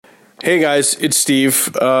Hey guys, it's Steve.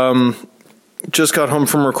 Just got home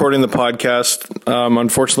from recording the podcast.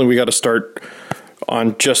 Unfortunately, we got to start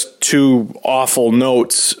on just two awful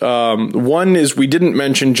notes. One is we didn't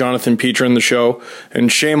mention Jonathan Pietra in the show,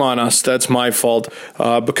 and shame on us. That's my fault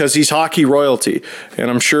because he's hockey royalty, and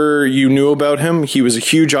I'm sure you knew about him. He was a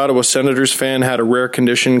huge Ottawa Senators fan, had a rare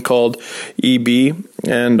condition called EB,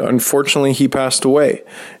 and unfortunately he passed away.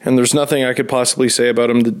 And there's nothing I could possibly say about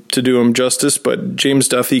him to do him justice, but James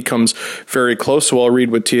Duthie comes very close, so I'll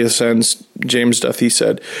read what TSN's James Duthie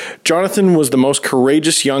said. Jonathan was the most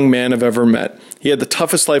courageous young man I've ever met. He had the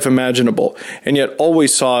toughest life imaginable, and yet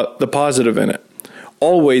always saw the positive in it.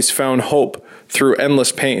 Always found hope through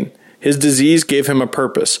endless pain. His disease gave him a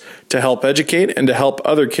purpose, to help educate and to help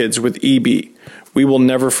other kids with EB. We will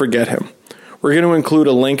never forget him. We're going to include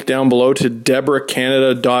a link down below to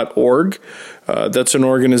debracanada.org. That's an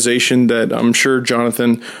organization that I'm sure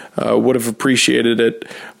Jonathan would have appreciated it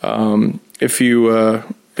if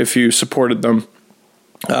you supported them.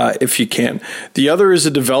 If you can. The other is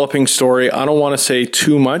a developing story. I don't want to say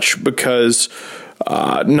too much because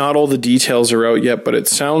not all the details are out yet, but it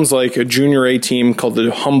sounds like a junior A team called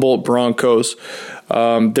the Humboldt Broncos.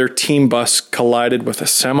 Their team bus collided with a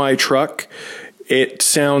semi-truck. It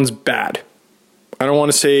sounds bad. I don't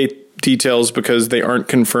want to say details because they aren't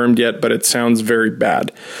confirmed yet, but it sounds very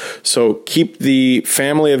bad. So keep the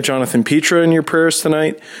family of Jonathan Pietra in your prayers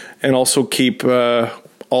tonight, and also keep all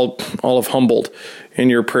of Humboldt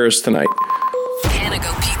in your prayers tonight.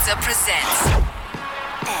 Panago Pizza presents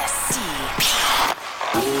SCP.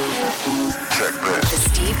 The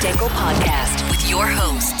Steve Dangle Podcast with your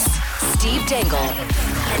hosts, Steve Dangle and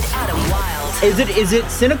Adam Wilde. Is it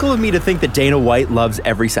cynical of me to think that Dana White loves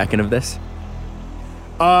every second of this?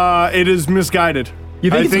 It is misguided.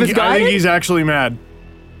 You think it's misguided? I think he's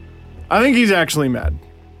actually mad.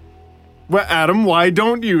 Well, Adam, why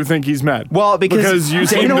don't you think he's mad? Well, because you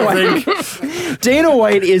seem to think... Dana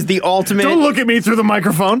White is the ultimate... Don't look at me through the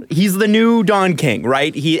microphone. He's the new Don King,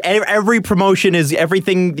 right? Every promotion is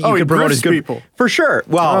everything that you can promote is good. People. For sure.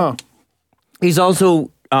 Well, he's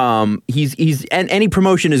also... he's any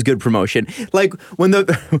promotion is good promotion. Like when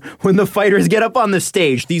the fighters get up on the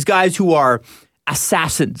stage, these guys who are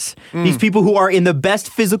assassins, these people who are in the best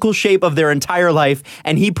physical shape of their entire life,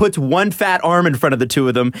 and he puts one fat arm in front of the two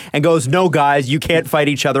of them and goes, "No, guys, you can't fight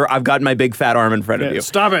each other. I've got my big fat arm in front of you.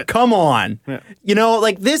 Stop it. Come on." Yeah. You know,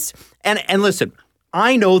 like this. And listen,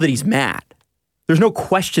 I know that he's mad. There's no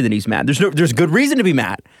question that he's mad. There's good reason to be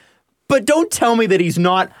mad. But don't tell me that he's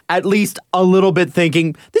not at least a little bit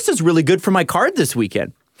thinking, this is really good for my card this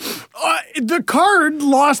weekend. The card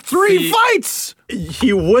lost 3 fights.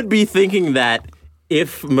 He would be thinking that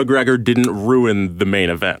if McGregor didn't ruin the main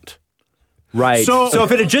event. Right. So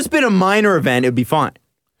if it had just been a minor event, it'd be fine.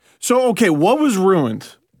 So, okay, what was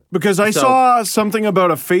ruined? Because I saw something about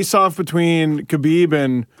a face-off between Khabib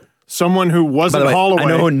and someone who wasn't Holloway. I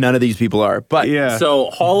know who none of these people are, but yeah. So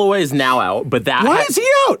Holloway is now out, but Why is he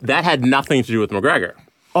out? That had nothing to do with McGregor.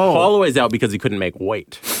 Oh. Holloway's out because he couldn't make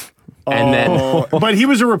weight. And then, but he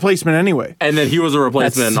was a replacement anyway. And then he was a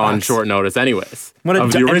replacement on short notice, anyways.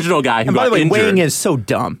 Of the original guy who and by got the way, injured. weighing is so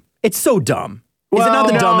dumb. It's so dumb. Is it Well, not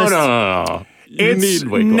the dumbest? No. You It's need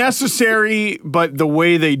weight loss. necessary, but the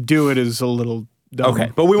way they do it is a little dumb. Okay,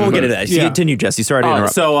 but we won't get into that. So Yeah. continue, Jesse. Sorry to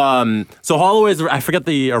interrupt. So Holloway's, I forget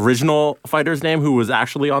the original fighter's name who was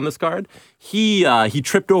actually on this card. He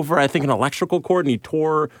tripped over, I think, an electrical cord and he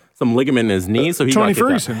tore some ligament in his knee. So he Tony got kicked out.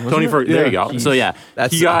 Ferguson, wasn't Tony it? Ferguson. There you Yeah. go. So yeah,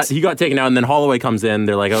 That he sucks. got taken out, and then Holloway comes in.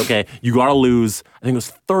 They're like, okay, you got to lose. I think it was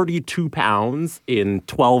 32 pounds in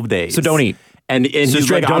 12 days. So don't eat. And So he's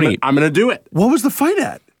straight like, don't eat. I'm gonna do it. What was the fight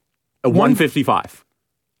at? At 155.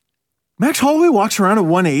 Max Holloway walks around at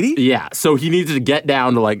 180? Yeah, so he needed to get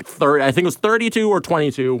down to like 30. I think it was 32 or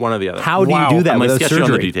 22, one or the other. How do you do that I'm gonna without sketch you on the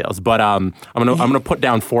surgery? details, but I'm gonna put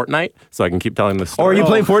down Fortnite so I can keep telling this Or story. are you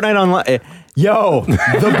playing Fortnite online? Yo,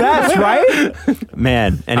 the best, right?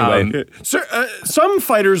 Man, anyway. Some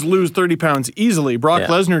fighters lose 30 pounds easily. Brock Yeah.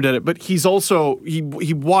 Lesnar did it, but he's also, he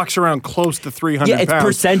walks around close to 300 Yeah, it's pounds.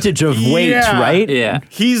 percentage of weight, Yeah. right? Yeah.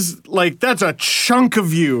 He's like, that's a chunk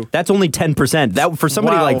of you. That's only 10%. That for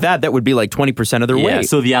somebody Wow. like that would be like 20% of their Yeah, weight.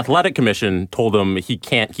 so the athletic commission told him he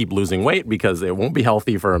can't keep losing weight because it won't be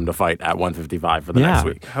healthy for him to fight at 155 for the Yeah. next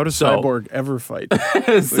week. How does So- Cyborg ever fight?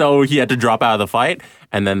 So he had to drop out of the fight,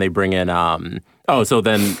 and then they bring in. So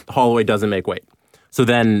then Holloway doesn't make weight. So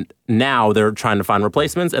then now they're trying to find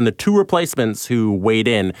replacements, and the two replacements who weighed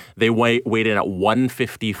in, they weighed in at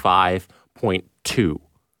 155.2.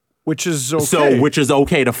 Which is okay. So, which is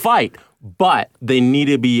okay to fight, but they need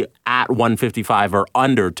to be at 155 or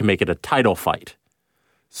under to make it a title fight.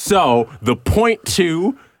 So the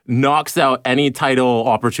 .2 knocks out any title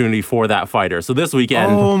opportunity for that fighter. So this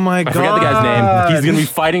weekend, Oh my I forget the guy's name. God. He's going to be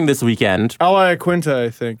fighting this weekend. Alaya Quinta, I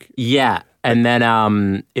think. Yeah. And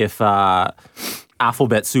then if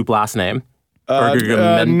alphabet soup last name.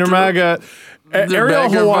 Nurmagomedov. Ariel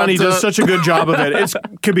Helwani does such a good job of it. It's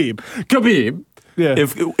Khabib. Khabib. Yeah.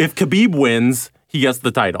 If Khabib wins, he gets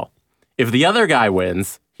the title. If the other guy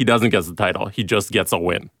wins, he doesn't get the title. He just gets a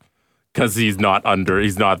win because he's not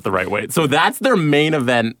the right weight. So that's their main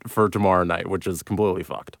event for tomorrow night, which is completely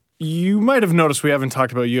fucked. You might have noticed we haven't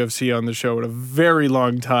talked about UFC on the show in a very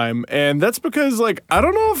long time, and that's because, like, I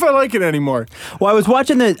don't know if I like it anymore. Well, I was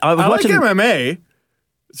watching I like MMA.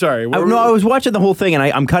 Sorry. I was watching the whole thing, and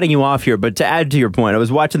I'm cutting you off here, but to add to your point, I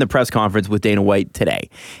was watching the press conference with Dana White today.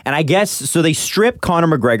 And I guess, so they strip Conor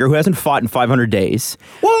McGregor, who hasn't fought in 500 days.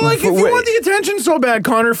 Well, like, if you want the attention so bad,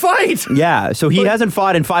 Conor, fight. Yeah, so he hasn't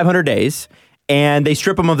fought in 500 days, and they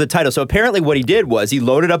strip him of the title. So apparently what he did was he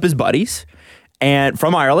loaded up his buddies and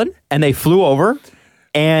from Ireland, and they flew over,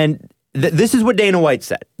 and this is what Dana White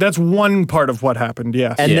said. That's one part of what happened,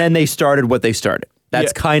 yes. And then they started what they started.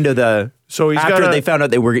 That's kind of the... So he's after got they found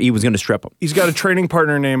out he was going to strip him. He's got a training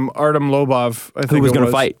partner named Artem Lobov, I think, who was going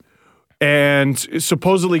to fight. And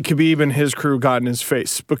supposedly Khabib and his crew got in his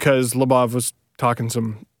face because Lobov was talking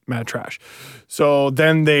some mad trash. So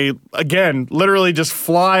then they, again, literally just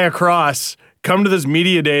fly across, come to this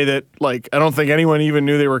media day that, like, I don't think anyone even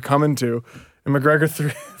knew they were coming to. And McGregor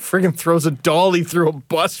friggin' throws a dolly through a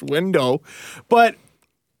bus window. But,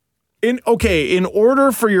 in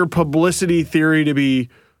order for your publicity theory to be,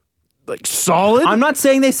 like, solid... I'm not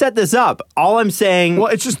saying they set this up. All I'm saying... Well,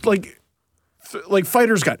 it's just, like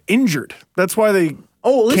fighters got injured. That's why they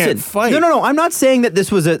can't fight. No. I'm not saying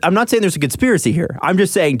that I'm not saying there's a conspiracy here. I'm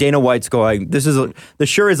just saying Dana White's going, there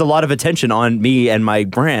sure is a lot of attention on me and my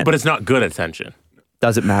brand. But it's not good attention.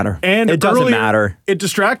 Doesn't matter. And it doesn't matter. It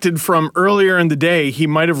distracted from earlier in the day. He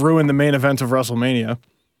might have ruined the main event of WrestleMania.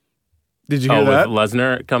 Did you hear that? With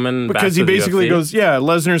Lesnar coming back because to he basically the UFC? goes, yeah,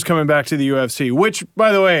 Lesnar's coming back to the UFC, which,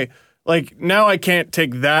 by the way, like, now I can't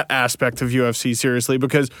take that aspect of UFC seriously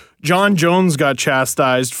because John Jones got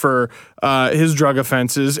chastised for his drug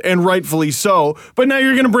offenses, and rightfully so, but now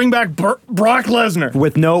you're going to bring back Brock Lesnar.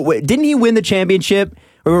 Didn't he win the championship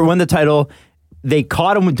or won the title? They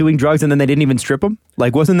caught him doing drugs and then they didn't even strip him?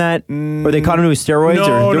 Like, wasn't that, or they caught him doing steroids?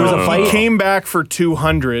 No, there was a fight? He came back for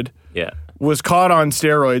 200. Yeah. Was caught on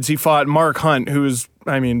steroids. He fought Mark Hunt, who is,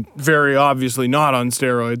 very obviously not on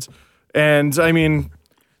steroids. And,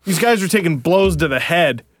 these guys are taking blows to the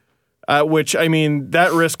head, which, that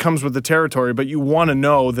risk comes with the territory, but you want to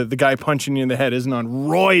know that the guy punching you in the head isn't on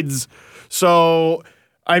roids. So,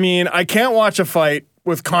 I can't watch a fight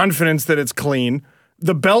with confidence that it's clean.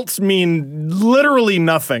 The belts mean literally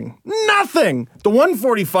nothing. Nothing! The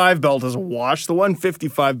 145 belt is a wash. The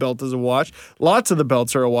 155 belt is a wash. Lots of the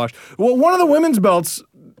belts are a wash. Well, one of the women's belts,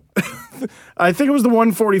 I think it was the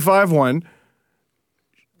 145 one,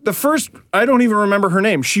 the first, I don't even remember her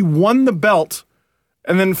name. She won the belt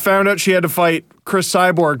and then found out she had to fight Chris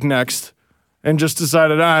Cyborg next and just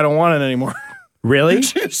decided, I don't want it anymore. Really?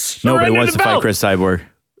 Nobody wants to fight Chris Cyborg.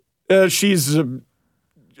 She's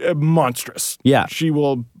monstrous. Yeah. She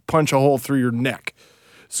will punch a hole through your neck.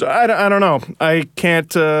 So I don't know. I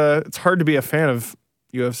can't, it's hard to be a fan of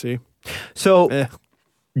UFC. So,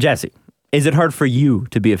 Jesse, is it hard for you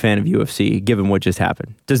to be a fan of UFC given what just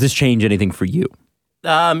happened? Does this change anything for you?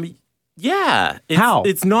 Yeah. How?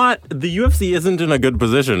 It's not, the UFC isn't in a good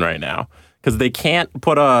position right now because they can't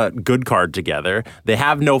put a good card together. They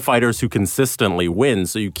have no fighters who consistently win,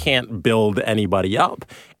 so you can't build anybody up.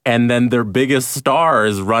 And then their biggest star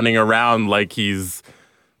is running around like he's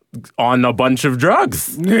on a bunch of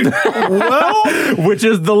drugs. Well, which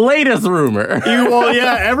is the latest rumor.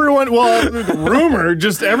 Rumor,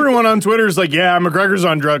 just everyone on Twitter is like, yeah, McGregor's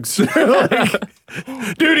on drugs.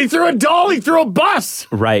 Like, dude, he threw a dolly through a bus.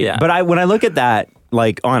 Right. Yeah. But when I look at that,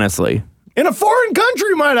 like, honestly. In a foreign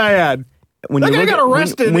country, might I add. That guy got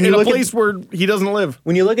arrested in a place where he doesn't live.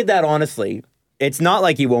 When you look at that, honestly, it's not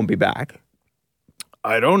like he won't be back.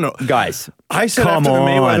 I don't know. Guys, I said after the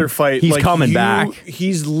Mayweather fight, he's coming back.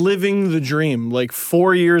 He's living the dream. Like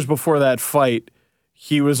 4 years before that fight,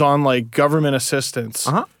 he was on like government assistance.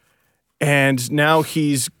 Uh-huh. And now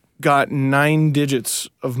he's got 9 digits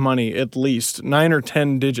of money, at least 9 or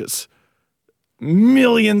 10 digits.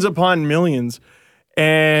 Millions upon millions.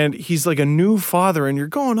 And he's like a new father, and you're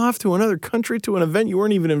going off to another country to an event you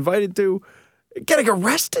weren't even invited to, getting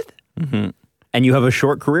arrested. Mm-hmm. And you have a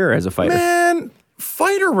short career as a fighter. Man,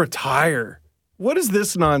 fight or retire. What is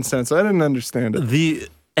this nonsense? I didn't understand it.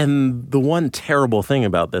 The one terrible thing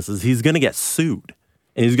about this is he's going to get sued,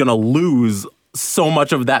 and he's going to lose so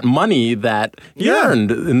much of that money that he Yeah. earned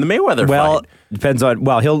in the Mayweather Well, fight. depends on.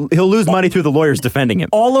 Well, he'll lose money through the lawyers defending him.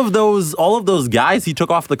 All of those guys he took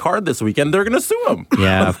off the card this weekend, they're going to sue him.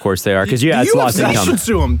 Yeah, of course they are. Because The it's lost UFC income. should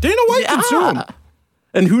sue him. Dana White can sue him.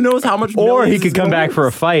 And who knows how much. Or he millions could he's come gonna back for a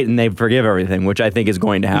lose. fight and they forgive everything, which I think is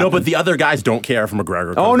going to happen. No, but the other guys don't care if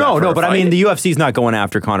McGregor. oh comes no, back for no. a But I fight. mean, the UFC's not going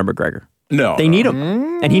after Conor McGregor. no, They need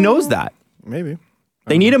him, and he knows that. Maybe.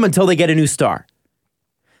 They need him until they get a new star.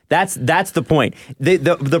 That's the point.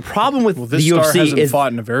 The problem with This the star UFC hasn't is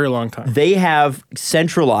fought in a very long time. they have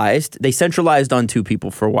centralized. They centralized on two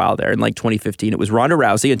people for a while there in like 2015. It was Ronda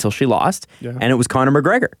Rousey until she lost, and it was Conor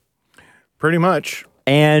McGregor. Pretty much.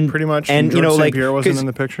 And And you know, George like St. Pierre wasn't 'cause, in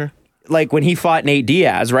the picture. like when he fought Nate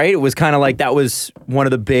Diaz, right? It was kind of like that was one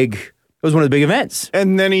of the big. It was one of the big events.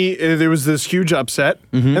 And then there was this huge upset,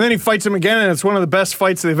 and then he fights him again, and it's one of the best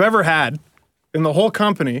fights they've ever had in the whole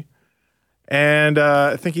company. And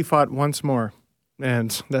I think he fought once more,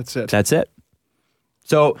 and that's it. That's it.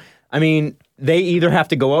 So I mean, they either have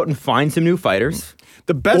to go out and find some new fighters,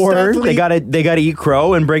 The best or athlete, they gotta eat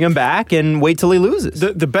crow and bring him back and wait till he loses.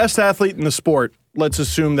 the best athlete in the sport. Let's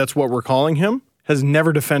assume that's what we're calling him. Has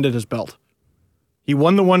never defended his belt. He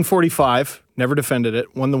won the 145, never defended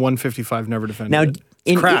it. Won the 155, never defended Now, it.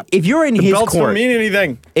 It's crap. if you're in the his belts court, don't mean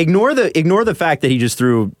anything. ignore the fact that he just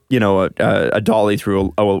threw a dolly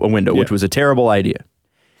through a window, which was a terrible idea.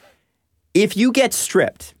 If you get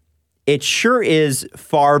stripped, it sure is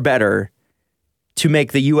far better to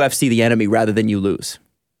make the UFC the enemy rather than you lose.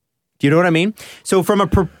 Do you know what I mean? So from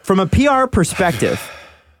a PR perspective,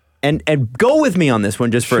 and go with me on this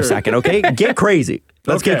one just for a second, okay? Get crazy.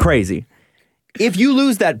 Let's get Okay. crazy. If you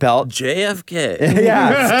lose that belt, JFK.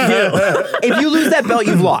 yeah. If you lose that belt,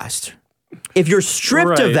 you've lost. If you're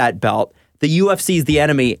stripped of Right. that belt, the UFC is the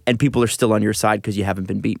enemy and people are still on your side because you haven't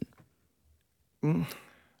been beaten.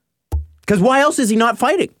 Because why else is he not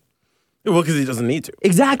fighting? Well, because he doesn't need to.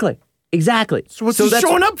 Exactly. So what's he that's-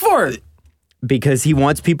 showing up for? Because he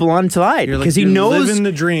wants people on side. You're like, Because he you're knows living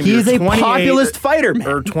the dream. he's You're a 28 populist fighter, man.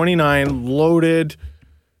 Or 29, loaded.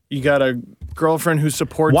 You got a girlfriend who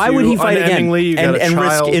supports Why you would he fight again unendingly. You got and a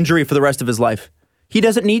risk child. injury for the rest of his life? He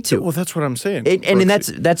doesn't need to. Well, that's what I'm saying. And that's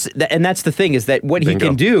the thing is that what he Bingo.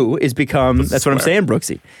 can do is become. That's what I'm saying,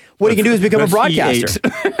 Brooksy. What he can do is become a That's broadcaster.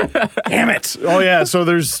 Damn it. Oh, yeah. So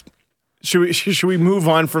there's. Should we move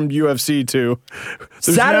on from UFC to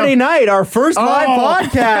there's Saturday now- night, our first live Oh.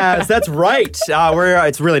 podcast. That's right.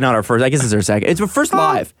 It's really not our first. I guess it's our second. It's our first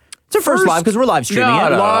live. It's our first live because we're live streaming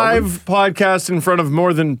it. live podcast in front of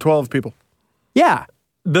more than 12 people. Yeah.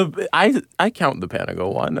 I count the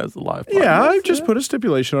Panago one as a live podcast. Yeah, I just put a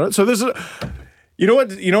stipulation on it. So this is. You know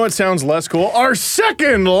what sounds less cool? Our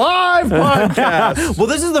second live podcast. Well,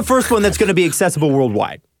 this is the first one that's going to be accessible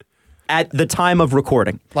worldwide at the time of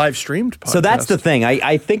recording. Live streamed podcast. So that's the thing.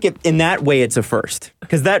 I think in that way it's a first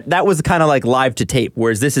because that was kind of like live to tape,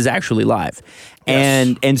 whereas this is actually live.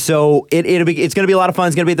 And so it's going to be a lot of fun.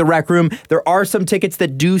 It's going to be at the Rec Room. There are some tickets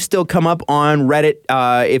that do still come up on Reddit.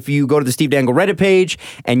 If you go to the Steve Dangle Reddit page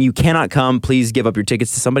and you cannot come, please give up your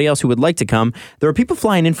tickets to somebody else who would like to come. There are people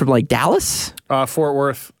flying in from like Dallas. Fort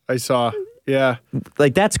Worth, I saw. Yeah.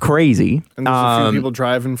 Like that's crazy. And there's a few people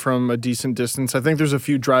driving from a decent distance. I think there's a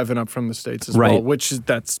few driving up from the States as well, Right. which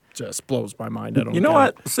that's just blows my mind. I don't You know get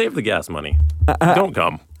it. what? Save the gas money. Don't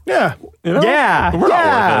come. Yeah. You know? Yeah. We're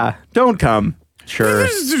not worth it. Don't come. Sure.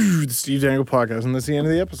 The Steve Dangle podcast, and that's the end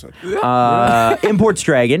of the episode. Imports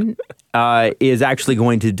Dragon is actually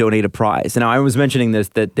going to donate a prize. Now, I was mentioning this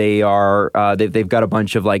that they are they've got a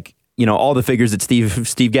bunch of all the figures that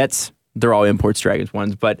Steve gets. They're all Imports Dragons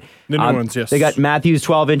ones, but The new ones, yes. They got Matthews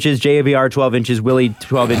 12 inches, JAVR 12 inches, Willie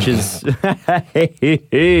 12 inches.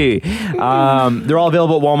 They're all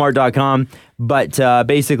available at Walmart.com. But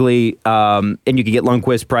basically, and you can get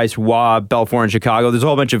Lundqvist, Price, Waugh, Belfort, and Chicago. There's a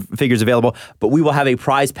whole bunch of figures available. But we will have a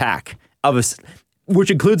prize pack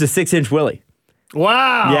which includes a 6-inch Willie.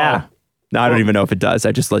 Wow. Yeah. No, I don't even know if it does.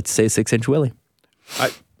 I just like to say 6-inch Willie.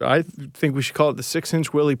 I think we should call it the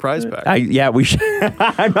 6-inch Willie prize pack. We should.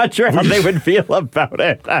 I'm not sure how they would feel about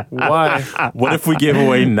it. Why? What if we gave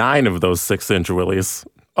away 9 of those 6-inch Willies?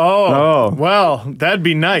 Oh, well, that'd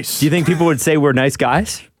be nice. Do you think people would say we're nice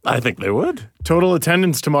guys? I think they would. Total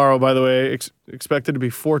attendance tomorrow, by the way, expected to be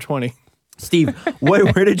 420. Steve, where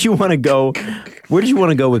did you want to go? Where did you want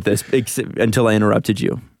to go with this until I interrupted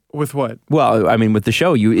you? With what? Well, I mean, with the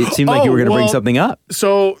show, it seemed like you were going to bring something up.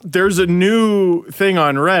 So there's a new thing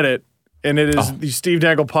on Reddit, and it is the Steve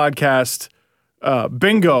Dangle podcast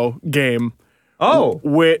bingo game. Oh.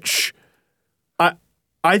 Which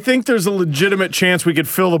I think there's a legitimate chance we could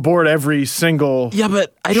fill the board every single Yeah,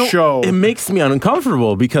 but I don't. show. It makes me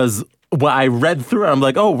uncomfortable because when I read through it, I'm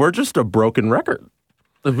like, oh, we're just a broken record.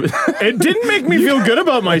 It didn't make me feel good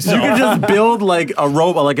about myself. You could just build like a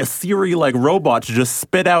robot, like a Siri like robot to just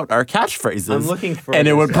spit out our catchphrases. I'm looking for and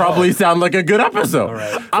it this. would probably sound like a good episode. All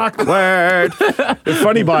right. Awkward. The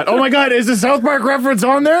funny bot. Oh my God, is the South Park reference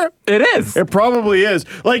on there? It is. It probably is.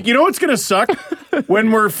 Like, you know what's going to suck?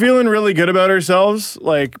 When we're feeling really good about ourselves,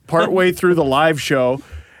 like partway through the live show,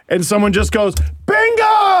 and someone just goes,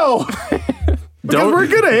 bingo! Because we're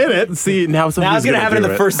going to hit it. See, now Now it's going to happen in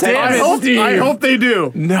the first I sentence. hope they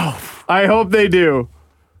do. No. I hope they do.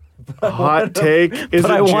 Hot take. Is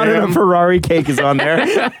But a I wanted jam. a Ferrari cake is on there. Dude,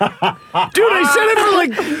 I said it for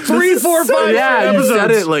like 3, 4, 5 Yeah, you episodes.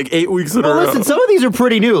 said it like 8 weeks in a Well, row. listen, some of these are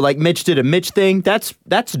pretty new. Like Mitch did a Mitch thing. That's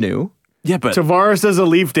new. Yeah, but Tavares as a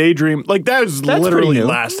Leaf daydream. Like, that was That's literally pretty new.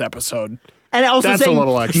 last episode. And also That's a saying,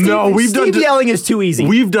 little extra. Steve, No, we've done Steve yelling is too easy.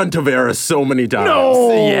 we've done Tavares so many times.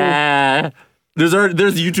 No. Yeah. There's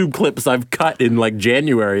YouTube clips I've cut in like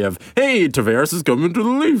January of, hey, Tavares is coming to the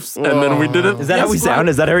Leafs. And then we did it. Is that how we sound?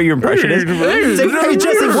 Is that how your impression is? Hey, Say, hey,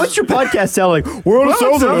 Jesse, what's your podcast sound like? We're on a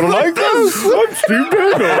Something like this. I'm Steve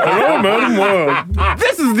Dangle. And I'm Adam Wild.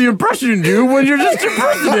 This is the impression you do when you're just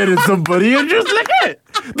impersonating somebody and just like it.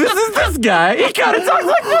 This is this guy. He kind of talks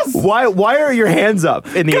like this. Why are your hands up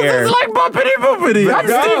in the air? It's like boppity boopity. I'm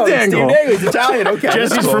Steve Dangle. Steve Dangle. He's Italian. Okay.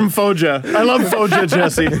 Jesse's from Foggia. I love Foggia,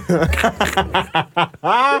 Jesse. Jesse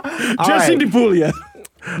right. DiPuglia.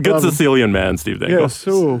 Good Sicilian man, Steve Dangle. Yes.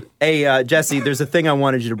 Ooh. Hey, Jesse, there's a thing I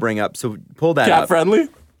wanted you to bring up. So pull that Cat up. friendly?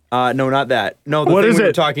 No, not that. No, the What thing is we were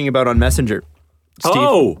it? talking about on Messenger. Steve.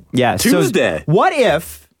 Oh. Yeah. so Tuesday. what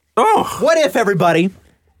if, Oh. everybody,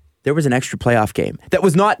 there was an extra playoff game that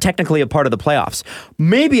was not technically a part of the playoffs?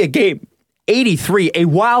 Maybe a game 83, a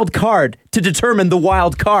wild card to determine the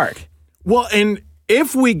wild card. Well, and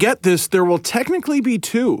if we get this, there will technically be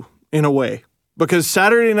 2 in a way. Because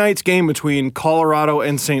Saturday night's game between Colorado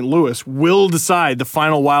and St. Louis will decide the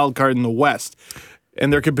final wild card in the West.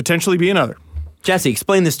 And there could potentially be another. Jesse,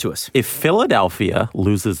 explain this to us. If Philadelphia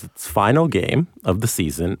loses its final game of the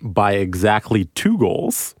season by exactly 2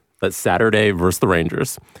 goals, that's Saturday versus the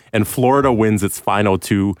Rangers, and Florida wins its final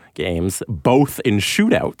 2 games, both in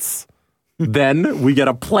shootouts, then we get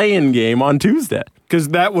a play-in game on Tuesday. Because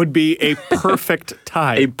that would be a perfect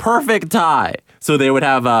tie. A perfect tie. So they would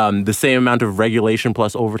have the same amount of regulation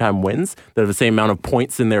plus overtime wins. They have the same amount of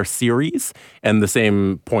points in their series and the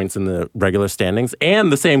same points in the regular standings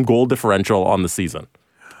and the same goal differential on the season,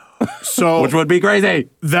 So which would be crazy.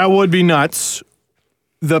 that would be nuts.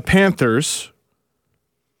 The Panthers,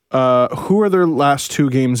 who are their last 2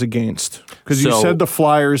 games against? Because you So- said the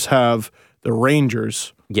Flyers have the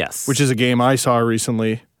Rangers, Yes. which is a game I saw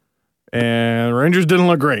recently. And the Rangers didn't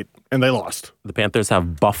look great, and they lost. The Panthers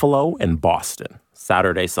have Buffalo and Boston,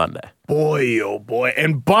 Saturday, Sunday. Boy, oh boy.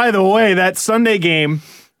 And by the way, that Sunday game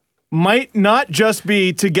might not just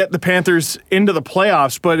be to get the Panthers into the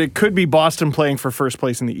playoffs, but it could be Boston playing for first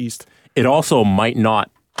place in the East. It also might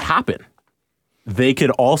not happen. They could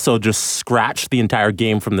also just scratch the entire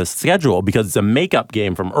game from the schedule because it's a makeup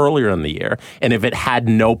game from earlier in the year. And if it had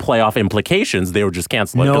no playoff implications, they would just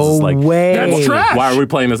cancel it. 'cause No it's like, way. That's trash. Why are we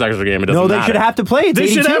playing this extra game? It doesn't No, they matter. should have to play. It's They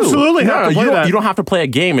should 82. absolutely have to play that. You don't have to play a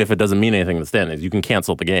game if it doesn't mean anything in the standings. You can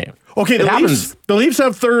cancel the game. Okay, it happens. The Leafs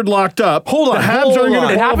have third locked up. Hold on, The Habs hold aren't going on.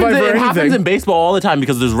 to It qualify happens, for it happens anything. in baseball all the time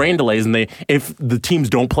because there's rain delays, and if the teams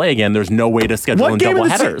don't play again, there's no way to schedule in double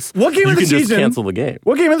headers. What game you of the can just season? cancel the game.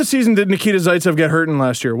 What game of the season did Nikita Zaitsev get hurt in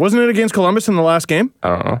last year? Wasn't it against Columbus in the last game? I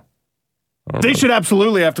don't know. They should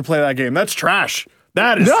absolutely have to play that game. That's trash.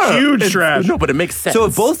 That is huge trash. No, but it makes sense. So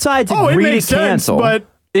if both sides Oh, it agree makes to cancel, sense,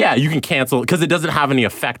 but yeah, you can cancel because it doesn't have any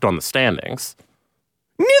effect on the standings.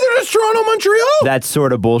 neither does Toronto, Montreal. that's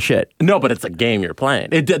sort of bullshit. No, but it's a game you're playing.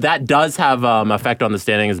 That does have effect on the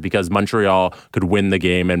standings because Montreal could win the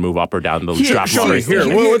game and move up or down the Show me Strathmore. here.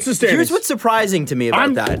 Well, what's the standings? Here's what's surprising to me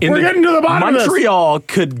about that. We're getting to the bottom of this. Montreal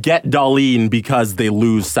could get Darlene because they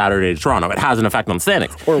lose Saturday to Toronto. It has an effect on the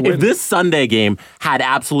standings. If this Sunday game had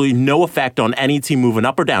absolutely no effect on any team moving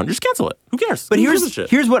up or down, just cancel it. Who cares? But Who gives a shit?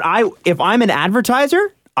 here's what if I'm an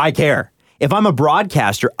advertiser, I care. If I'm a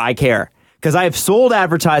broadcaster, I care. Because I have sold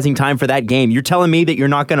advertising time for that game. You're telling me that you're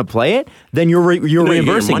not going to play it? Then you're you get your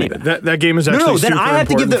reimbursing money me. back. That game is No, actually then super I have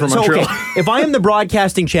to give important the. for So, Montreal. okay, if I am the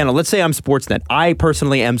broadcasting channel, let's say I'm Sportsnet. I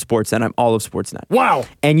personally am Sportsnet. I'm all of Sportsnet. Wow.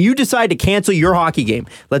 And you decide to cancel your hockey game.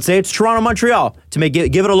 Let's say it's Toronto Montreal to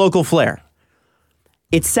give it a local flair.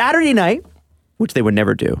 It's Saturday night, which they would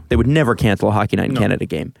never do. They would never cancel a Hockey Night in Canada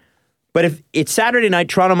game. But if it's Saturday night,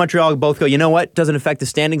 Toronto Montreal both go, you know what? Doesn't affect the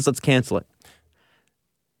standings. Let's cancel it.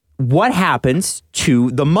 what happens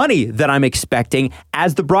to the money that I'm expecting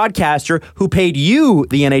as the broadcaster who paid you,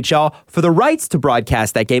 the NHL, for the rights to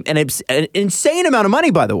broadcast that game? And it's an insane amount of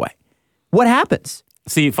money, by the way. What happens?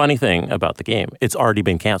 See, funny thing about the game, it's already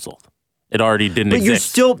been canceled. It already didn't But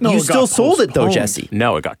exist. you still sold it though, Jesse.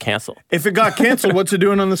 No, it got canceled. If it got canceled, what's it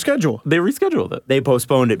doing on the schedule? They rescheduled it. They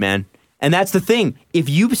postponed it, man. And that's the thing. If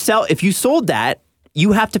you sold that,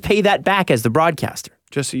 you have to pay that back as the broadcaster.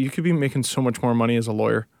 Jesse, you could be making so much more money as a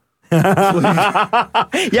lawyer.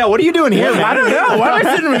 Yeah, what are you doing here? I don't know. Why am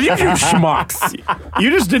I sitting with you two schmucks? You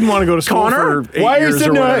just didn't want to go to school Connor, for 8 years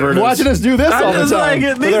or whatever it is. watching us do this all the just time?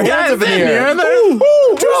 like, with these our guys hands up in the in air? here, they're-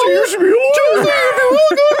 Jesse, you should be a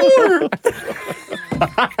lawyer.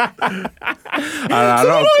 I don't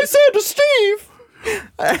know. I said to Steve,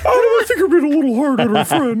 I think I've been a little hard on her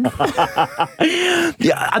friend.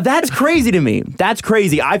 Yeah, that's crazy to me. That's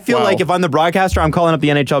crazy. I feel Wow. like if I'm the broadcaster, I'm calling up the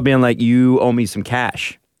NHL being like, you owe me some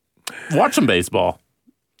cash. Watch some baseball.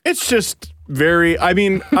 It's just very,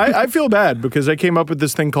 I feel bad because I came up with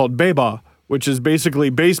this thing called Beba, which is basically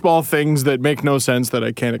baseball things that make no sense that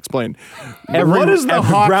I can't explain. What is the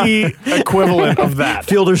hockey equivalent of that?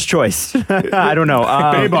 Fielder's choice. I don't know.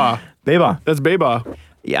 Beba. Beba. That's Beba.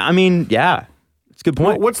 Yeah, I mean, yeah. It's a good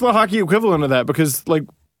point. What's the hockey equivalent of that? Because, like,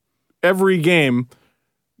 every game,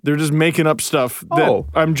 they're just making up stuff that Oh.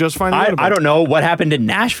 I'm just finding out about. I don't know what happened in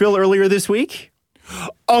Nashville earlier this week.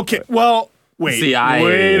 Okay, well, wait. See,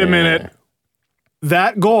 wait a minute.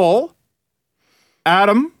 That goal,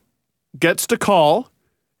 Adam gets to call,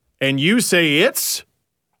 and you say it's...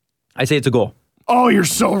 I say it's a goal. Oh, you're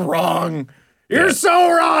so wrong. You're so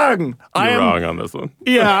wrong. You're wrong on this one.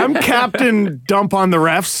 Yeah, I'm Captain Dump on the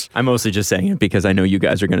refs. I'm mostly just saying it because I know you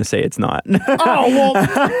guys are going to say it's not. Oh, well,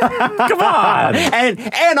 Come on.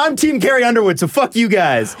 And I'm Team Carrie Underwood, so fuck you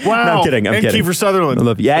guys. wow. No, I'm kidding. I'm and kidding. Kiefer Sutherland. I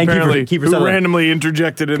love you. Yeah, and apparently, Kiefer who Sutherland. randomly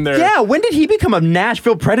interjected in there. Yeah, when did he become a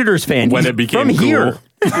Nashville Predators fan? When He's it became from here.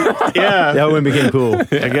 cool. Yeah, Yeah, when it became cool. I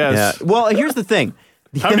guess. Yeah. Well, here's the thing.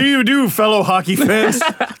 How do you do, fellow hockey fans?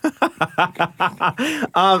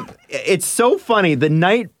 It's so funny. The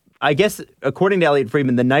night, I guess, according to Elliot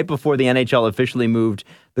Friedman, the night before the NHL officially moved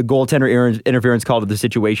the goaltender interference call to the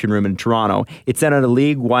Situation Room in Toronto, it sent out a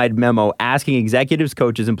league-wide memo asking executives,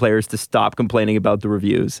 coaches, and players to stop complaining about the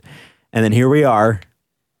reviews. And then here we are.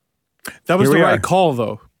 That was Here the we right are. call,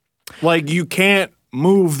 though. Like, you can't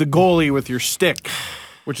move the goalie with your stick,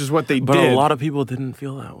 which is what they But did. a lot of people didn't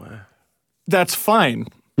feel that way. That's fine.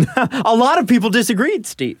 A lot of people disagreed,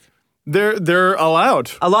 Steve. They're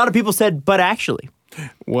allowed. A lot of people said, but actually.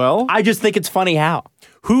 Well, I just think it's funny how.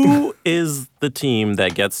 Who is the team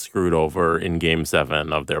that gets screwed over in Game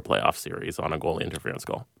 7 of their playoff series on a goalie interference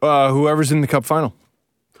goal? whoever's in the Cup final.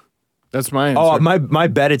 That's my answer. Oh, my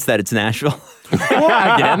bet it's that it's Nashville.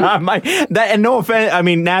 Again? And no offense, I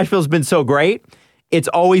mean, Nashville's been so great. It's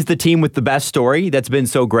always the team with the best story that's been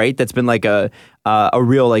so great. That's been like a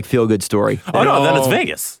real like feel good story. Oh, no, then it's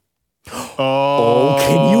Vegas. Oh,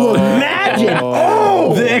 can you imagine?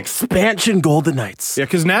 Oh, The expansion Golden Knights Yeah,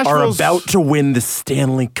 because are Nashville's about to win the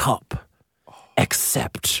Stanley Cup,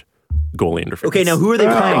 except goalie interference. okay. Now who are they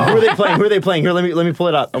playing? Who are they playing? Who are they playing? Here, let me pull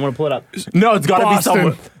it up. I want to pull it up. No, it's got to be Boston.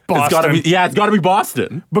 someone. It's got to Boston. be. Yeah, it's got to be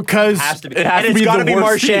Boston. because It has and to it's be got to the be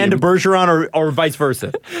worst Marchand to team. Bergeron or vice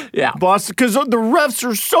versa. Yeah. Boston, because the refs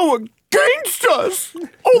are so against us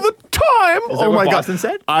all the time. Is that oh what my Boston God.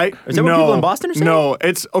 said? Is that what people in Boston are saying? No,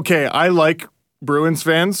 it's okay. I like Bruins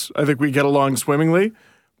fans. I think we get along swimmingly,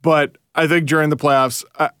 but I think during the playoffs,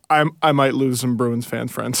 I might lose some Bruins fan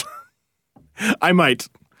friends. I might.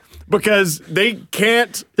 Because they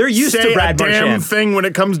can't They're used to say Brad a damn Marchand. thing when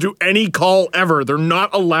it comes to any call ever. They're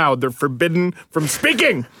not allowed. They're forbidden from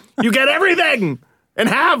speaking. You get everything and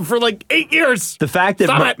have for like 8 years. The fact that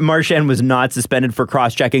Stop it. Marchand was not suspended for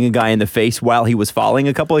cross-checking a guy in the face while he was falling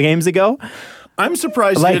a couple of games ago. I'm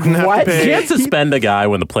surprised Like, he didn't have what? to You pay. can't suspend a guy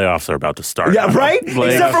when the playoffs are about to start. Yeah, right?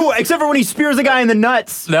 Like- except for when he spears a guy in the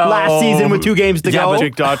nuts No. last season with 2 games to Yeah, go. but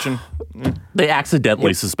Jake Dotchin. They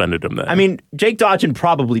accidentally suspended him then. I mean, Jake Dotchin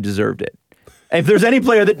probably deserved it. If there's any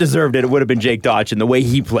player that deserved it, it would have been Jake Dotchin, the way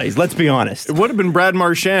he plays. Let's be honest. It would have been Brad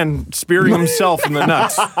Marchand spearing himself in the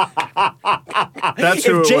nuts. That's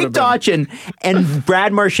who If it Jake would have been. Dotchin and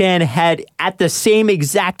Brad Marchand had, at the same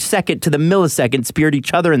exact second to the millisecond, speared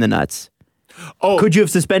each other in the nuts, could you have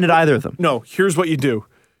suspended either of them? No, here's what you do.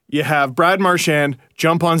 You have Brad Marchand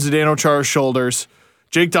jump on Zdeno Chara's shoulders.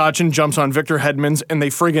 Jake Dotchin jumps on Victor Hedman's, and they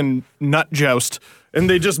friggin' nut joust. And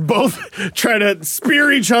they just both try to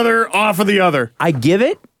spear each other off of the other. I give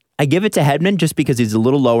it to Hedman just because he's a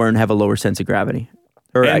little lower and have a lower sense of gravity.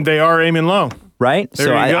 And they are aiming low. Right? There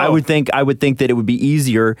So you I go. would think that it would be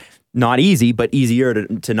easier not easy, but easier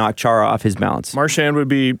to knock Chara off his balance. Marchand would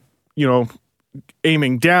be,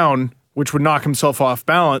 aiming down, which would knock himself off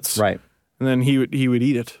balance. Right. And then he would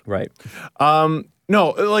eat it. Right. No,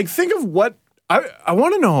 like think of what I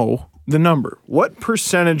want to know the number. What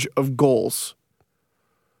percentage of goals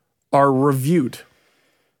are reviewed?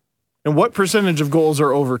 And what percentage of goals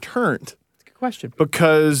are overturned? Good question.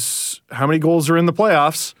 Because how many goals are in the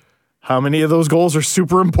playoffs? How many of those goals are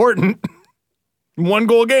super important?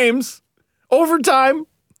 1-goal games, overtime.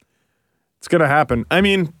 It's going to happen. I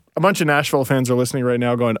mean, a bunch of Nashville fans are listening right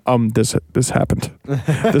now going, this happened.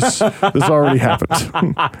 This already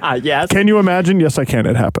happened. Yes. Can you imagine? Yes, I can.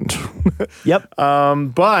 It happened. Yep.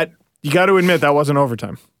 But you got to admit that wasn't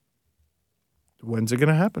overtime. When's it going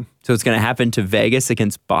to happen? So it's going to happen to Vegas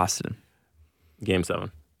against Boston. Game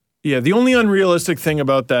 7. Yeah, the only unrealistic thing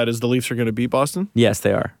about that is the Leafs are going to beat Boston. Yes,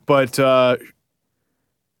 they are. But that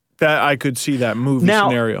I could see that movie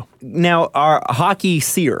scenario. Now, our hockey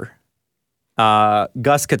seer,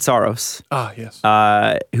 Gus Katsaros, Yes.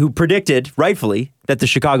 who predicted, rightfully, that the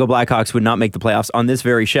Chicago Blackhawks would not make the playoffs on this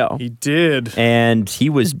very show. He did. And he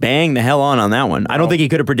was bang the hell on that one. I don't think he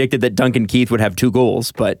could have predicted that Duncan Keith would have 2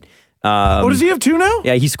 goals, but... does he have 2 now?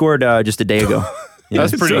 Yeah, he scored just a day ago. Yeah,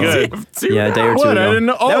 That's pretty good. Yeah, a day or two What? ago. I didn't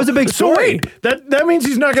know. That was a big So story. wait, that means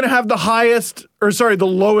he's not going to have the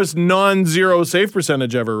lowest non-zero save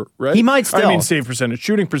percentage ever, right? He might still. I mean, save percentage,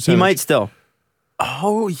 shooting percentage. He might still.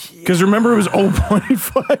 Oh, yeah. Because remember, it was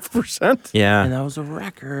 0.5%. Yeah. And that was a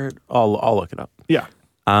record. I'll look it up. Yeah.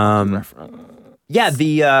 Yeah,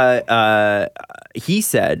 he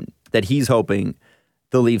said that he's hoping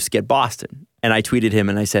the Leafs get Boston. And I tweeted him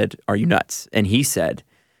and I said, "Are you nuts?" And he said,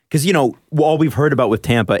 because, all we've heard about with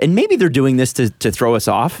Tampa, and maybe they're doing this to throw us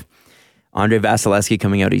off. Andre Vasilevsky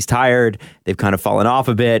coming out, he's tired. They've kind of fallen off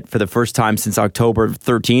a bit for the first time since October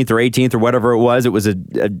 13th or 18th or whatever it was. It was a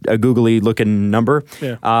googly looking number.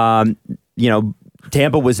 Yeah.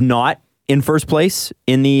 Tampa was not in first place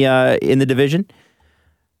in the division.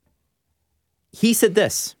 He said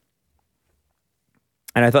this,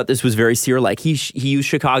 and I thought this was very seer-like. He used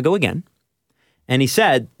Chicago again, and he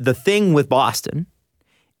said the thing with Boston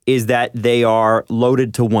is that they are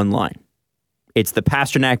loaded to one line. It's the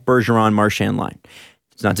Pasternak, Bergeron, Marchand line.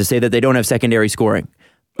 It's not to say that they don't have secondary scoring,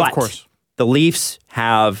 but Of course. the Leafs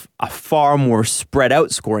have a far more spread out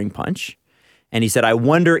scoring punch. And he said, I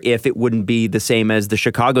wonder if it wouldn't be the same as the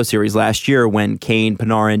Chicago series last year when Kane,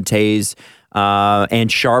 Panarin, Taves,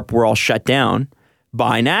 and Sharp were all shut down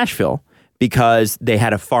by Nashville because they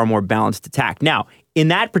had a far more balanced attack. Now, in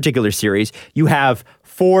that particular series, you have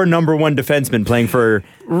 4 number 1 defensemen playing for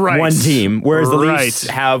one team, whereas the Leafs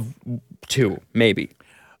have 2, maybe.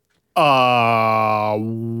 One,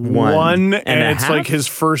 and it's half? like his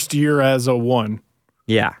first year as a 1.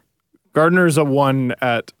 Yeah. Gardner's a 1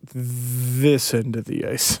 at this end of the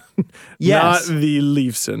ice. Yes. Not the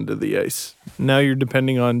Leafs end of the ice. Now you're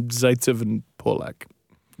depending on Zaitsev and Polak.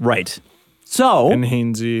 Right. So And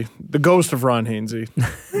Hainsey. The ghost of Ron Hainsey,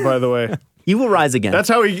 by the way. he will rise again. That's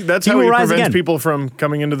how he will prevents rise again. people from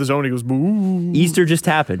coming into the zone. He goes, boo. Easter just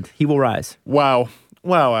happened. He will rise. Wow,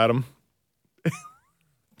 Adam.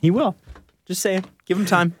 He will. Just saying. Give him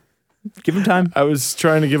time. Give him time. I was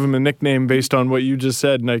trying to give him a nickname based on what you just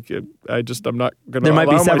said, and I'm not going to. There might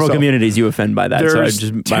be several myself. communities you offend by that. There's so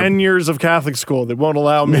I just 10 years of Catholic school that won't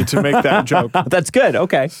allow me to make that joke. That's good.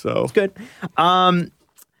 Okay. So That's good.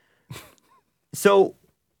 So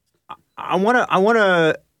I want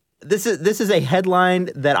to this is a headline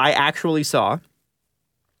that I actually saw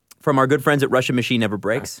from our good friends at Russian Machine Never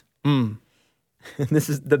Breaks.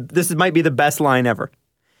 This might be the best line ever.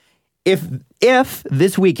 If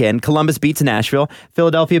this weekend Columbus beats Nashville,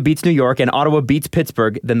 Philadelphia beats New York, and Ottawa beats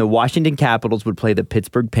Pittsburgh, then the Washington Capitals would play the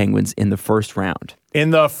Pittsburgh Penguins in the first round. in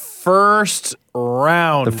the first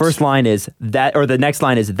round, The first line is that, or the next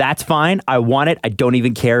line is, "That's fine. I want it. I don't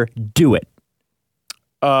even care. Do it."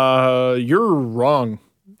 you're wrong.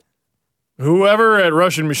 Whoever at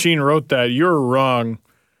Russian Machine wrote that, you're wrong.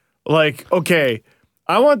 Like, okay,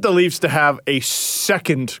 I want the Leafs to have a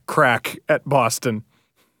second crack at Boston.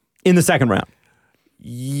 In the second round.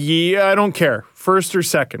 Yeah, I don't care. First or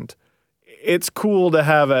second. It's cool to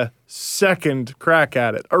have a second crack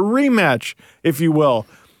at it. A rematch, if you will.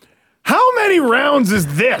 How many rounds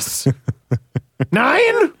is this?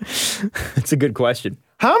 9? That's a good question.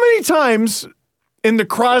 How many times in the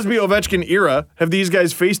Crosby-Ovechkin era have these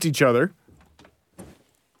guys faced each other?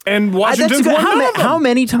 And Washington's won none of them. How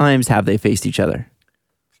many times have they faced each other?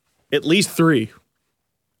 At least 3.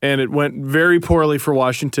 And it went very poorly for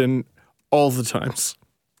Washington all the times.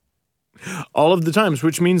 All of the times,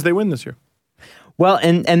 which means they win this year. Well,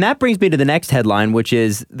 and that brings me to the next headline, which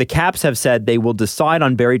is the Caps have said they will decide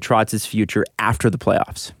on Barry Trotz's future after the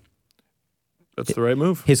playoffs. That's the right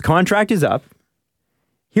move. His contract is up.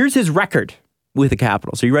 Here's his record with the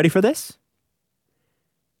Capitals. Are you ready for this?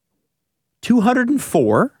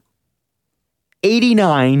 204,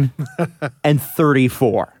 89, and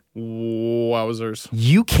 34. Wowzers.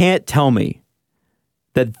 You can't tell me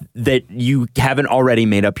that you haven't already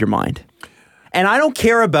made up your mind. And I don't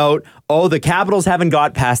care about, the Capitals haven't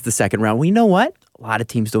got past the second round. Well, you know what? A lot of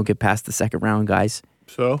teams don't get past the second round, guys.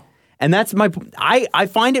 So? And that's I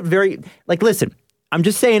find it very, listen, I'm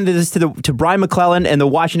just saying this to Brian McClellan and the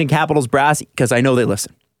Washington Capitals brass because I know they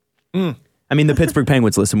listen. I mean, the Pittsburgh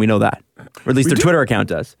Penguins listen. We know that. Or at least their Twitter account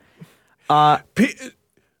does.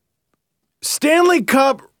 Stanley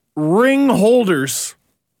Cup ring holders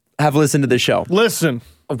have listened to the show. Listen.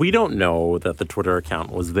 We don't know that the Twitter account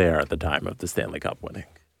was there at the time of the Stanley Cup winning.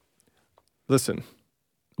 Listen.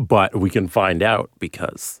 But we can find out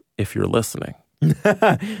because if you're listening,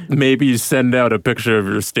 maybe you send out a picture of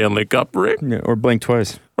your Stanley Cup ring. Yeah, or blink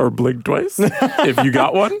twice. Or blink twice if you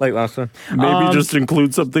got one. Like last time. Maybe just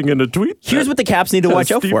include something in a tweet. Here's what the Caps need to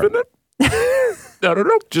watch out for. I don't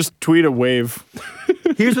know. Just tweet a wave.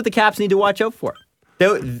 Here's what the Caps need to watch out for.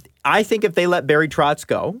 I think if they let Barry Trotz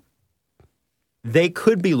go, they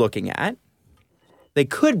could be looking at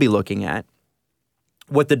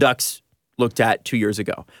what the Ducks looked at 2 years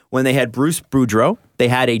ago. When they had Bruce Boudreau, they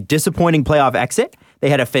had a disappointing playoff exit. They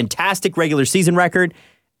had a fantastic regular season record,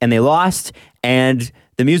 and they lost. And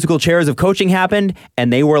the musical chairs of coaching happened,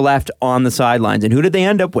 and they were left on the sidelines. And who did they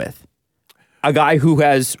end up with? A guy who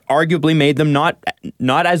has arguably made them not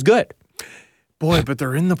as good. Boy, but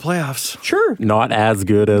they're in the playoffs. Sure. Not as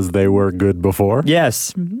good as they were good before.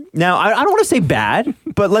 Yes. Now, I don't want to say bad,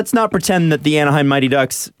 but let's not pretend that the Anaheim Mighty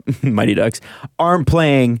Ducks aren't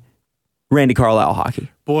playing Randy Carlyle hockey.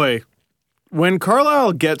 Boy, when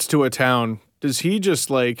Carlyle gets to a town, does he just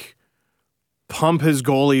pump his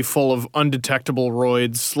goalie full of undetectable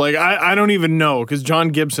roids? I don't even know because John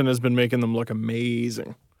Gibson has been making them look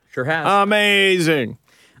amazing. Sure has. Amazing.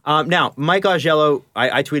 Now, Mike Augello,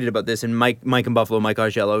 I tweeted about this, and Mike in Buffalo, Mike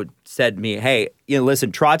Augello said to me, hey,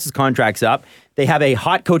 listen, Trotz's contract's up. They have a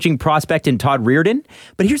hot coaching prospect in Todd Reirden.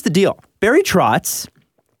 But here's the deal. Barry Trotz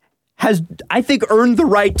has, I think, earned the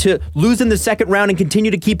right to lose in the second round and continue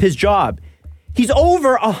to keep his job. He's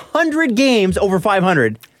over 100 games, over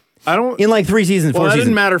 500. In 3 seasons, 4 Well, that seasons.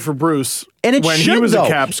 didn't matter for Bruce And it when should, he was though. a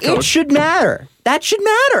Caps coach. It should matter. That should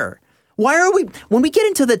matter. Why are we, when we get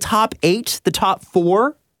into the top 8, the top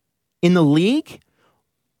 4 in the league,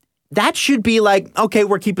 that should be okay,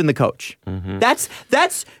 we're keeping the coach. Mm-hmm.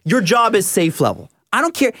 That's your job is safe level. I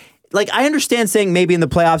don't care. I understand saying maybe in the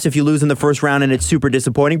playoffs if you lose in the first round and it's super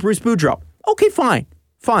disappointing, Bruce Boudreau. Okay, fine.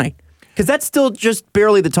 Because that's still just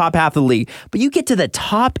barely the top half of the league. But you get to the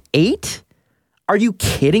top 8? Are you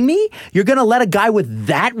kidding me? You're going to let a guy with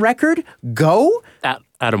that record go?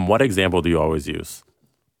 Adam, what example do you always use?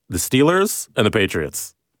 The Steelers and the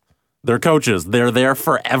Patriots. They're coaches. They're there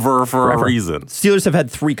forever for a reason. Steelers have had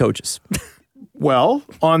 3 coaches. Well,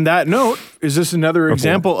 on that note, is this another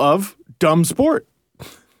example of dumb sport?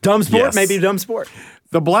 Dumb sport? Yes. Maybe dumb sport.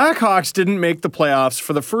 The Blackhawks didn't make the playoffs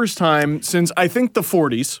for the first time since, I think, the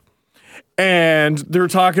 40s. And they're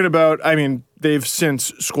talking about, they've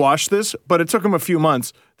since squashed this, but it took them a few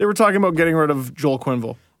months. They were talking about getting rid of Joel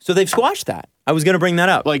Quenneville. So they've squashed that. I was going to bring that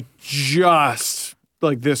up. Just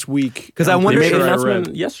this week. Because I wonder They made if an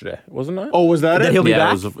announcement yesterday, wasn't it? Oh, was that that it? he'll be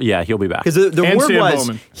back. He'll be back. Because the And word Stan was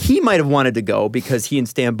Bowman. he might have wanted to go because he and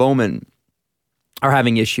Stan Bowman are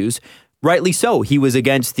having issues. Rightly so. He was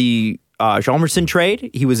against the Hjalmarsson trade.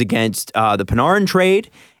 He was against the Panarin trade.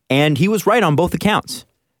 And he was right on both accounts.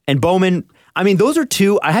 And Bowman, those are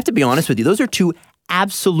two, I have to be honest with you, those are two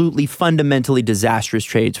absolutely fundamentally disastrous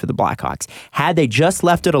trades for the Blackhawks. Had they just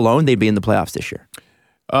left it alone, they'd be in the playoffs this year.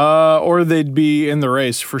 Or they'd be in the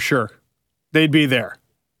race for sure. They'd be there.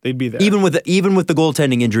 Even with the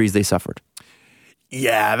goaltending injuries they suffered.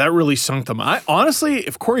 Yeah, that really sunk them. Honestly,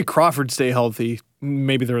 if Corey Crawford stay healthy,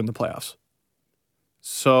 maybe they're in the playoffs.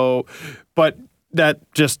 So, but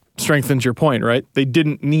that just strengthens your point, right? They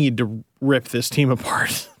didn't need to rip this team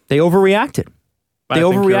apart. They overreacted. I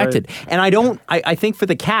think you're overreacted. right. And I think for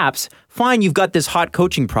the Caps, fine, you've got this hot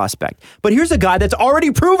coaching prospect. But here's a guy that's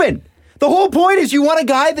already proven. The whole point is you want a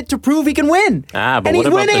guy to prove he can win. But and what he's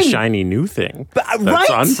about winning. the shiny new thing? That's right?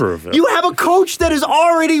 unproven. You have a coach that is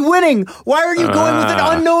already winning. Why are you going with an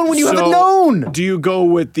unknown when you have a known? Do you go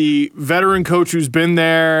with the veteran coach who's been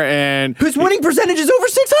there and Whose winning percentage is over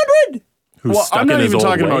 600? Who's stuck I'm in not his even old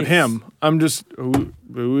talking about ways? him. I'm just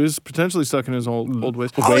who is potentially stuck in his old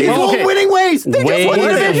ways. His old winning ways. They just won the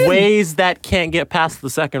division. Ways that can't get past the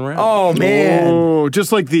second round. Oh man. Oh,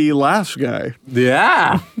 just like the last guy.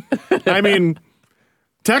 Yeah. I mean,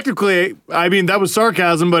 technically, that was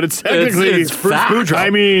sarcasm, but it's technically It's fact. I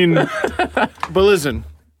mean, but listen.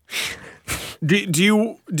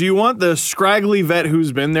 Do you want the scraggly vet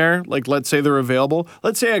who's been there? Like, let's say they're available.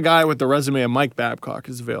 Let's say a guy with the resume of Mike Babcock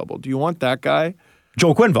is available. Do you want that guy?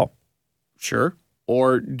 Joel Quenneville. Sure.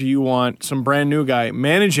 Or do you want some brand new guy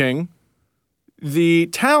managing the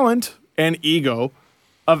talent and ego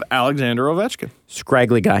of Alexander Ovechkin?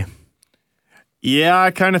 Scraggly guy. Yeah,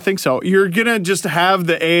 I kind of think so. You're going to just have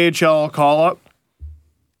the AHL call-up,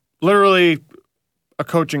 literally a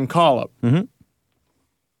coaching call-up. Mm-hmm.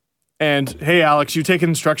 And, hey, Alex, you take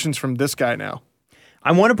instructions from this guy now.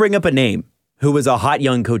 I want to bring up a name who was a hot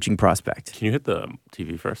young coaching prospect. Can you hit the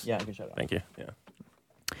TV first? Yeah, I can shut it off. Thank you. Yeah.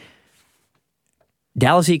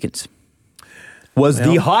 Dallas Eakins was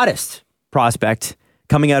the hottest prospect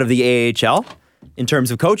coming out of the AHL in terms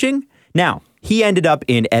of coaching. Now, he ended up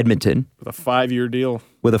in Edmonton With a 5-year deal.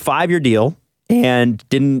 with a 5-year deal and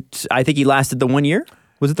I think he lasted the 1 year.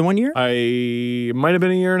 Was it the 1 year? It might have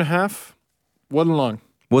been a year and a half. Wasn't long.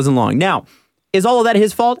 Wasn't long. Now, is all of that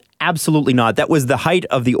his fault? Absolutely not. That was the height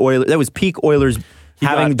of the Oilers. That was peak Oilers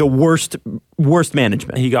having the worst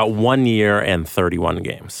management. He got 1 year and 31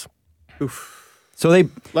 games. So they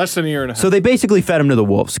Less than a year and a half. So they basically fed him to the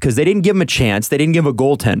Wolves because they didn't give him a chance. They didn't give him a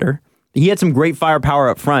goaltender. He had some great firepower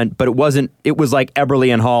up front, but it was like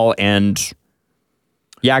Eberle and Hall and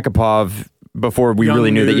Yakupov before we Young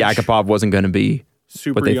really knew that Nuge. Yakupov wasn't going to be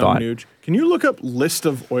Super what they young thought. Nuge. Can you look up list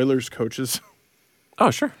of Oilers coaches?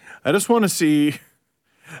 Oh, sure. I just want to see,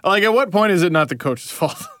 like, at what point is it not the coach's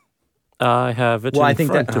fault? I have it Well, I in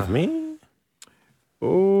think front that- of me.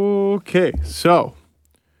 Okay, so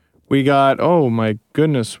we got, oh my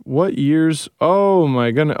goodness, what years? Oh my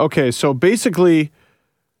goodness. Okay, so basically,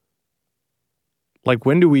 like,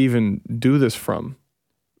 when do we even do this from?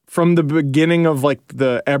 From the beginning of, like,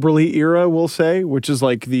 the Eberle era, we'll say, which is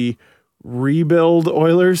like the rebuild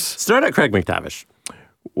Oilers. Start at Craig McTavish.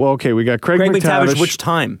 Well, okay, we got Craig Craig McTavish. McTavish, which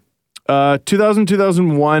time? 2000,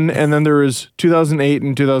 2001, and then there was 2008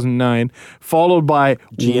 and 2009, followed by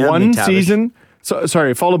GM one McTavish. season.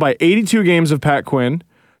 Followed by 82 games of Pat Quinn.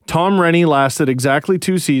 Tom Rennie lasted exactly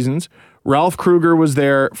 2 seasons. Ralph Kruger was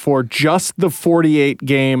there for just the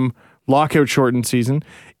 48-game lockout-shortened season.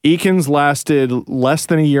 Eakins lasted less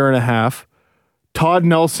than a year and a half. Todd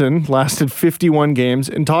Nelson lasted 51 games.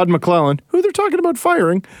 And Todd McClellan, who they're talking about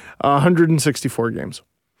firing, 164 games.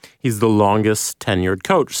 He's the longest tenured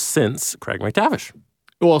coach since Craig McTavish.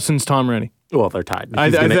 Well, since Tom Rennie. Well, they're tied. I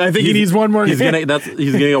think he needs one more He's game. gonna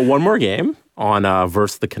get one more game on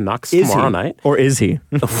versus the Canucks tomorrow night. Or is he?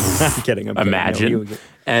 I'm kidding. Imagine.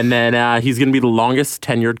 And then he's going to be the longest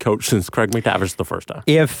tenured coach since Craig McTavish the first time.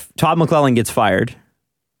 If Todd McClellan gets fired,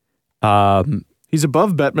 He's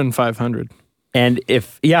above Bettman 500. and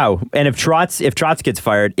if Trotz gets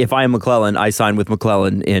fired, if I am McClellan, I sign with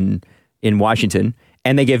McClellan in Washington,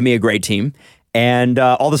 and they give me a great team, and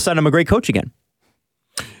all of a sudden I'm a great coach again.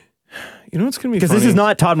 You know what's going to be Because funny? this is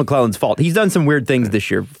not Todd McClellan's fault. He's done some weird things this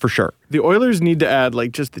year, for sure. The Oilers need to add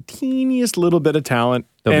like just the teeniest little bit of talent.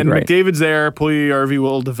 That'll be And great. McDavid's there, Puljujärvi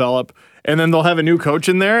will develop, and then they'll have a new coach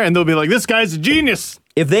in there, and they'll be like, this guy's a genius.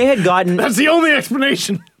 If they had gotten That's the only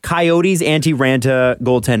explanation. Coyotes anti-Ranta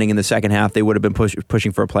goaltending in the second half, they would have been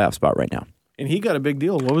pushing for a playoff spot right now. And he got a big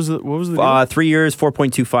deal. What was the deal? 3 years,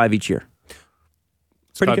 4.25 each year.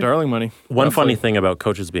 Scott Darling money. One funny thing about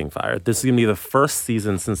coaches being fired, this is going to be the first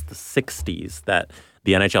season since the 60s that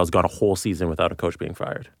the NHL has gone a whole season without a coach being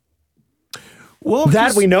fired. Well,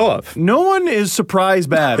 That we know of. no one is surprised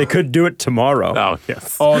bad. They could do it tomorrow. Oh,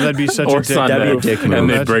 yes. Oh, that'd be such a or dick. Sunday. That'd be a dick move. And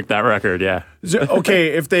they'd break that record, yeah. Okay,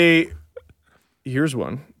 if they... Here's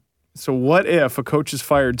one. So what if a coach is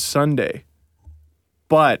fired Sunday,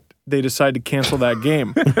 but they decide to cancel that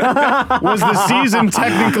game? Was the season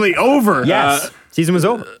technically over? Yes. Season was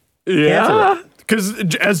over. Yeah. Because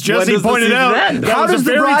as Jesse does the pointed season out, end? that How was does a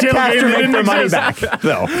the fairy tale broadcaster game that make didn't their money exist. back,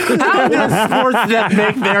 though? How does Sportsnet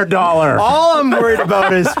make their dollar? All I'm worried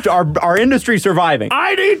about is our industry surviving.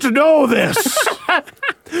 I need to know this.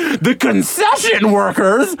 The concession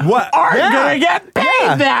workers aren't Yeah. going to get paid.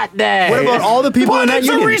 that day. What about all the people in that It's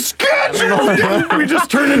a union? reschedule. We just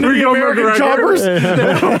turned into the go American McGregor. Choppers.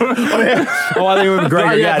 Oh, I think it was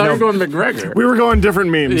McGregor. Yeah, I thought no. you were going McGregor. We were going different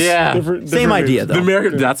memes. Yeah. Different Same memes. idea, though. The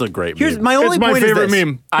American. That's a great Here's meme. my only It's my point favorite is this.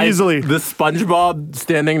 meme. Easily. The SpongeBob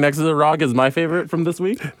standing next to the rock is my favorite from this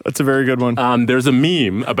week. That's a very good one. There's a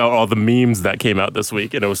meme about all the memes that came out this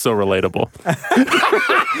week, and it was so relatable.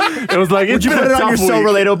 It was like, Would you put it on your So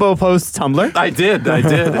Relatable post Tumblr? I did.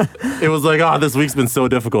 It was like, oh, this week's been so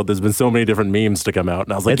difficult. There's been so many different memes to come out.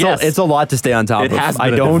 And I was like, It's a lot to stay on top It of. has I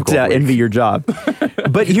been a don't difficult week. envy your job.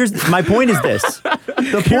 But here's my point is this.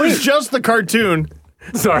 The point Here's just the cartoon.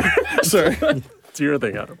 Sorry. Sorry. It's your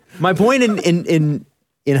thing, Adam. My point in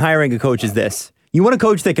hiring a coach is this. You want a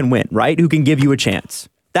coach that can win, right? Who can give you a chance.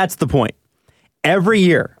 That's the point. Every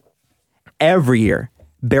year,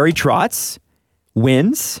 Barry Trotz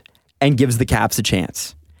wins and gives the Caps a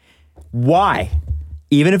chance. Why?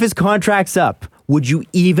 Even if his contract's up, would you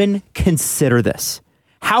even consider this?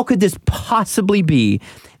 How could this possibly be?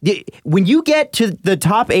 When you get to the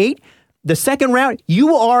top 8, the second round,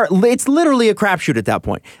 it's literally a crapshoot at that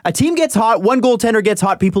point. A team gets hot, one goaltender gets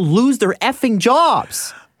hot, people lose their effing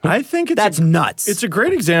jobs. I think That's nuts. It's a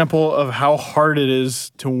great example of how hard it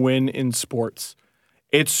is to win in sports.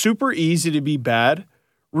 It's super easy to be bad.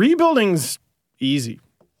 Rebuilding's easy,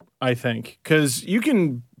 I think, because you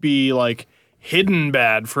can be like hidden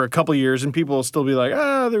bad for a couple years and people will still be like,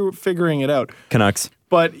 they're figuring it out. Canucks.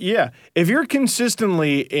 But yeah, if you're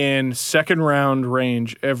consistently in second round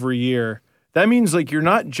range every year, that means like you're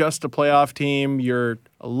not just a playoff team, you're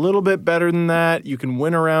a little bit better than that. You can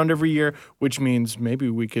win around every year, which means maybe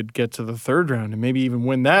we could get to the third round and maybe even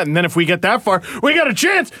win that. And then if we get that far, we got a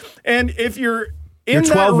chance. And if you're in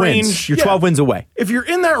You're 12 that range, wins. You're 12 wins away. If you're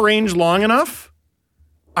in that range long enough,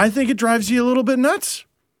 I think it drives you a little bit nuts.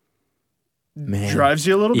 Man. Drives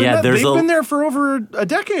you a little bit nuts. there's They've been there for over a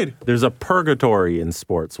decade. There's a purgatory in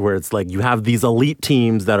sports where it's like you have these elite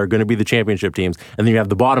teams that are going to be the championship teams, and then you have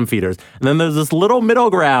the bottom feeders. And then there's this little middle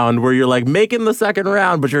ground where you're like making the second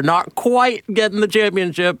round, but you're not quite getting the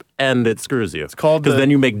championship, and it screws you. It's called because the-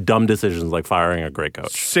 then you make dumb decisions like firing a great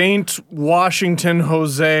coach. Saint Washington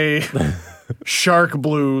Jose Shark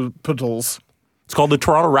Blue Petals. It's called the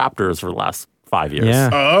Toronto Raptors for the last 5 years. Yeah.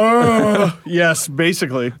 Oh, yes,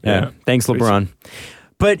 basically. Yeah. Thanks, LeBron.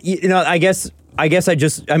 But I guess at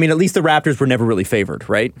least the Raptors were never really favored,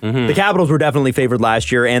 right? Mm-hmm. The Capitals were definitely favored last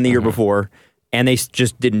year and the year before, and they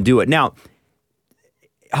just didn't do it. Now,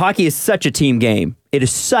 hockey is such a team game. It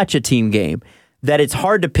is such a team game that it's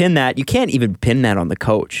hard to pin that. You can't even pin that on the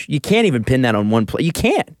coach. You can't even pin that on one player. You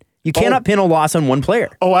can't. You cannot pin a loss on one player.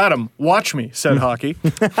 Oh, Adam, watch me, said hockey.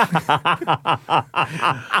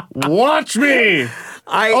 Watch me.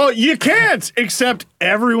 You can't, except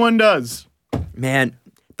everyone does. Man,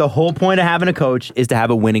 the whole point of having a coach is to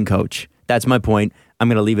have a winning coach. That's my point. I'm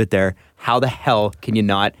going to leave it there. How the hell can you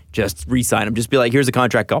not just re-sign him? Just be like, here's a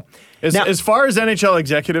contract, go. Now- As far as NHL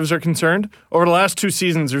executives are concerned, over the last 2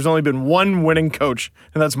 seasons, there's only been one winning coach,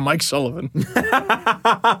 and that's Mike Sullivan. That's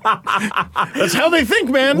how they think,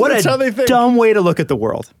 man. What That's a how they think. dumb way to look at the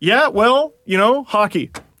world. Yeah, well,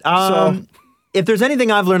 hockey. If there's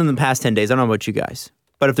anything I've learned in the past 10 days, I don't know about you guys,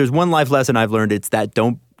 but if there's one life lesson I've learned, it's that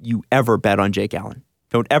don't you ever bet on Jake Allen.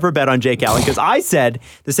 Don't ever bet on Jake Allen, because I said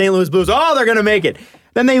the St. Louis Blues, they're going to make it.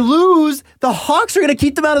 Then they lose. The Hawks are going to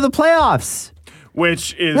keep them out of the playoffs.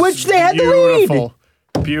 Which they had the lead. beautiful.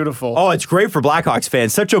 Beautiful. Oh, it's great for Blackhawks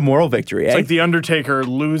fans. Such a moral victory, eh? Like The Undertaker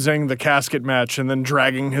losing the casket match and then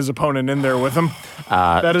dragging his opponent in there with him.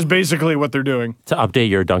 That is basically what they're doing. To update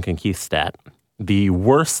your Duncan Keith stat, the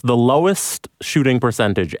lowest shooting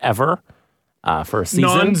percentage ever for a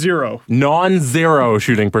season. Non-zero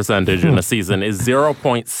shooting percentage in a season is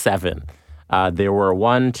 0.7. There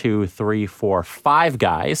were 5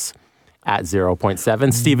 guys at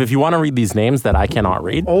 0.7. Steve, if you want to read these names that I cannot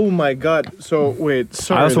read, Oh my God. So wait,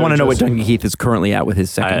 sorry. I also want to know what Justin. Duncan Keith is currently at with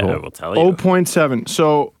his second I goal. will tell you. 0.7.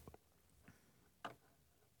 So,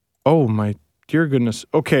 oh my dear goodness.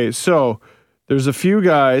 Okay, so there's a few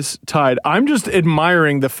guys tied. I'm just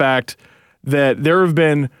admiring the fact that there have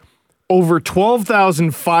been over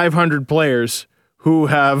 12,500 players who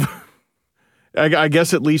have, I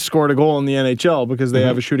guess, at least scored a goal in the NHL because they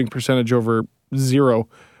have a shooting percentage over 0.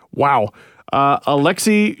 Wow.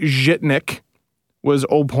 Alexei Zhitnik was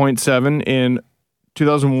 0.7 in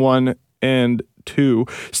 2001 and 2.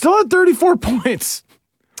 Still had 34 points.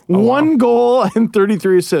 1 goal and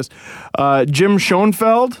 33 assists. Jim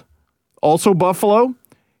Schoenfeld, also Buffalo.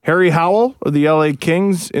 Harry Howell of the LA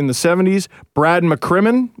Kings in the 70s. Brad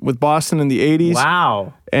McCrimmon with Boston in the 80s.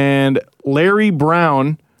 Wow. And Larry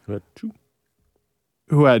Brown, Who had two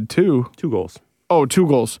who had 2. goals. Oh, 2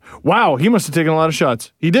 goals. Wow, he must have taken a lot of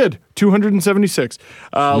shots. He did. 276.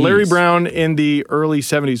 Larry Brown in the early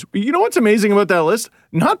 70s. You know what's amazing about that list?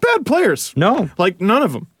 Not bad players. No. Like, none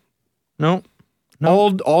of them. No.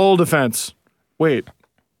 All defense. Wait,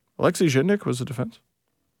 Alexei Zhitnik was a defense?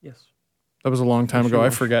 Yes. That was a long time ago. I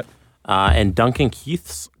forget. And Duncan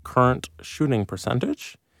Keith's current shooting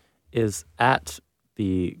percentage is at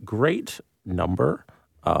the great number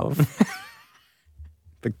of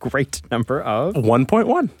The great number of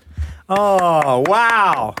 1.1. Oh,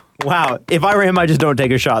 wow. Wow. If I were him, I just don't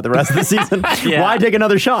take a shot the rest of the season. Yeah. Why take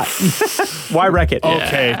another shot? Why wreck it?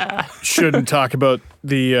 Okay, shouldn't talk about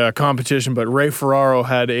the competition, but Ray Ferraro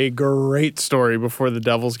had a great story before the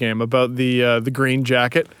Devils game about the green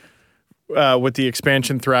jacket with the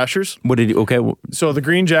expansion Thrashers. What did he, okay. So the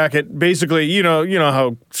green jacket, basically, you know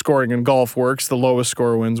how scoring in golf works. The lowest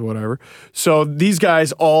score wins, whatever. So these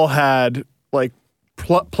guys all had like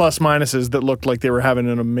plus minuses that looked like they were having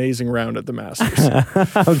an amazing round at the Masters.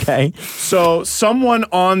 Okay. So someone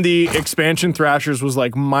on the expansion Thrashers was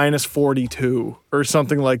like minus 42 or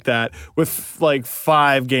something like that with like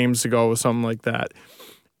 5 games to go or something like that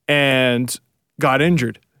and got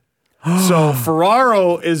injured. So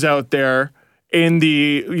Ferraro is out there in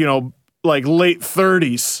the, like late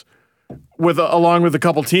 30s along with a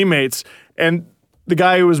couple teammates, and the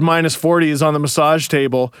guy who was minus 40 is on the massage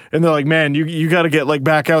table, and they're like, man, you got to get like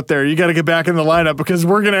back out there. You got to get back in the lineup because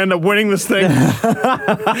we're going to end up winning this thing. And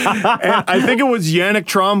I think it was Yannick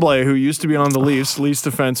Tremblay, who used to be on the Leafs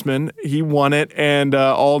defenseman. He won it, and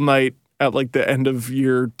all night at like the end of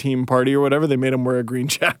year team party or whatever, they made him wear a green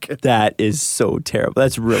jacket. That is so terrible.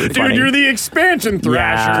 That's really funny. Dude, you're the expansion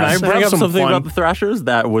Thrashers. Can I bring Have up some something fun. about the Thrashers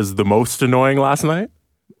that was the most annoying last night?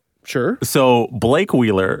 Sure. So Blake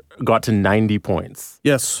Wheeler got to 90 points.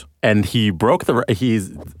 Yes. And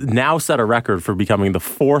he's now set a record for becoming the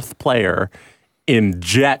 4th player in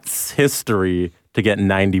Jets history to get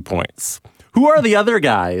 90 points. Who are the other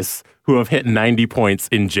guys who have hit 90 points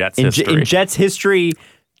in Jets history? In Jets history,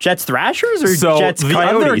 Jets Thrashers or So Jets the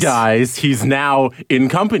Coyotes? other guys he's now in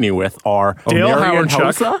company with are Dale Marian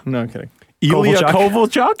Howard-Chuck. Hossa, No, I'm kidding. Ilya Kovalchuk.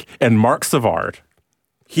 Kovalchuk, and Mark Savard.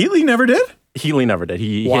 Healy never did? Healy never did.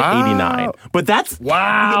 He Wow. hit 89. But that's...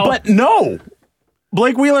 Wow. But no.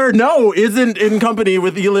 Blake Wheeler, isn't in company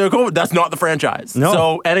with Ilya Kovalchuk. That's not the franchise. No.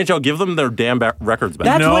 So NHL, give them their damn records back.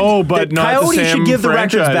 That's No, what, but the not the Coyotes same should give the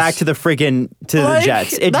records franchise. back to the Like,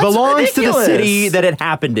 Jets. It that's belongs to the ridiculous. city that it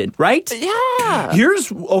happened in, right? Yeah.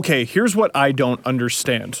 Here's what I don't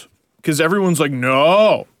understand. Because everyone's like,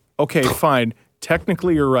 no. Okay, fine.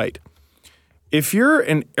 Technically, you're right. If you're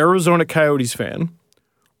an Arizona Coyotes fan,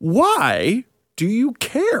 why do you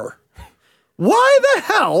care? Why the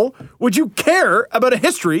hell would you care about a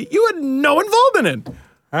history you had no involvement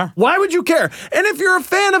in? Why would you care? And if you're a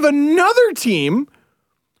fan of another team,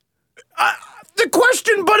 the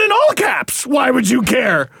question, but in all caps, why would you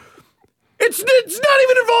care? It's not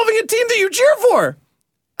even involving a team that you cheer for.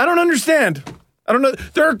 I don't understand. I don't know.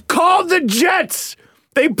 They're called the Jets.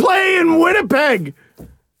 They play in Winnipeg.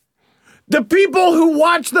 The people who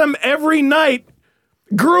watch them every night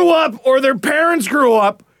grew up, or their parents grew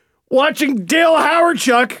up, watching Dale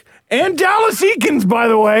Howard-Chuck and Dallas Eakins, by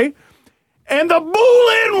the way, and the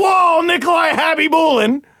Boulin Wall, Nikolai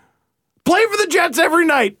Habibulin, play for the Jets every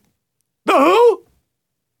night. The who?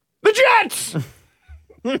 The Jets.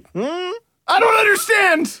 I don't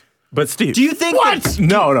understand. But Steve. Do you think What? that-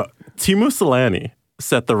 No. Timu Solani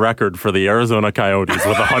set the record for the Arizona Coyotes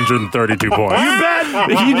with 132 points. You bet.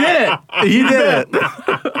 He did it. He did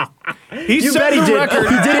it. He You set bet he the did. record.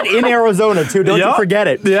 He did it in Arizona too. Don't you Yep. forget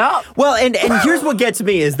it. Yeah. Well, and here's what gets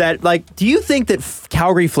me is that, like, do you think that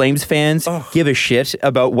Calgary Flames fans give a shit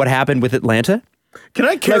about what happened with Atlanta? Can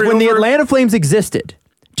I carry Like when the over- Atlanta Flames existed,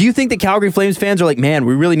 do you think that Calgary Flames fans are like, man,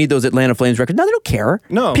 we really need those Atlanta Flames records? No, they don't care.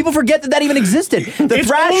 No. People forget that existed. The It's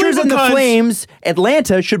Thrashers only and the because- Flames,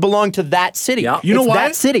 Atlanta should belong to that city. Yeah. You know It's why?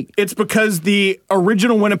 that city. It's because the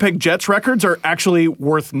original Winnipeg Jets records are actually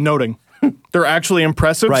worth noting. They're actually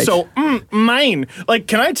impressive. Right. So, mine. Like,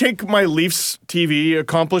 can I take my Leafs TV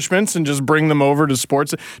accomplishments and just bring them over to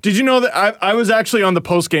sports? Did you know that I was actually on the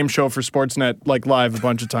post-game show for Sportsnet, like, live a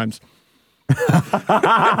bunch of times?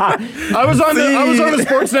 I was on the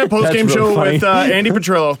Sportsnet post-game That's show real funny. with Andy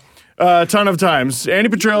Petrillo. A ton of times. Andy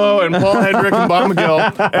Petrillo and Paul Hedrick and Bob McGill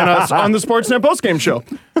and us on the Sportsnet postgame show.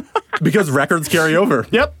 Because records carry over.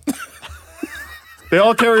 Yep. They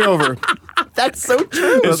all carry over. That's so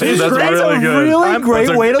true. It's That's great. really a good. really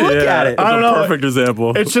great way to look at it. That's I don't a know. perfect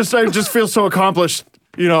example. It's just, I just feel so accomplished,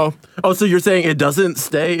 you know. Oh, so you're saying it doesn't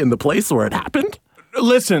stay in the place where it happened?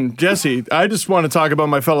 Listen, Jesse, I just want to talk about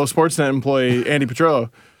my fellow Sportsnet employee, Andy Petrillo.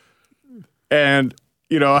 and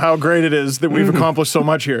how great it is that we've accomplished so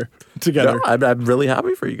much here together. No, I'm really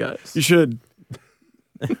happy for you guys. You should.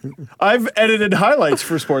 I've edited highlights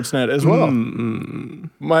for Sportsnet as well.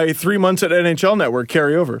 My 3 months at NHL Network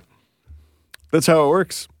carry over. That's how it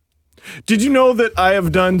works. Did you know that I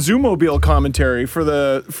have done Zoomobile commentary for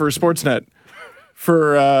Sportsnet?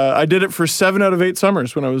 I did it for 7 out of 8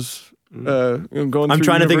 summers when I was going. I'm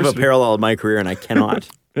trying to think of a university. parallel in my career, and I cannot.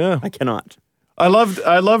 Yeah, I cannot. I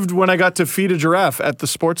loved when I got to feed a giraffe at the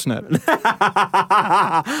Sportsnet.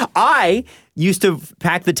 I used to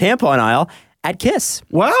pack the tampon aisle at Kiss.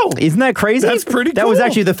 Wow, Isn't that crazy? That's pretty That was cool.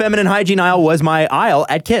 actually the feminine hygiene aisle was my aisle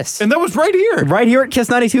at Kiss. and that was right here. Right here at Kiss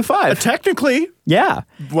 92.5. Technically, Yeah.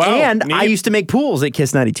 Wow, And I neat. used to make pools at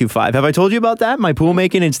Kiss 92.5. Have I told you about that? My pool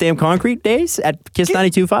making and stamp concrete days at Kiss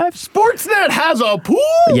 92.5? Sportsnet has a pool.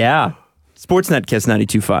 Yeah. Sportsnet Kiss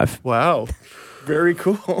 92.5. Wow, very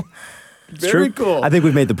cool. Very cool. I think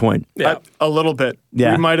we've made the point. Yeah. A little bit.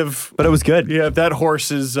 Yeah. We might have. But it was good. Yeah, that horse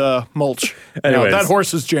is mulch. Anyways. That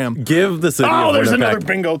horse is jam. Give the city Oh, of there's Winnipeg another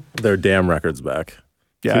bingo. their damn records back.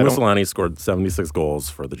 Yeah, I Timo don't- Solani scored 76 goals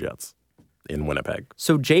for the Jets in Winnipeg.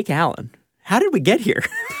 So Jake Allen, how did we get here?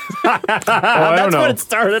 I don't know. What it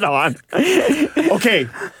started on. Okay.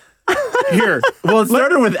 Here. Well, it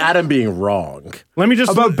started with Adam being wrong Let me just.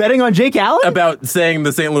 About betting on Jake Allen? about saying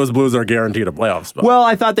the St. Louis Blues are guaranteed a playoff spot. Well,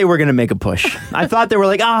 I thought they were going to make a push. I thought they were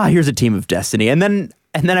like, here's a team of destiny. And then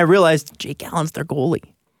I realized Jake Allen's their goalie.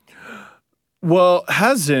 Well,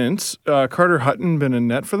 hasn't Carter Hutton been in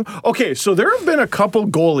net for them? Okay, so there have been a couple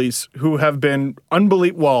goalies who have been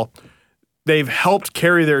unbelievable. Well, they've helped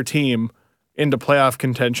carry their team into playoff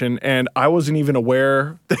contention, and I wasn't even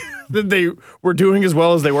aware that they were doing as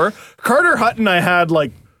well as they were. Carter Hutton, I had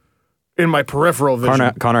like in my peripheral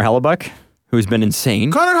vision. Connor Hellebuck, who's been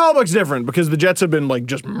insane. Connor Hellebuck's different because the Jets have been like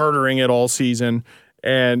just murdering it all season,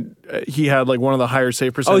 and he had like one of the higher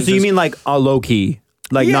save Oh, percentages. so you mean like low key?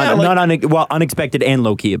 Like Yeah, unexpected and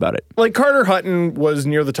low key about it. like Carter Hutton was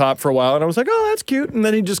near the top for a while, and I was like, oh, that's cute. And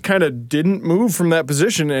then he just kind of didn't move from that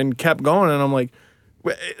position and kept going. And I'm like,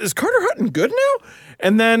 is Carter Hutton good now?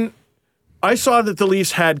 And then I saw that the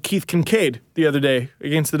Leafs had Keith Kincaid the other day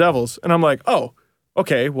against the Devils. And I'm like, oh,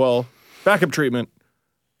 okay, well, backup treatment.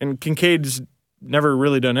 And Kincaid's never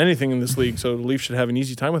really done anything in this league, so the Leafs should have an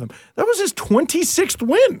easy time with him. That was his 26th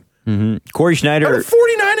win. Corey Schneider. Out of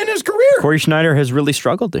 49 in his career. Corey Schneider has really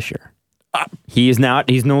struggled this year. He's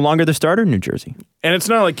no longer the starter in New Jersey. And it's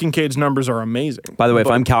not like Kincaid's numbers are amazing. By the way, if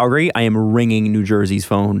I'm Calgary, I am ringing New Jersey's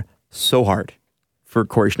phone so hard for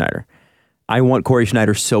Corey Schneider. I want Corey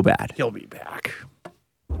Schneider so bad. He'll be back.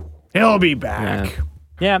 He'll be back.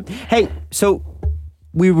 Yeah. Hey, so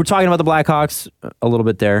we were talking about the Blackhawks a little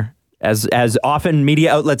bit there, as often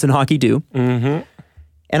media outlets in hockey do. Mm-hmm.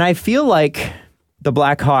 And I feel like the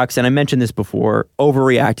Blackhawks, and I mentioned this before,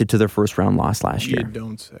 overreacted to their first round loss last year. You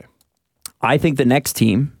don't say. I think the next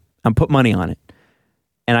team, I'm put money on it,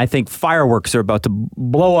 and I think fireworks are about to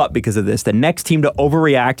blow up because of this. The next team to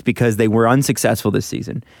overreact because they were unsuccessful this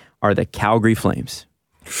season are the Calgary Flames.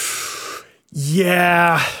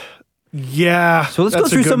 Yeah. Yeah. So let's go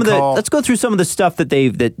through some of the stuff that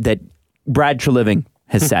that Brad Treliving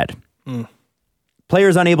has said.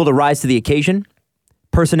 Players unable to rise to the occasion,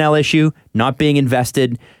 personnel issue, not being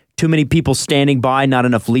invested, too many people standing by, not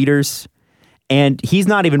enough leaders. And he's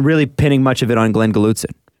not even really pinning much of it on Glenn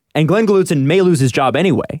Gulutzin. And Glenn Gulutzin may lose his job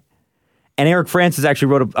anyway. And Eric Francis actually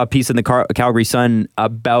wrote a piece in the Calgary Sun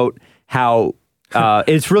about how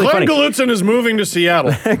it's really Glenn funny. Gulutzin is moving to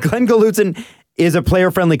Seattle. Glenn Gulutzin is a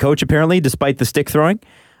player-friendly coach, apparently, despite the stick throwing.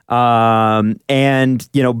 And,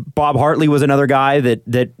 Bob Hartley was another guy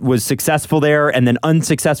that was successful there and then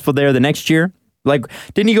unsuccessful there the next year. Like,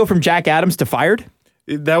 didn't he go from Jack Adams to fired?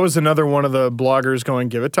 That was another one of the bloggers going,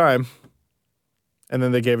 give it time. And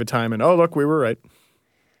then they gave it time, and oh, look, we were right.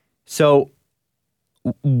 So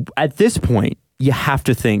at this point, you have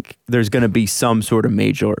to think there's going to be some sort of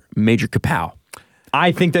major kapow.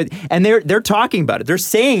 I think that, and they're talking about it.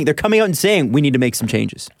 They're coming out and saying we need to make some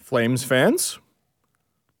changes. Flames fans,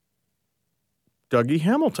 Dougie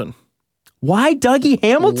Hamilton. Why Dougie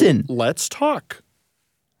Hamilton? Let's talk.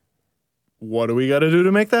 What do we got to do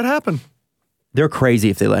to make that happen? They're crazy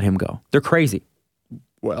if they let him go. They're crazy.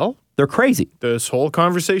 Well, They're crazy. this whole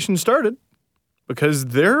conversation started because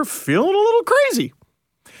they're feeling a little crazy.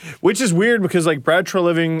 Which is weird because like Brad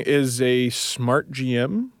Treliving is a smart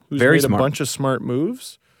GM who's Very made smart. a bunch of smart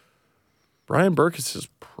moves. Brian Burke is his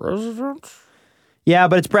president. Yeah,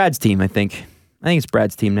 but it's Brad's team, I think. I think it's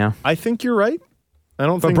Brad's team now. I think you're right. I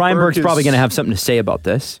don't But think Brian Burke Burke's probably going to have something to say about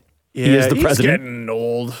this. Yeah, he is the he's president. getting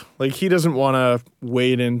old. Like he doesn't want to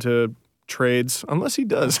wade into trades unless he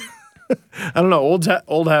does. I don't know.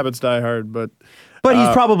 Old habits die hard, but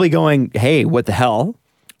he's probably going, hey, what the hell?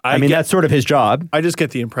 I mean, that's sort of his job. I just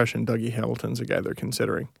get the impression Dougie Hamilton's a guy they're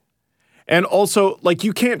considering. And also, like,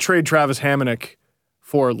 you can't trade Travis Hamonic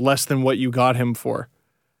for less than what you got him for.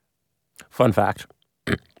 Fun fact.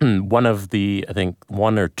 One of the, I think,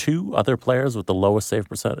 one or two other players with the lowest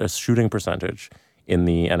shooting percentage in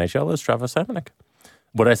the NHL is Travis Hamonic.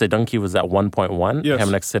 What did I say? Dunkey was at 1.1. Yes.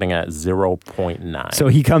 Hamonic's sitting at 0.9. So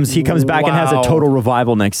he comes back and has a Wow. total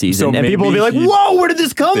revival next season. So and people will be like, maybe whoa, where did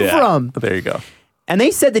this come from? There you go. And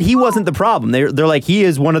they said that he wasn't the problem. They're like, he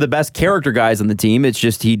is one of the best character guys on the team. It's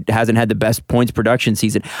just he hasn't had the best points production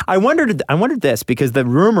season. I wondered this because the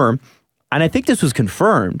rumor, and I think this was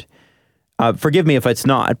confirmed, forgive me if it's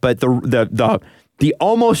not, but the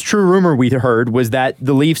almost true rumor we heard was that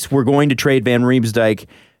the Leafs were going to trade Van Riemsdyk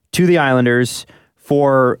to the Islanders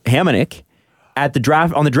for Hamonic at the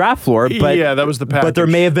draft on the draft floor. But Yeah, that was the package. But there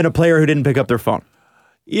may have been a player who didn't pick up their phone.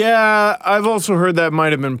 Yeah, I've also heard that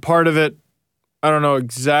might have been part of it. I don't know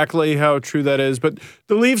exactly how true that is, but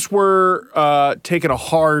the Leafs were taking a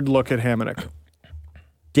hard look at Hamonic.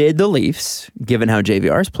 Did the Leafs, given how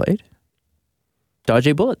JVR's played, dodge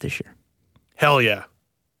a bullet this year? Hell yeah.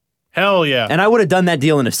 Hell yeah. And I would have done that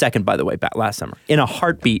deal in a second, by the way, back last summer. In a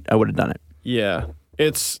heartbeat, I would have done it. Yeah.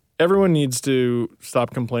 Everyone needs to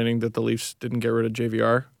stop complaining that the Leafs didn't get rid of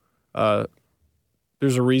JVR.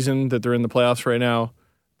 There's a reason that they're in the playoffs right now,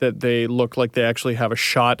 that they look like they actually have a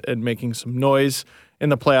shot at making some noise in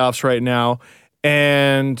the playoffs right now.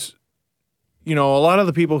 And, you know, a lot of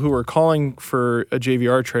the people who are calling for a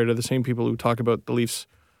JVR trade are the same people who talk about the Leafs'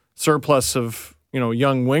 surplus of, you know,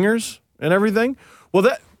 young wingers and everything. Well,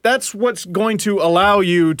 that's what's going to allow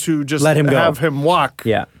you to just Let him go. have him walk.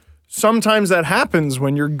 Yeah. Sometimes that happens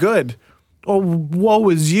when you're good. Oh, woe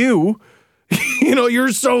is you. You know,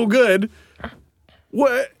 you're so good.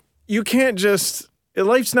 What? You can't just...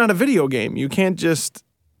 Life's not a video game. You can't just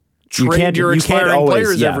trade your expiring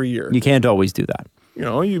players every year. You can't always do that. You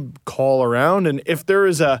know, you call around, and if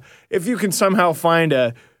you can somehow find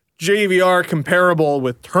a JVR comparable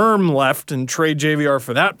with term left and trade JVR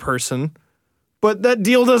for that person, but that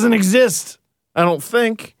deal doesn't exist, I don't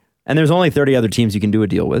think. And there's only 30 other teams you can do a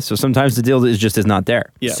deal with, so sometimes the deal is not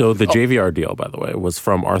there. Yeah. So the JVR deal, by the way, was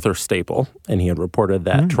from Arthur Staple, and he had reported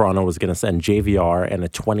that Toronto was going to send JVR and a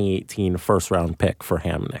 2018 first-round pick for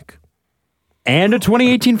Hamonic. And a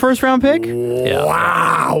 2018 first-round pick? Yeah.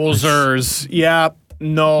 Wowzers. Yeah,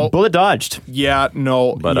 no. Bullet dodged. Yeah,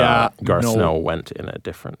 no. But yeah, Garth no. Snow went in a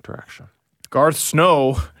different direction. Garth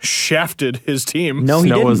Snow shafted his team. No, he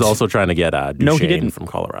Snow didn't. was also trying to get Duchesne No, he didn't. from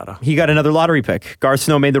Colorado. He got another lottery pick. Garth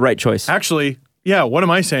Snow made the right choice. Actually, yeah, what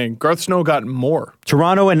am I saying? Garth Snow got more.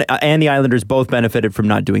 Toronto and the Islanders both benefited from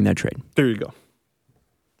not doing that trade, There you go.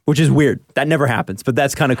 which is weird. That never happens, but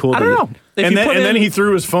that's kind of cool. I don't know. And then he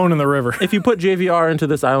threw his phone in the river. If you put JVR into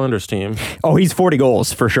this Islanders team, Oh, he's 40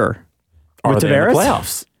 goals for sure. are With they in Tavares? the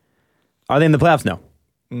playoffs? Are they in the playoffs? No.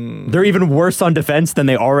 They're even worse on defense than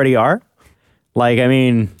they already are. Like, I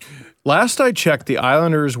mean, Last I checked, the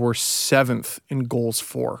Islanders were 7th in goals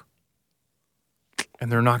for. And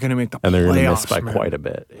they're not going to make the And they're going to miss playoffs, by man. quite a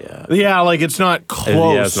bit. Yeah. Yeah, like it's not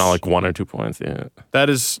close. Yeah, it's not like 1 or 2 points. Yeah.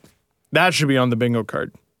 That should be on the bingo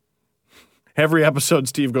card. Every episode,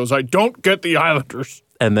 Steve goes, I don't get the Islanders.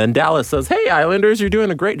 And then Dallas says, "Hey, Islanders, you're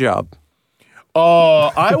doing a great job."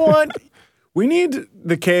 We need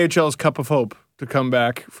the KHL's Cup of Hope to come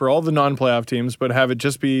back for all the non-playoff teams, but have it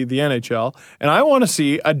just be the NHL. And I want to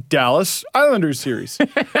see a Dallas Islanders series.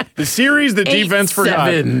 The series the defense forgot.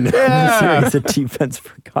 8-7. Yeah. series of defense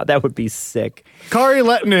forgot. That would be sick. Kari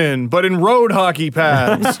Lehtinen, but in road hockey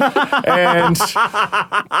pads. And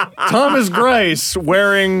Thomas Greiss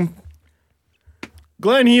wearing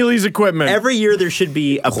Glenn Healy's equipment. Every year there should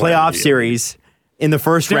be a playoff series in the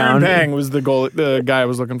first Darren round. Pang was the guy I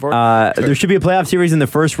was looking for. There should be a playoff series in the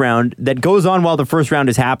first round that goes on while the first round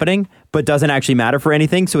is happening, but doesn't actually matter for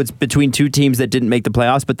anything. So it's between two teams that didn't make the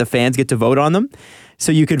playoffs, but the fans get to vote on them.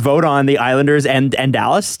 So you could vote on the Islanders and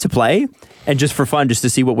Dallas to play, and just for fun, just to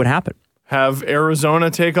see what would happen. Have Arizona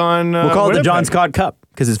take on We'll call it the Winnipeg. John Scott Cup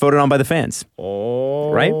because it's voted on by the fans.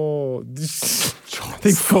 Oh. Right?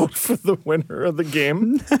 They vote for the winner of the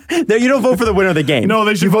game. No, you don't vote for the winner of the game. No,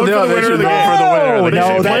 they should vote for the winner of the game. No, They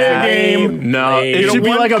should play a game. No, it You should know be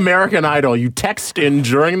what? like American Idol. You text in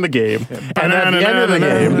during the game, and at the end of the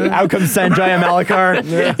game, Out comes Sanjay Malakar.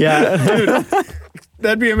 Yeah.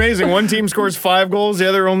 That'd be amazing. One team scores 5 goals, the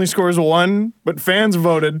other only scores 1, but fans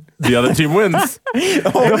voted. The other team wins.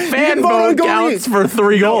 The fan vote counts for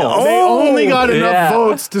 3 goals. They only got enough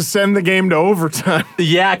votes to send the game to overtime.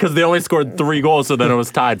 Yeah, because they only scored 3 goals, so then it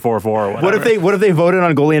was tied 4-4 or whatever. What if they voted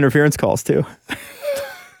on goalie interference calls too?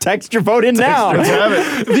 Text your vote in now. Let's have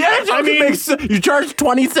it. The NHL you charge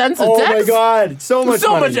 20 cents a Oh text? my God. So much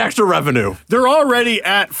money. extra revenue. They're already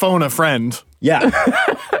at Phone a Friend. Yeah.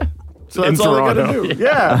 So that's In all I Toronto. gotta do.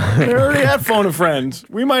 Yeah. They're already at Phone a Friend.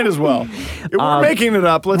 We might as well. If we're making it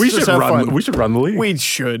up. Let's just have fun. We should run the league. We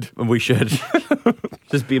should. We should.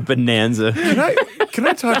 Just be a bonanza. Can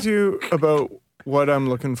I talk to you about what I'm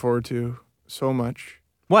looking forward to so much?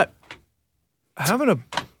 What? Having a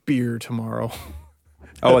beer tomorrow.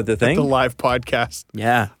 Oh, at the thing? The live podcast.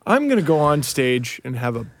 Yeah. I'm going to go on stage and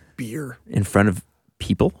have a beer. In front of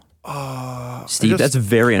people? Steve, that's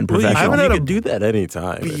very I unprofessional. haven't had you a could do that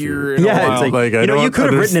anytime. beer in a Yeah, while. it's like, I you don't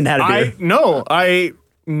could have written and had a beer. No, I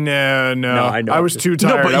I know. was too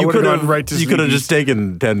tired. No, but I you would could have have gone right to you could have Sleepy's. just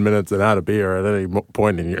taken 10 minutes and had a beer at any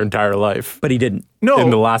point in your entire life. But he didn't. No,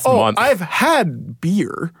 in the last month. I've had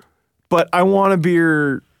beer, but I want a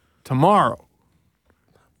beer tomorrow.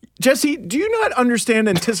 Jesse, do you not understand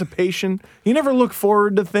anticipation? You never look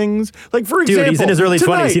forward to things. Like, for example, he's in his early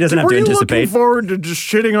 20s. He doesn't have to were you anticipate. looking forward to just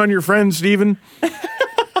shitting on your friend, Steven?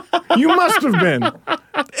 You must have been.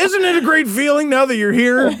 Isn't it a great feeling now that you're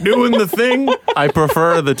here doing the thing? I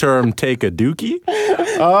prefer the term take a dookie.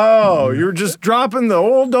 Oh, you're just dropping the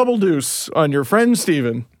old double deuce on your friend,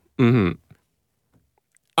 Steven. Mm-hmm.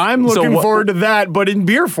 I'm looking forward to that, but in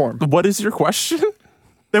beer form. What is your question?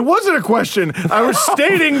 That wasn't a question. I was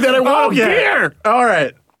stating that I want a beer. All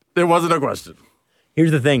right. There wasn't a question.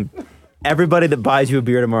 Here's the thing. Everybody that buys you a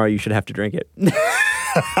beer tomorrow, you should have to drink it.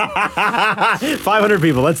 500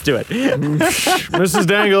 people. Let's do it. Mrs.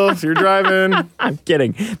 Dangle, you're driving. I'm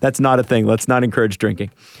kidding. That's not a thing. Let's not encourage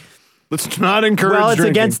drinking. Let's not encourage Well,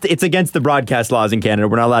 drinking. it's against the broadcast laws in Canada.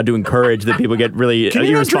 We're not allowed to encourage that people get really Can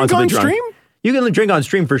you not drink irresponsibly on drunk. stream? You can drink on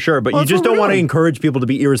stream for sure, but you That's just what don't we're want to doing. encourage people to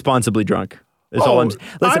be irresponsibly drunk. That's all I'm.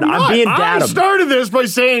 Listen, I'm being I datum. started this by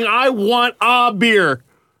saying I want a beer.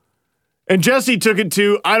 And Jesse took it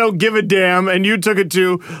to, I don't give a damn, and you took it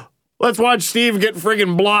to, let's watch Steve get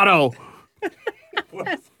friggin' blotto.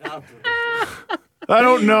 I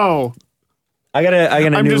don't know. I got a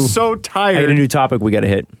I'm new. just so I got a tired. new topic we got to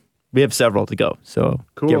hit. We have several to go, so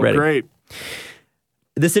Cool, get ready. great.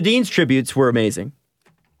 The Sedin's tributes were amazing.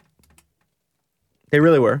 They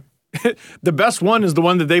really were. The best one is the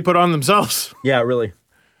one that they put on themselves. Yeah, really.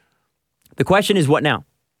 The question is, what now?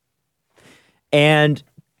 And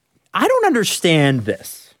I don't understand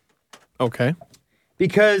this Okay.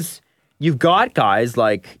 because you've got guys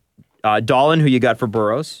like Dolan, who you got for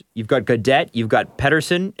Burrows. You've got Gaudette. You've got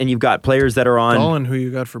Pedersen, and you've got players that are on Dolan, who you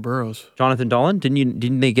got for Burrows? Jonathan Dolan.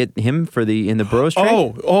 Didn't they get him for in the Burrows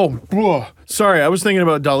trade? Oh, sorry. I was thinking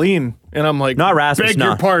about Darlene, and I'm like, Not Rasmus. beg no.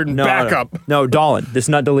 your pardon, No, back no. up. No, Dolan. This is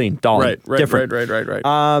not Darlene. Dolan. Right, Different.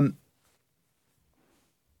 right.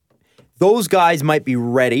 Those guys might be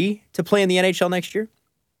ready to play in the NHL next year.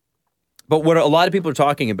 But what a lot of people are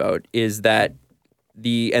talking about is that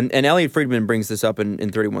and Elliot Friedman brings this up in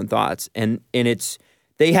 31 Thoughts, and it's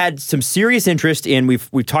they had some serious interest in we've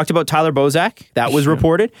talked about Tyler Bozak, that was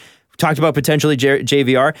reported. We talked about potentially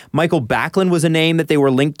JVR. Michael Backlund was a name that they were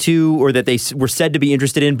linked to or that they were said to be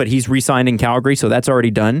interested in, but he's re-signed in Calgary, so that's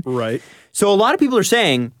already done. Right. So a lot of people are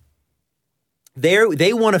saying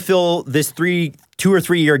they want to fill this 2 or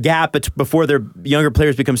 3 year gap before their younger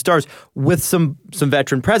players become stars with some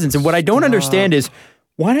veteran presence. And what I don't understand is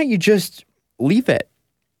why don't you just leave it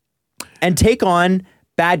and take on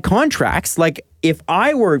bad contracts? Like if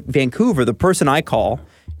I were Vancouver, the person I call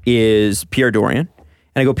is Pierre Dorian,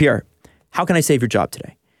 and I go, Pierre, how can I save your job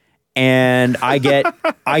today? And I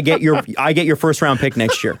get your first round pick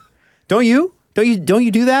next year. Don't you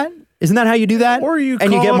do that? Isn't that how you do that? Or you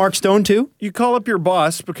and you call get up- Mark Stone too? You call up your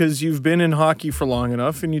boss because you've been in hockey for long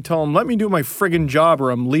enough, and you tell him, let me do my friggin' job or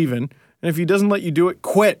I'm leaving. And if he doesn't let you do it,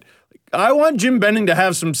 quit. I want Jim Benning to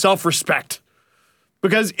have some self-respect.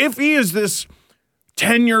 Because if he is this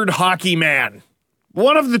tenured hockey man,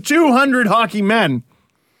 one of the 200 hockey men,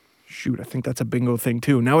 shoot, I think that's a bingo thing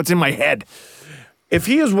too. Now it's in my head. If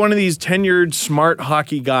he is one of these tenured, smart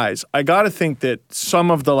hockey guys, I got to think that some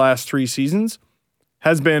of the last 3 seasons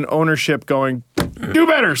has been ownership going, do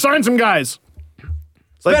better, sign some guys.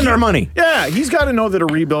 Spend our money. Yeah, he's got to know that a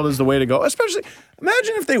rebuild is the way to go. Especially,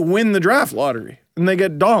 imagine if they win the draft lottery and they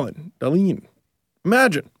get Darlene.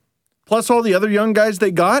 Imagine. Plus all the other young guys they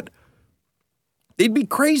got, they'd be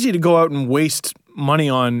crazy to go out and waste money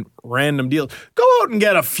on random deals. Go out and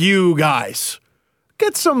get a few guys.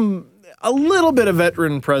 get a little bit of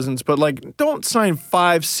veteran presence, but like don't sign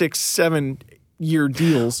 5, 6, 7 year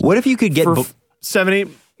deals. What if you could get for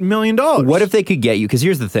 $7-8 million? What if they could get you? Because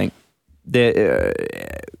here's the thing: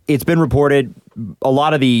 it's been reported a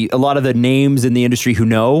lot of the names in the industry who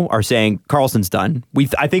know are saying Karlsson's done.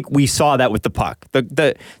 I think we saw that with the puck.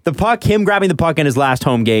 The puck, him grabbing the puck in his last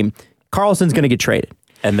home game. Karlsson's going to get traded.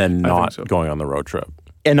 And then not going on the road trip.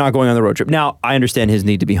 And not going on the road trip. Now, I understand his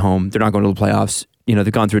need to be home. They're not going to the playoffs. You know,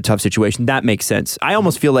 they've gone through a tough situation. That makes sense. I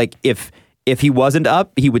almost feel like if he wasn't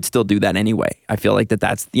up, he would still do that anyway. I feel like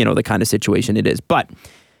that's, you know, the kind of situation it is. But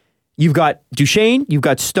you've got Duchesne, you've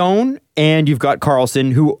got Stone, and you've got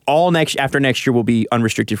Karlsson, who all after next year will be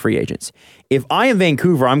unrestricted free agents. If I am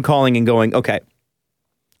Vancouver, I'm calling and going, okay,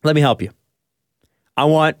 let me help you. I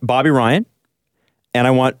want Bobby Ryan, and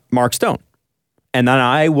I want Mark Stone. And then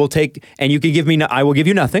I will take, and you can give me, I will give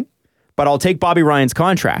you nothing, but I'll take Bobby Ryan's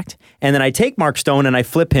contract, and then I take Mark Stone and I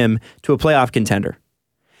flip him to a playoff contender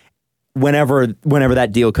whenever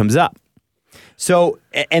that deal comes up. So,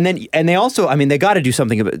 and they also, I mean, they got to do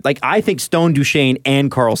something about it. Like, I think Stone, Duchesne, and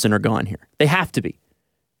Karlsson are gone here. They have to be.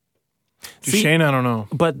 Duchesne, I don't know.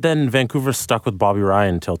 But then Vancouver's stuck with Bobby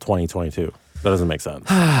Ryan until 2022. That doesn't make sense.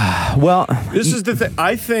 Well, this is the thing.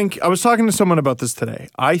 I think, I was talking to someone about this today.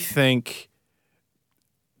 I think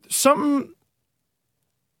it's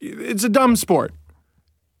a dumb sport.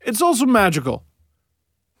 It's also magical.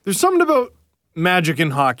 There's something about magic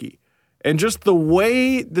in hockey. And just the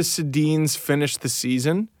way the Sedins finished the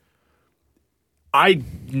season, I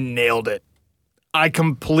nailed it. I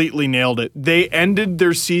completely nailed it. They ended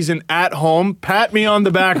their season at home. Pat me on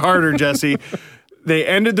the back harder, Jesse. They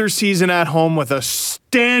ended their season at home with a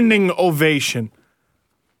standing ovation.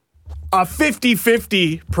 A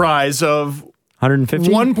 50-50 prize of 150?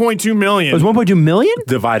 $1.2 million. It was $1.2 million?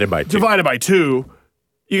 Divided by 2. Divided by 2.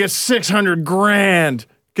 You get $600,000.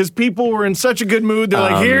 Because people were in such a good mood. They're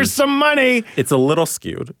like, here's some money. It's a little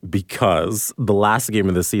skewed because the last game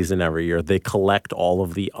of the season every year, they collect all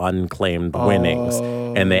of the unclaimed winnings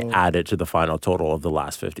and they add it to the final total of the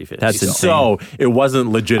last 50-50. That's insane. So it wasn't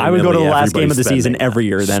legitimately I would go to the last everybody game of the season spending every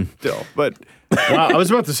year then. Still, but wow, I was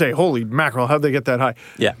about to say, holy mackerel, how'd they get that high?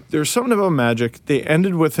 Yeah. There's something about magic. They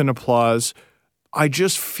ended with an applause. I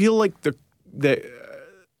just feel like the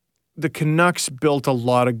Canucks built a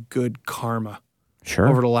lot of good karma. Sure.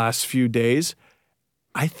 Over the last few days.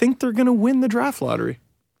 I think they're going to win the draft lottery.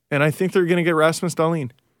 And I think they're going to get Rasmus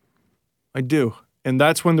Dahlin. I do. And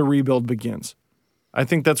that's when the rebuild begins. I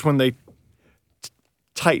think that's when they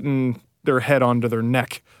tighten their head onto their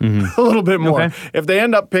neck a little bit more. Okay. If they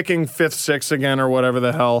end up picking 5th, 6th again or whatever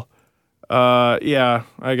the hell, yeah,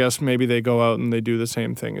 I guess maybe they go out and they do the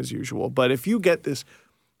same thing as usual. But if you get this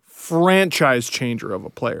franchise changer of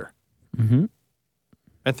a player,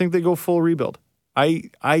 I think they go full rebuild.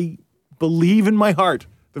 I believe in my heart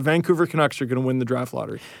the Vancouver Canucks are going to win the draft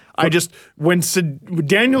lottery. When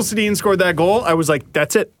Daniel Sedin scored that goal, I was like,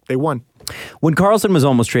 that's it. They won. When Karlsson was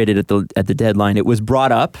almost traded at the deadline, it was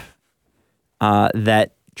brought up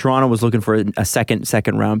that Toronto was looking for a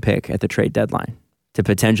second round pick at the trade deadline to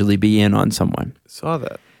potentially be in on someone. Saw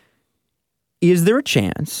that. Is there a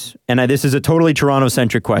chance, and this is a totally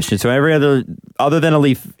Toronto-centric question, so other than a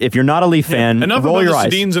Leaf, if you're not a Leaf fan, Enough roll about your the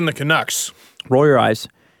eyes. Sedins and the Canucks. Roll your eyes.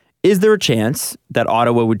 Is there a chance that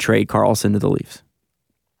Ottawa would trade Karlsson to the Leafs?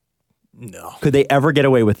 No. Could they ever get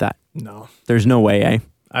away with that? No. There's no way, eh?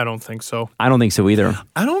 I don't think so. I don't think so either.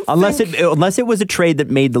 I don't unless think... unless it was a trade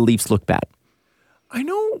that made the Leafs look bad. I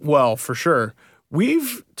know, well, for sure.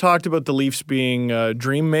 We've talked about the Leafs being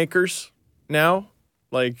dream makers now.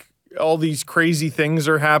 Like, all these crazy things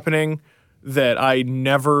are happening that I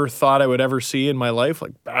never thought I would ever see in my life.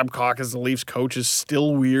 Like, Babcock as the Leafs coach is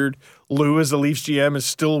still weird. Lou as the Leafs GM is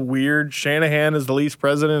still weird. Shanahan as the Leafs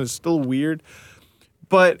president is still weird.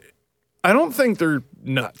 But I don't think they're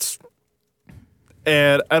nuts.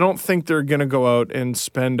 And I don't think they're going to go out and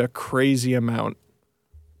spend a crazy amount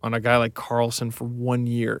on a guy like Karlsson for 1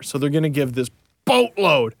 year. So they're going to give this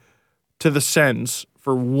boatload to the Sens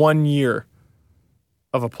for 1 year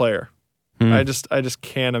of a player. I just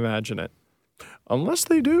can't imagine it. Unless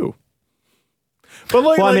they do. But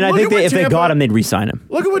I think if they got him, they'd re-sign him.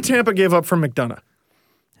 Look at what Tampa gave up for McDonough.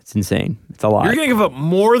 It's insane. It's a lot. You're going to give up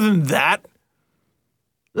more than that?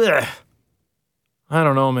 Ugh. I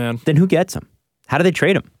don't know, man. Then who gets him? How do they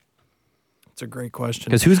trade him? It's a great question.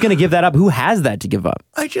 Because who's going to give that up? Who has that to give up?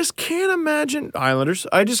 I just can't imagine Islanders.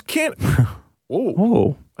 I just can't. Whoa.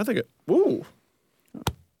 Oh. I think it. Whoa.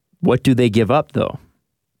 What do they give up, though?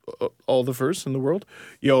 all the firsts in the world.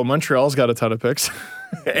 Yo, Montreal's got a ton of picks.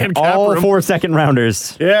 And cap All room. 4 second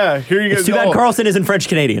rounders. Yeah, here you go. It's too bad Carlson isn't French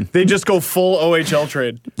Canadian. They just go full OHL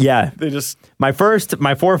trade. Yeah. They just My first,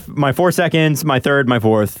 my 4 seconds, my third, my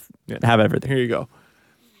fourth. Have everything. here you go.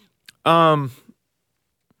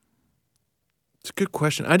 It's a good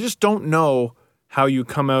question. I just don't know how you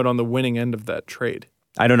come out on the winning end of that trade.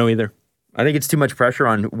 I don't know either. I think it's too much pressure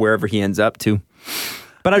on wherever he ends up to.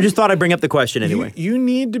 But I just thought I'd bring up the question anyway. You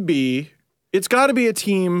need to be. It's got to be a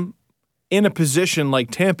team in a position like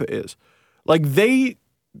Tampa is. Like they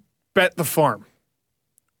bet the farm,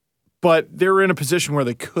 but they're in a position where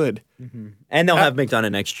they could. And they'll have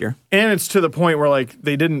McDonough next year. And it's to the point where like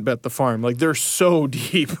they didn't bet the farm. Like they're so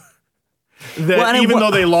deep that Well, and even though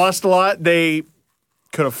they lost a lot, they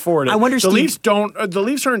could afford it. I wonder, the Steve- Leafs don't. The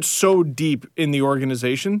Leafs aren't so deep in the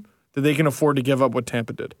organization that they can afford to give up what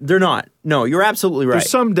Tampa did. They're not. No, you're absolutely right. There's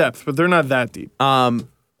some depth, but they're not that deep.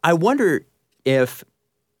 I wonder if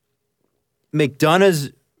McDonough's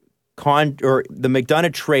or the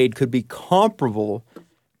McDonough trade could be comparable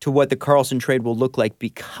to what the Carlson trade will look like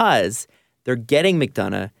because they're getting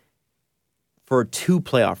McDonough for 2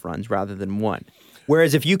 playoff runs rather than 1.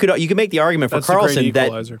 Whereas if you could make the argument for That's a great Carlson that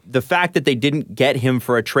equalizer. the fact that they didn't get him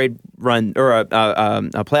for a trade run or a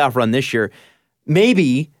playoff run this year,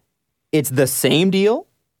 maybe it's the same deal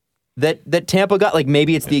that Tampa got. Like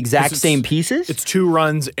maybe it's the exact it's- same pieces. It's 2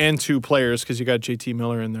 runs and 2 players because you got JT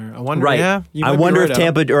Miller in there. I wonder. Right. Yeah, you I might be wonder right, if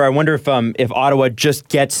Adam. Tampa, or I wonder if Ottawa just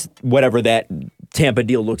gets whatever that Tampa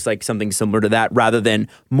deal looks like, something similar to that, rather than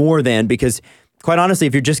more than, because quite honestly,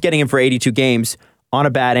 if you're just getting him for 82 games on a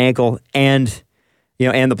bad ankle and the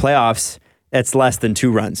playoffs, that's less than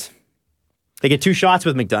 2 runs. They get 2 shots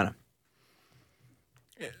with McDonough.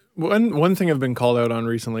 One thing I've been called out on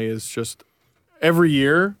recently is just every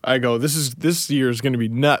year I go, this year is going to be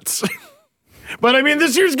nuts. But I mean,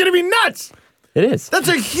 this year's going to be nuts. It is. That's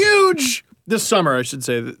a huge this summer, I should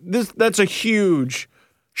say. That's a huge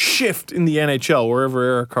shift in the NHL wherever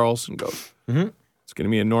Erik Karlsson goes. Mm-hmm. It's going to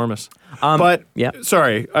be enormous. But yeah.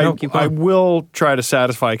 sorry, keep I going. will try to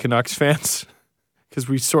satisfy Canucks fans because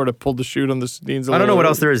we sort of pulled the chute on the Sedins. I don't know what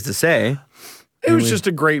else there is to say. It was just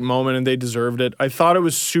a great moment, and they deserved it. I thought it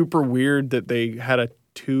was super weird that they had a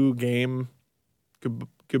 2-game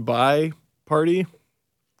goodbye party,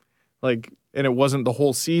 and it wasn't the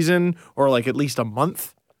whole season or like at least a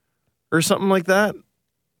month or something like that.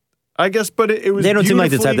 I guess, but it was. They don't seem like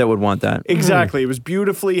the beautifully- type that would want that. Exactly, it was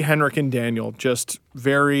beautifully Henrik and Daniel, just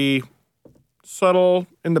very subtle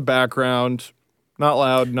in the background, not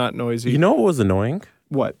loud, not noisy. You know what was annoying?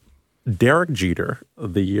 what? Derek Jeter,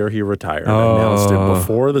 the year he retired, announced it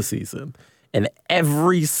before the season. And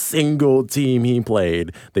every single team he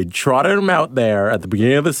played, they trotted him out there at the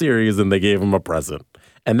beginning of the series and they gave him a present.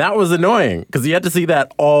 And that was annoying because you had to see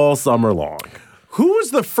that all summer long. Who was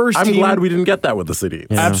the first I'm team? glad we didn't get that with the City.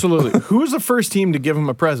 Absolutely. Who was the first team to give him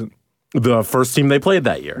a present? The first team they played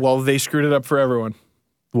that year. Well, they screwed it up for everyone.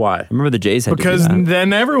 Why? Remember the Jays had Because to do that.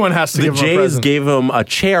 then everyone has to The give him a Jays present. gave him a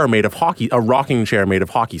chair made of a rocking chair made of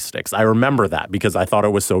hockey sticks. I remember that because I thought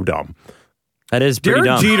it was so dumb. That is pretty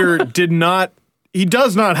Derek dumb. Jeter he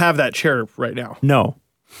does not have that chair right now. No.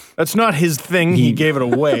 That's not his thing. He gave it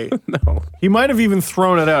away. No. He might have even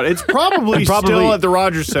thrown it out. It's probably still at the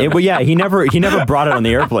Rogers Center. He never brought it on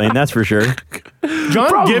the airplane, that's for sure. John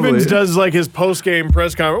Probably. Gibbons does like his post-game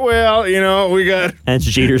press conference. Well, we got And it's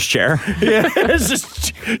Jeter's chair. it's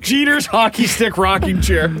just Jeter's hockey stick rocking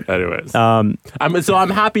chair. Anyways, I'm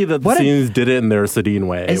happy that the What a- Sedins did it in their Sedin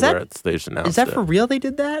way, Is that- where they should announce Is that it. for real they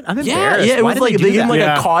did that? I'm Yeah, embarrassed. yeah. It Why was did like they they do gave him that? like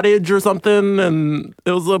Yeah. a cottage or something, and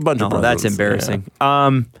it was a bunch of Oh, that's presents. embarrassing.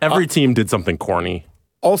 Yeah. Every team did something corny.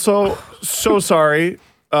 Also, so sorry,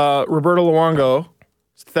 Roberto Luongo,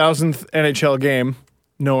 1,000th NHL game.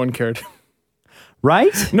 No one cared.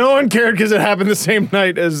 Right? No one cared because it happened the same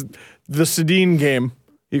night as the Sedin game.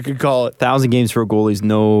 You could call it. 1,000 games for a goalie is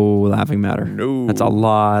no laughing matter. No. That's a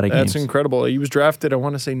lot of That's games. incredible. He was drafted, I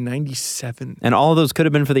want to say 97. And all of those could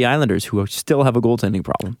have been for the Islanders, who still have a goaltending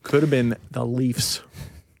problem. Could have been the Leafs.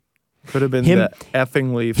 Could have been Him- the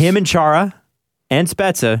effing Leafs. Him and Chara and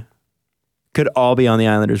Spezza could all be on the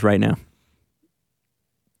Islanders right now.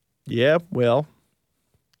 Yeah, well,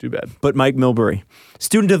 too bad. But Mike Milbury,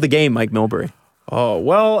 student of the game, Mike Milbury. Oh,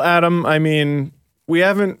 well, Adam, I mean, we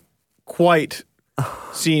haven't quite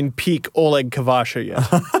seen peak Oleg Kavasha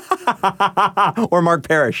yet. Or Mark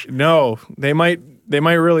Parrish. No, they might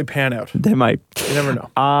really pan out. They might. You never know.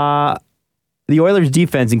 The Oilers'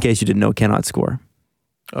 defense, in case you didn't know, cannot score.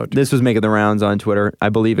 Oh, dude. This was making the rounds on Twitter. I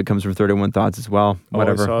believe it comes from 31 Thoughts as well. I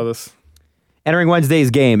Whatever. saw this. Entering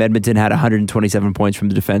Wednesday's game, Edmonton had 127 points from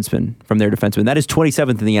their defenseman. That is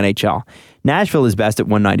 27th in the NHL. Nashville is best at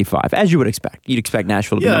 195, as you would expect. You'd expect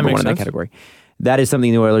Nashville to be number one in that category. That is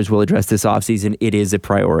something the Oilers will address this offseason. It is a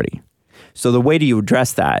priority. So the way to you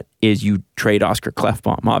address that is you trade Oscar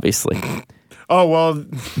Klefbom, obviously. Oh, well,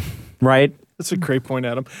 right? that's a great point,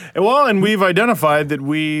 Adam. And we've identified that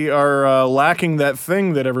we are lacking that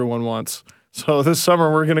thing that everyone wants. So this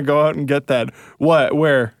summer we're going to go out and get that. What?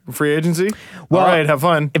 Where? Free agency? Well, all right, have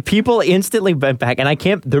fun. People instantly went back,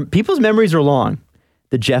 and people's memories are long.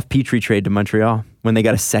 The Jeff Petrie trade to Montreal when they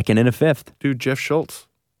got a second and a fifth. Dude, Jeff Schultz.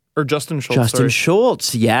 Or Justin Schultz, Justin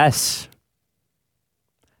Schultz, yes.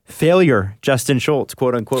 Failure, Justin Schultz,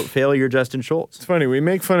 quote unquote, failure, Justin Schultz. It's funny, we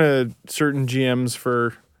make fun of certain GMs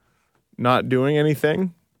for not doing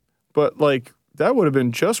anything, but like that would have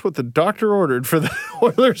been just what the doctor ordered for the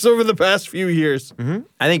Oilers over the past few years. Mm-hmm.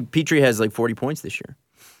 I think Petrie has like 40 points this year.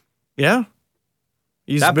 Yeah.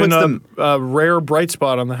 He's That been puts a rare bright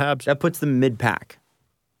spot on the Habs. That puts them mid-pack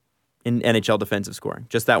in NHL defensive scoring.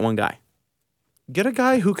 Just that one guy. Get a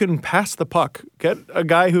guy who can pass the puck. Get a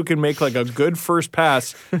guy who can make like a good first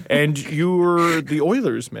pass, and you're the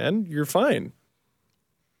Oilers, man. You're fine.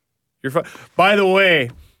 You're fine. By the way,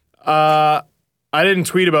 I didn't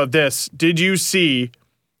tweet about this. Did you see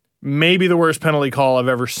maybe the worst penalty call I've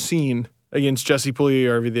ever seen against Jesse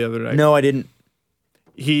Puljujarvi the other night? No, I didn't.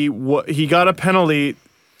 He got a penalty.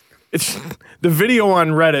 The video on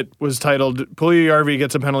Reddit was titled "Puljujarvi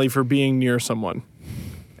gets a penalty for being near someone,"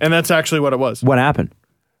 and that's actually what it was. What happened?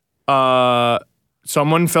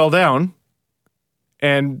 Someone fell down,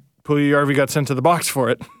 and Puljujarvi got sent to the box for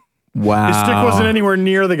it. Wow. His stick wasn't anywhere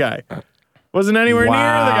near the guy. Wasn't anywhere near the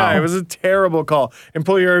guy. It was a terrible call. And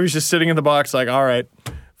Puljujarvi's just sitting in the box like, all right,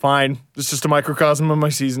 fine. It's just a microcosm of my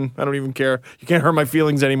season. I don't even care. You can't hurt my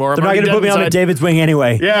feelings anymore. They're not going to put me on a David's wing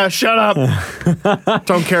anyway. Yeah, shut up.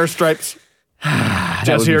 Don't care, Stripes.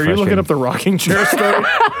 Jesse, are you looking up the rocking chair story?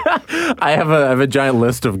 I have a giant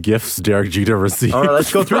list of gifts Derek Jeter received. All right,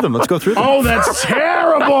 let's go through them. Oh, that's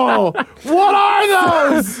terrible. What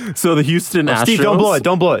are those? So the Houston Astros. Steve, don't blow it.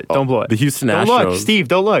 Don't blow it. Don't blow it. The Houston Don't Astros. look. Steve,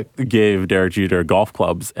 don't look. Gave Derek Jeter golf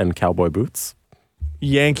clubs and cowboy boots.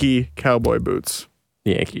 Yankee cowboy boots.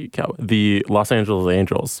 Yankee cowboy. The Los Angeles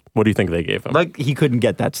Angels. What do you think they gave him? Like, he couldn't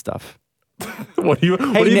get that stuff. What do you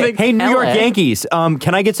Hey, think? hey, New York LA? Yankees,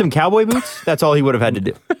 can I get some cowboy boots? That's all he would have had to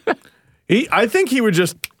do. I think he would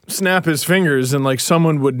just snap his fingers and like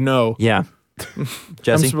someone would know. Yeah. I'm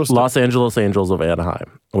Jesse? supposed to. Los Angeles Angels of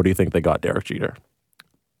Anaheim. What do you think they got Derek Jeter?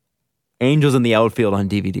 Angels in the outfield on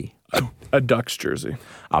DVD. A Ducks jersey.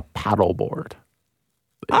 A paddleboard.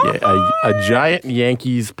 A giant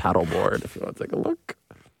Yankees paddleboard, if you want to take a look.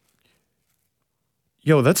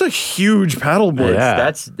 Yo, that's a huge paddleboard. Yeah.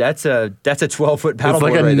 That's a 12-foot paddleboard. It's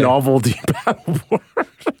like a right there. novelty paddleboard.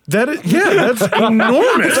 That's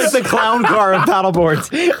enormous. It's like the clown car of paddleboards.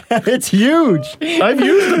 It's huge. I've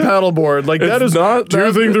used a paddleboard. Like that It's is not Do you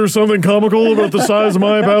that think there's something comical about the size of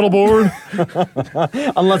my paddleboard?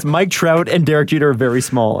 Unless Mike Trout and Derek Jeter are very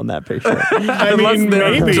small in that picture. I Unless mean,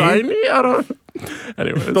 they're maybe. tiny. I don't.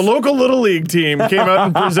 Anyways, The local Little League team came out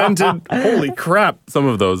and presented. Holy crap! some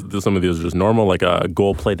of these are just normal, like a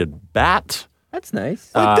gold-plated bat. That's nice.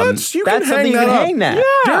 Like that's you that's can hang something you that can up. hang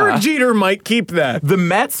that. Derek Jeter might keep that. The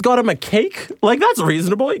Mets got him a cake. Like that's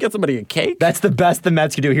reasonable. You get somebody a cake. That's the best the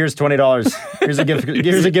Mets could do. Here's $20. Here's a gift.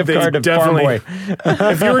 Here's a gift They card to Farm definitely-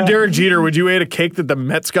 Boy. If you were Derek Jeter, would you eat a cake that the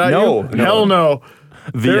Mets got No. you? Hell no.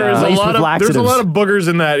 There is a Laced lot with of there's a laxatives. lot of boogers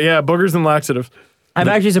in that. Yeah, boogers and laxatives. I'm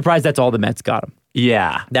actually surprised that's all the Mets got him.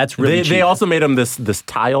 Yeah, That's really They cheap. also made him this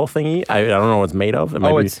tile thingy. I don't know what it's made of. It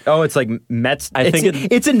might be, It's like Mets. I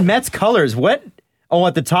think it's in Mets colors. What? Oh,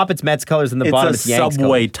 at the top it's Mets colors, and the bottom it's it's a Yanks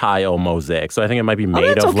subway tile mosaic. So I think it might be made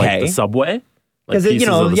that's of like okay. the subway. Because Like pieces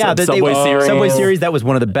of the subway series. Subway series. That was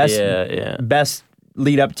one of the best. Yeah. Best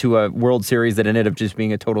lead up to a World Series that ended up just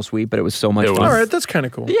being a total sweep, but it was so much It fun. All right, that's kind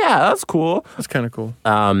of cool. Yeah, that's cool. That's kind of cool.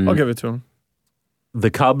 I'll give it to him. The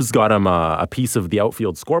Cubs got him a piece of the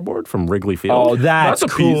outfield scoreboard from Wrigley Field. Oh, that's a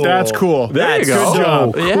cool. piece. That's cool. There you go. Good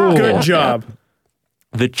job. Yeah. Good Yeah. job.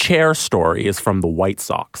 The chair story is from the White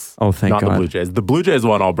Sox. Oh, thank not God. the Blue Jays. The Blue Jays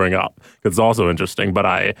one I'll bring up. It's also interesting, but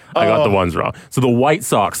I got the ones wrong. So the White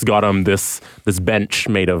Sox got him this bench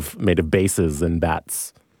made of bases and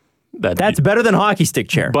bats. That's better than hockey stick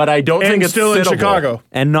chair, But I don't think And it's still in sittable. Chicago.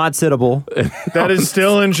 and not sittable. That is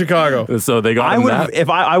still in Chicago. So they got I him would that. if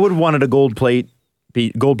I would have wanted a gold-plated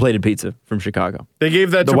pizza from Chicago. They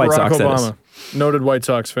gave that The to White Barack Sox, that Obama. Noted White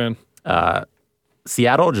Sox fan.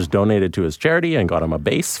 Seattle just donated to his charity and got him a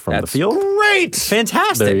base from That's the field. Great. Great.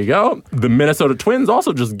 Fantastic. There you go. The Minnesota Twins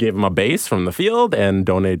also just gave him a base from the field and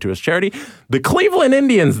donated to his charity. The Cleveland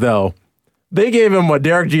Indians, though, they gave him what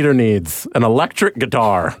Derek Jeter needs, an electric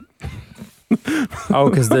guitar. Oh,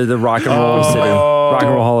 because the Rock and Roll City, Rock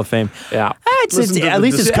and Roll Hall of Fame. Yeah. At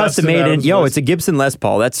least it's custom made. And yo, it's a Gibson Les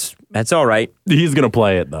Paul. That's all right. He's going to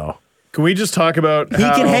play it, though. Can we just talk about He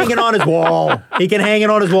can hang it on his wall. He can hang it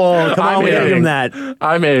on his wall. Come on, we give him that.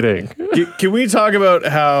 I'm aiding. Can we talk about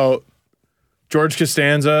how George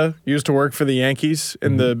Costanza used to work for the Yankees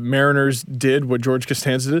and the Mariners did what George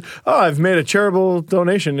Costanza did? Oh, I've made a charitable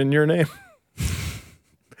donation in your name.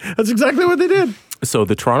 That's exactly what they did. So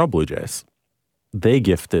the Toronto Blue Jays, they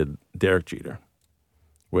gifted Derek Jeter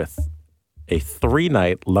with a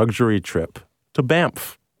 3-night luxury trip to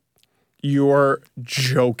Banff. You're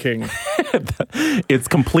joking. It's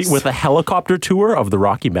complete with a helicopter tour of the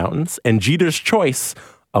Rocky Mountains and Jeter's choice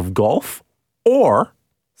of golf or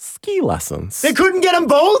ski lessons. They couldn't get them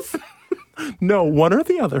both? No, one or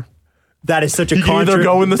the other. That is such a You can contra. either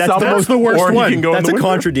go in the summer that's the worst or one. you can go That's in a the winter.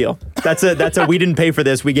 contra deal. That's a we didn't pay for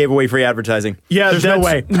this. We gave away free advertising. Yeah, There's no that's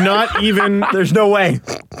way. Not even. There's no way.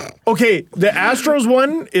 Okay, the Astros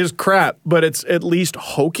one is crap, but it's at least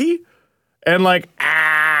hokey. And like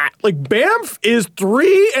Banff is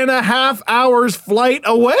 3.5 hours flight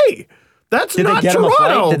away. That's Did not they get him a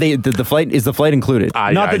Toronto. flight? Did the flight is the flight included?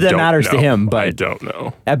 Not that that don't matters to know. him, but I don't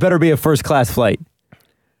know. that better be a first class flight.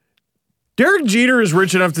 Derek Jeter is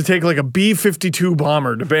rich enough to take like a B-52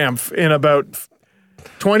 bomber to Banff in about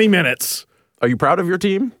 20 minutes. Are you proud of your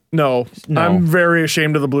team? No, I'm very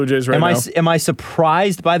ashamed of the Blue Jays right now. Am I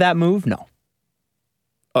surprised by that move? No.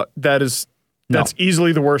 That's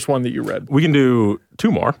easily the worst one that you read. We can do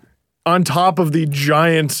 2 more. On top of the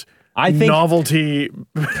giant novelty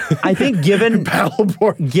I think given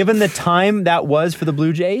paddleboard. given the time that was for the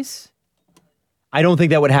Blue Jays, I don't think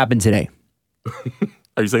that would happen today.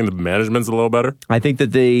 Are you saying the management's a little better? I think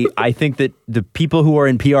that the people who are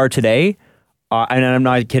in PR today, and I'm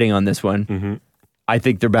not kidding on this one, I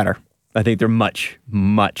think they're better. I think they're much,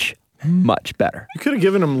 much, much better. You could have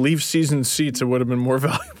given him Leaf season seats. It would have been more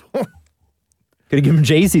valuable. Could have given him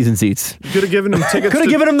Jay season seats. You could have given him tickets. Could have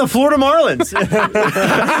given him the Florida Marlins. He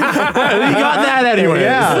got that anyway.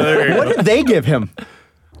 Yeah. What did they give him?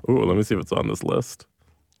 Ooh, let me see if it's on this list.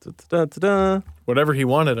 Da-da-da-da-da. whatever he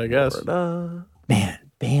wanted, I guess. Man,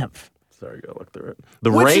 Banff. Sorry, gotta look through it.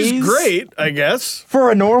 The Which Rays, is great, I guess.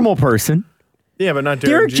 For a normal person, Yeah, but not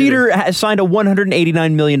Derek Jeter has signed a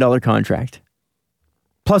 $189 million contract.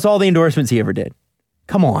 Plus all the endorsements he ever did.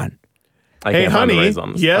 Come on. I Hey, can't find the honey, Rays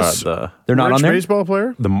on this. yes. They're not Rich on there? baseball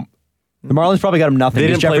player? The Marlins probably got him nothing. They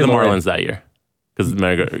because didn't play Jeffrey the Loria- Marlins that year. Because you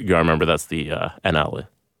gotta remember that's the NL. So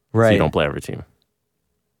Right. you don't play every team.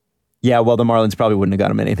 Yeah, well, the Marlins probably wouldn't have got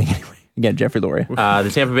him anything anyway. Again, Jeffrey Loria. The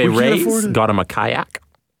Tampa Bay We can't afford Rays it. got him a kayak.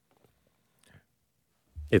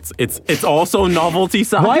 It's also novelty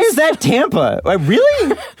size. Why is that Tampa? Like,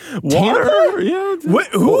 really? water? Tampa? Yeah.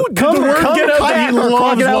 Who did the word get out that he loves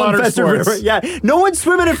crocodile water infested sports? river. Yeah, no one's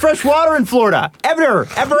swimming in fresh water in Florida. Ever.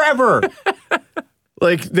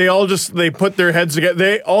 Like they put their heads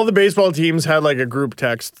together. All the baseball teams had like a group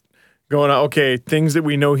text going on. Okay, things that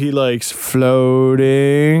we know he likes: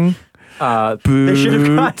 floating, They should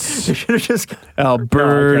have just got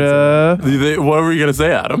Alberta. What were you gonna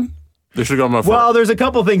say, Adam? They should have gone my Well, there's a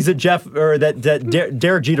couple things that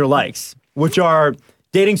Derek Jeter likes, which are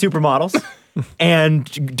dating supermodels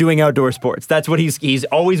and doing outdoor sports. That's what he's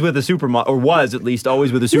always with a supermodel, or was at least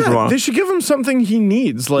always with a Yeah, supermodel. they should give him something he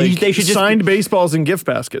needs, like They should just- signed baseballs and gift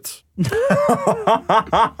baskets. Wasn't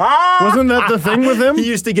that the thing with him? He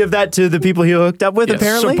used to give that to the people he hooked up with,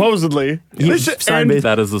 apparently. Supposedly. They should- signed and base-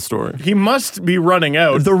 That is the story. he must be running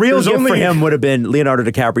out. The real There's gift only- for him would have been Leonardo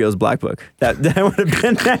DiCaprio's Black Book. That would have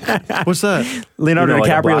been What's that? Leonardo You know,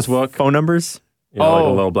 like a DiCaprio's Black Book? phone numbers. You know, like a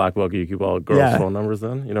Oh. little black book you keep all girls' Yeah. phone numbers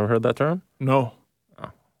in. You never heard that term? No.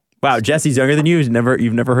 Wow, Jesse's younger than you. You've never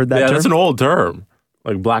heard that Yeah, term? that's an old term.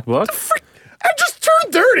 Like black book. I just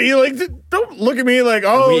turned 30. Like, don't look at me like,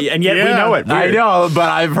 oh, and yet we yeah. know it. I know, but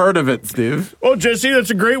I've heard of it, Steve. Oh, Jesse, that's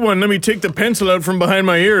a great one. Let me take the pencil out from behind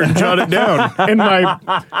my ear and jot it down in my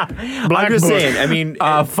black I'm just book. saying. I mean,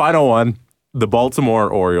 Final one. The Baltimore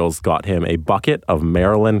Orioles got him a bucket of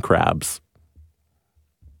Maryland crabs.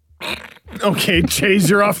 Okay, Chase,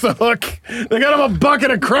 you're off the hook. They got him a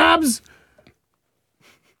bucket of crabs.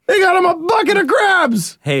 They got him a bucket of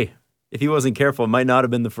crabs. hey, If he wasn't careful, it might not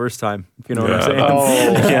have been the first time. If you know what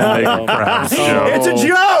I'm saying. It's a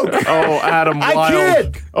joke. Oh, Adam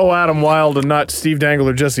Wild. kid. Oh, Adam Wild and not Steve Dangle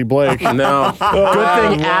or Jesse Blake. No. Good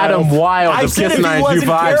thing Adam Wild I of said Kiss if he wasn't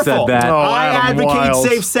 925 said careful. that. Oh, I Adam advocate Wild.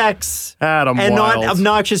 safe sex Adam and Wild. not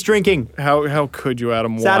obnoxious drinking. How could you,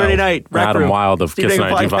 Adam Wild? Saturday night. Rec Adam Room. Wild of Steve Kiss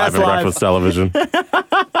Dangle 925 and Podcast Breakfast Television.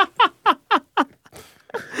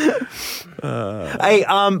 Hey,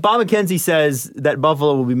 Bob McKenzie says that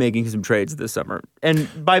Buffalo will be making some trades this summer, and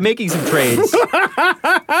by making some trades,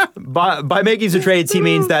 by making some trades, he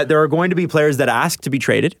means that there are going to be players that ask to be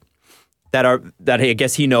traded. That I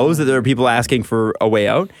guess he knows that there are people asking for a way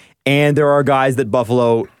out, and there are guys that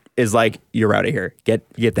Buffalo is like, you're out of here. Get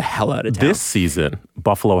the hell out of town. This season,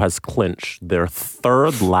 Buffalo has clinched their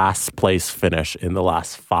third last place finish in the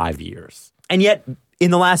last 5 years. And yet, in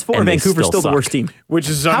the last four, And they Vancouver's still the suck. worst team. Which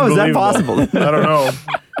is How is that unbelievable. possible? I don't know.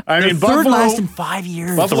 I mean, Third Buffalo, last in 5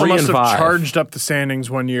 years. Buffalo 3 must and have 5. charged up the standings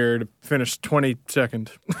one year to finish 22nd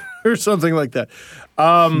or something like that.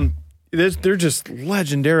 They're just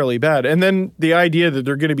legendarily bad. And then the idea that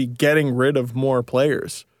they're going to be getting rid of more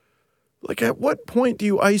players. Like, at what point do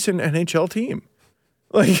you ice an NHL team?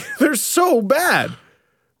 Like, they're so bad.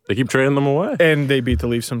 They keep trading them away. And they beat the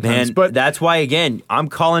Leafs sometimes. Man, but that's why, again, I'm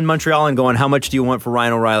calling Montreal and going, how much do you want for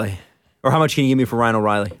Ryan O'Reilly? Or how much can you give me for Ryan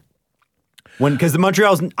O'Reilly? Because the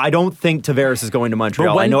Montreal's, I don't think Tavares is going to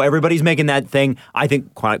Montreal. I know everybody's making that thing. I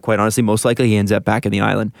think, quite honestly, most likely he ends up back in the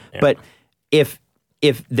island. Yeah. But if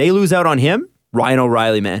they lose out on him, Ryan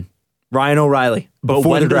O'Reilly, man. Ryan O'Reilly. But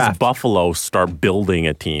Before when the does draft. Buffalo start building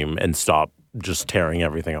a team and stop just tearing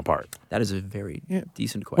everything apart? That is a very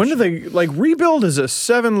decent question. when do they, like, rebuild is a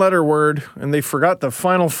 7-letter word, and they forgot the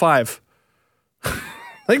final 5.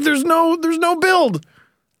 Like, there's no build.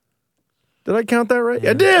 Did I count that right?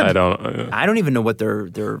 I did. I don't. I don't even know what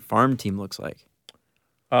their farm team looks like.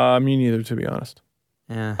 Me neither, to be honest.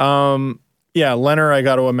 Yeah. Yeah, Leonard, I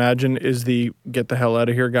got to imagine, is the get the hell out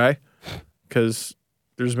of here guy, because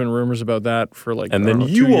there's been rumors about that for like. And I then don't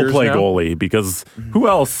know, you 2 will years play now. goalie because who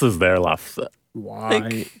else is there left?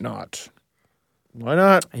 Why not? Why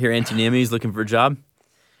not? I hear Antti Niemi's looking for a job.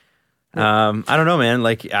 I don't know, man.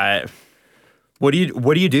 Like, what do you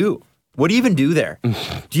do? What do you even do there?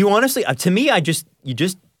 Do you honestly? To me, you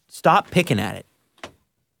just stop picking at it.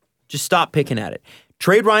 Just stop picking at it.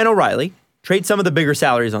 Trade Ryan O'Reilly. Trade some of the bigger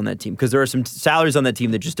salaries on that team because there are some salaries on that team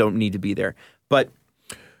that just don't need to be there. But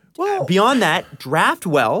beyond that, draft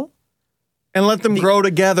well. And let them grow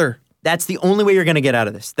together. That's the only way you're going to get out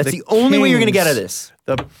of this. That's the only way you're going to get out of this.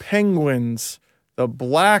 The Penguins, the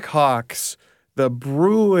Blackhawks, the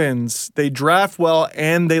Bruins, they draft well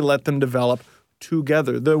and they let them develop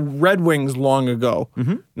together. The Red Wings long ago,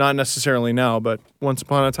 not necessarily now, but once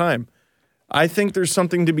upon a time. I think there's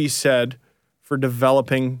something to be said for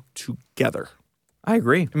developing together. I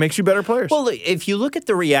agree. It makes you better players. Well, if you look at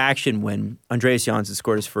the reaction when Andreas Johnsson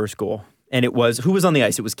scored his first goal, and it was, who was on the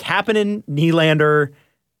ice? It was Kapanen, Nylander,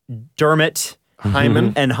 Dermott,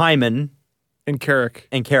 Hyman and Hyman, and Carrick.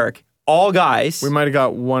 and Carrick. All guys. We might have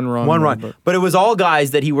got one wrong. One though, run. But it was all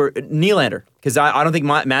guys that Nylander, because I don't think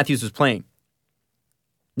Matthews was playing.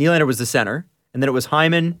 Nylander was the center, and then it was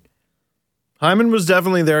Hyman. Hyman was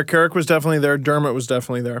definitely there. Carrick was definitely there. Dermott was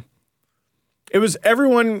definitely there. It was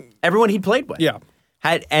everyone. Everyone he played with. Yeah.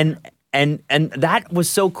 Had and that was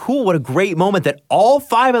so cool. What a great moment that all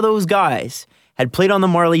 5 of those guys had played on the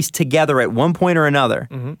Marlies together at one point or another,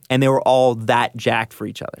 and they were all that jacked for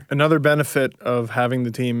each other. Another benefit of having the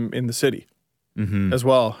team in the city as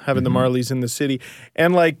well, having the Marlies in the city.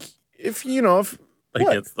 And like, if Like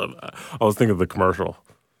what? it's the. I was thinking of the commercial,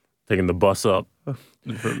 taking the bus up.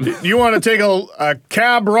 You want to take a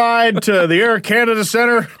cab ride to the Air Canada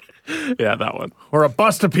Center Yeah, that one. or a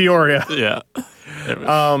bus to Peoria? Yeah.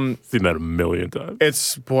 Seen that a million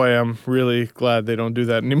times. I'm really glad they don't do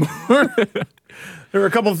that anymore. There were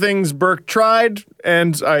a couple of things Burke tried,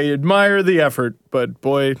 and I admire the effort, but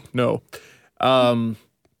boy, no.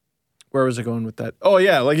 Where was I going with that? Oh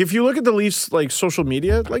yeah, like if you look at the Leafs, like social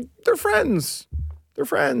media, like they're friends. They're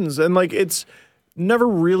friends, and like it's never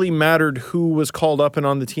really mattered who was called up and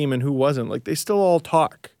on the team and who wasn't. Like they still all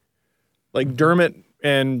talk. Like Dermott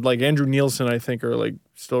and like Andrew Nielsen, I think, are like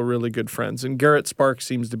still really good friends. And Garrett Sparks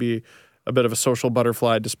seems to be a bit of a social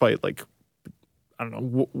butterfly, despite like, I don't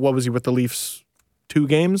know, what was he with the Leafs? 2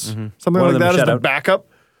 games? Something One of like them that a as the shutout. backup.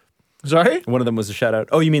 Sorry? One of them was a shutout.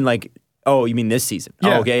 Oh, you mean this season?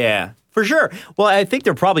 Yeah. Oh, okay, yeah. For sure. Well, I think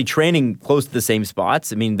they're probably training close to the same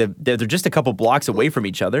spots. I mean, they're just a couple blocks away from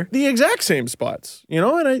each other. The exact same spots,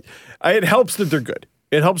 and it helps that they're good.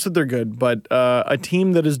 It helps that they're good, but a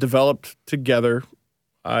team that is developed together,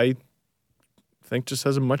 I think just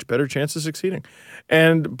has a much better chance of succeeding.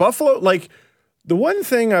 And Buffalo, like, the one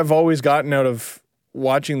thing I've always gotten out of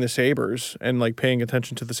watching the Sabres and like paying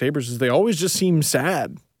attention to the Sabres is they always just seem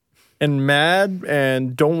sad and mad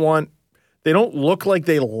and they don't look like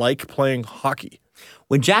they like playing hockey.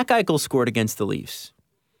 When Jack Eichel scored against the Leafs,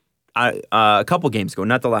 a couple games ago,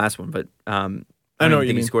 not the last one, but I know what you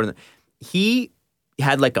he mean. scored. He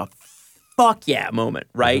had like a fuck yeah moment,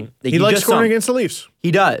 right? Mm-hmm. Like He likes just scoring sung. against the Leafs.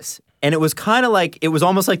 He does, and it was kind of like it was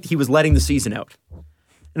almost like he was letting the season out, and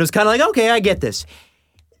it was kind of like, okay, I get this.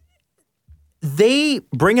 They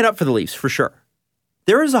bring it up for the Leafs for sure.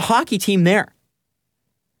 There is a hockey team there.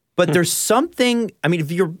 But there's something. I mean,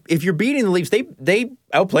 if you're beating the Leafs, they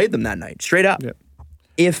outplayed them that night, straight up. Yeah.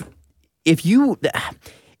 If you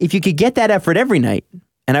could get that effort every night,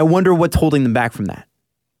 and I wonder what's holding them back from that.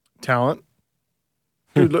 Talent.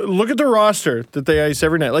 Dude, look at the roster that they ice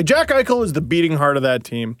every night. Like, Jack Eichel is the beating heart of that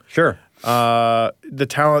team. Sure. The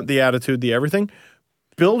talent, the attitude, the everything.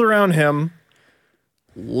 Build around him.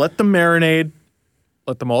 Let them marinate.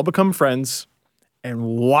 Let them all become friends, and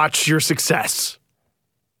watch your success.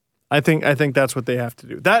 I think that's what they have to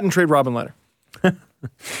do. That and trade Robin Lehner.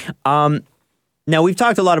 Now we've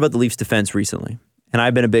talked a lot about the Leafs defense recently, and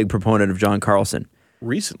I've been a big proponent of John Carlson.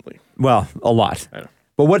 Recently. Well, a lot. I know.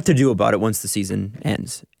 But what to do about it once the season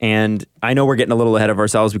ends? And I know we're getting a little ahead of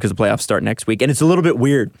ourselves because the playoffs start next week, and it's a little bit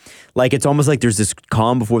weird. Like, it's almost like there's this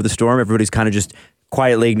calm before the storm. Everybody's kind of just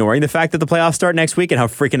quietly ignoring the fact that the playoffs start next week and how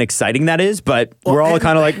freaking exciting that is. But we're all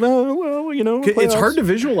kind of like, well, you know, It's playoffs. hard to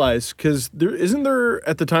visualize because there isn't there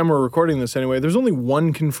at the time we're recording this anyway. There's only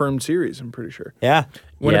one confirmed series. I'm pretty sure. Yeah,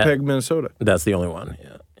 Winnipeg, Minnesota. That's the only one.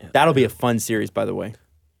 Yeah. that'll be a fun series, by the way.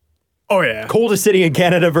 Oh yeah. Coldest city in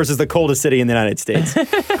Canada versus the coldest city in the United States.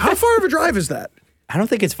 How far of a drive is that? I don't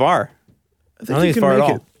think it's far. I don't you think it's can far at make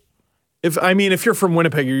all. it. If you're from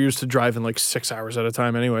Winnipeg, you're used to driving like 6 hours at a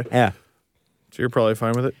time anyway. Yeah. So you're probably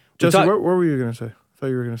fine with it. Jesse, talk- what were you gonna say? I thought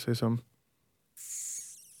you were gonna say something.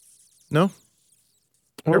 No.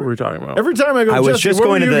 What were we talking about? Every time I go, I was Jesse, just what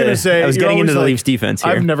going were to you the- gonna say? I was You're getting into always the like, Leafs defense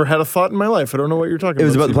here. I've never had a thought in my life. I don't know what you're talking about. It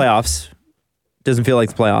was about the Steve. playoffs. Doesn't feel like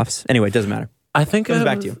the playoffs. Anyway, it doesn't matter. I think Comes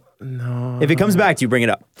back to you. No. If it comes back to you, bring it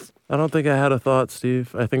up. I don't think I had a thought,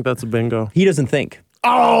 Steve. I think that's a bingo. He doesn't think.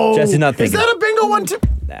 Oh, Jesse's not is thinking. that a bingo one too?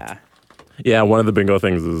 Nah. Yeah, one of the bingo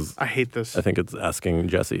things is I hate this. I think it's asking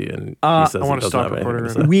Jesse, and he says I wanna he doesn't stop have anything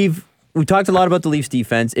recording to right say. We've talked a lot about the Leafs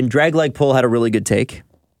defense, and Dragleg Pull had a really good take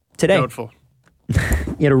today. Doubtful.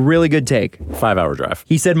 He had a really good take. 5-hour drive.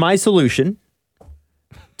 He said, my solution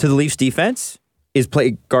to the Leafs defense is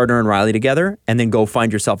play Gardner and Riley together and then go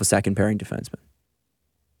find yourself a second pairing defenseman.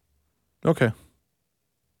 Okay.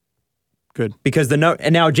 Good. Because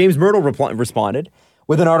and now James Myrtle responded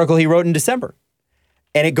with an article he wrote in December.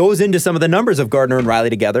 And it goes into some of the numbers of Gardner and Riley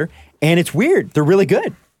together, and it's weird. They're really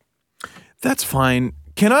good. That's fine.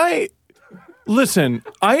 Can I listen?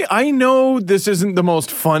 I know this isn't the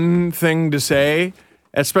most fun thing to say,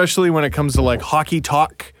 especially when it comes to like hockey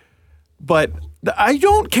talk, but I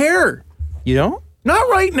don't care. You don't? Not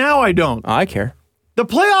right now, I don't. I care. The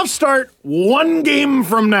playoffs start one game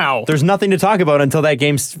from now. There's nothing to talk about until that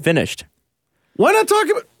game's finished. Why not talk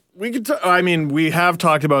about? We could. I mean, we have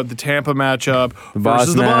talked about the Tampa matchup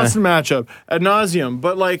versus Boston, the Boston matchup ad nauseum,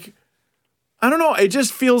 but like, I don't know. It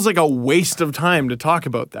just feels like a waste of time to talk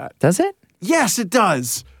about that. Does it? Yes, it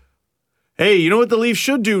does. Hey, you know what the Leafs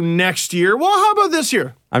should do next year? Well, how about this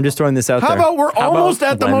year? I'm just throwing this out How there. about we're almost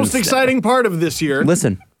about at the most Wednesday? exciting part of this year,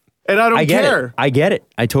 Listen, and I don't I get care. it. I get it.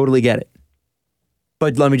 I totally get it.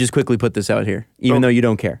 But let me just quickly put this out here, even though you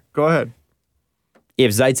don't care. Go ahead.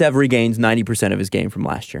 If Zaitsev regains 90% of his game from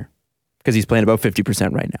last year, because he's playing about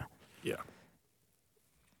 50% right now, Yeah.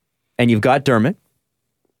 and you've got Dermott,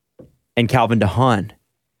 and Calvin DeHaan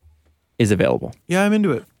is available. Yeah, I'm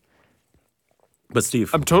into it. But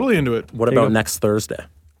Steve, I'm totally into it. what There you about go. next Thursday?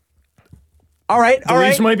 All right, The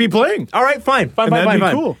Leafs might be playing. All right, fine. And that'd be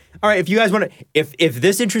cool. All right, if you guys want to, if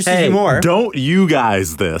this interests you more, don't you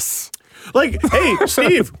guys this. Like, hey,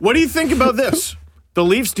 Steve, what do you think about this? The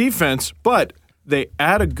Leafs defense, but they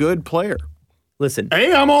add a good player. listen,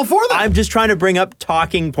 Hey, I'm all for that. I'm just trying to bring up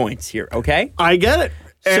talking points here, okay? I get it.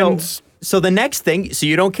 And So the next thing, so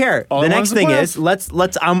you don't care. All The I want next is the thing playoffs. is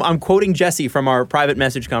let's. I'm quoting Jesse from our private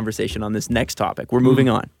message conversation on this next topic. We're moving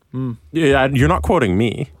on. Yeah, you're not quoting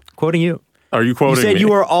me. Quoting you. Are you quoting You said me?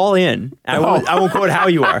 you are all in. I won't quote how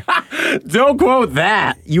you are. Don't quote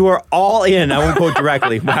that. You are all in. I won't quote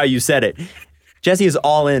directly how you said it. Jesse is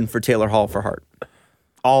all in for Taylor Hall for Hart.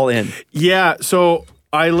 All in. yeah, so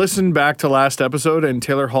I listened back to last episode, and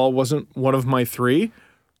Taylor Hall wasn't one of my three.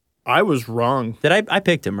 I was wrong. I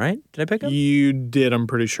picked him, right? Did I pick him? You did, I'm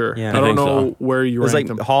pretty sure. Yeah. I don't think know so. where you It was like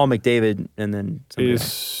ranked him. Hall, McDavid, and then somebody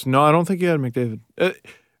else. No, I don't think you had McDavid.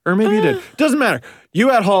 Or maybe you did. Doesn't matter. You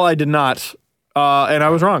had Hall, I did not. And I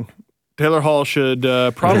was wrong. Taylor Hall should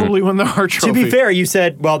probably win the Hart To Trophy. be fair, you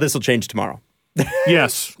said, well, this will change tomorrow.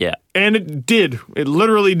 Yes. Yeah. And it did. It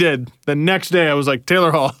literally did. The next day, I was like,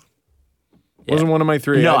 Taylor Hall. Wasn't one of my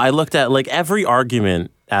three. No, I looked at like every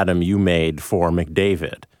argument, Adam, you made for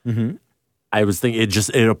McDavid. I was thinking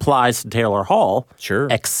it applies to Taylor Hall. Sure.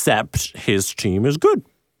 Except his team is good.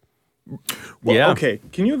 Well, Yeah. Okay.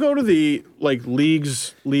 Can you go to the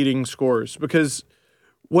league's leading scorers? Because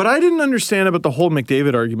what I didn't understand about the whole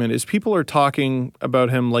McDavid argument is people are talking about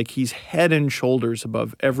him like he's head and shoulders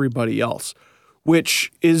above everybody else,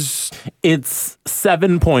 which is, It's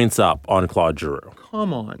 7 points up on Claude Giroux.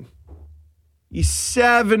 come on. He's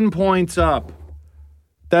 7 points up.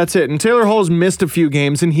 That's it. And Taylor Hall's missed a few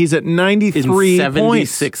games, and he's at In 93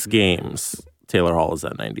 points. 76 games, Taylor Hall is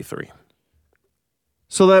at 93.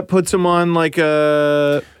 So that puts him on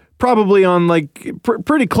probably on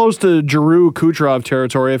pretty close to Giroux Kucherov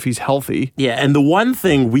territory if he's healthy. Yeah, and the one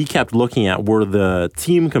thing we kept looking at were the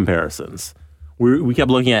team comparisons. We kept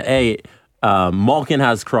looking at, Malkin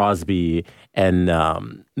has Crosby, and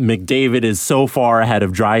McDavid is so far ahead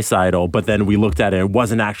of Draisaitl, but then we looked at it, it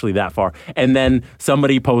wasn't actually that far. And then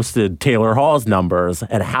somebody posted Taylor Hall's numbers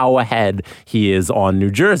and how ahead he is on New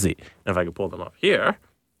Jersey. And if I could pull them up here.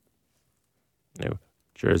 New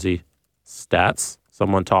Jersey stats.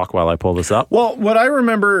 Someone talk while I pull this up. Well, what I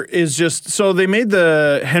remember is so they made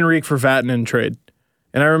the Henrique for Vatanen trade.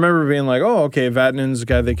 And I remember being like, oh, okay, Vatanen's a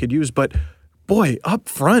guy they could use. But boy, up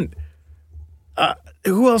front,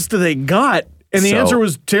 who else do they got? And the So- answer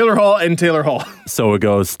was Taylor Hall and Taylor Hall. So it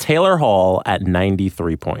goes Taylor Hall at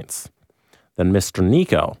 93 points. Then Mr.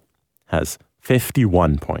 Nico has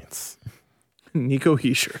 51 points. Nico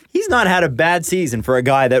Hischier. He's not had a bad season for a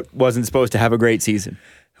guy that wasn't supposed to have a great season.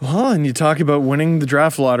 Well, and you talk about winning the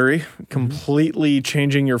draft lottery, completely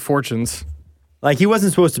changing your fortunes. Like, he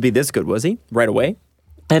wasn't supposed to be this good, was he? Right away?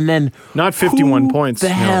 And then Not 51 who points. The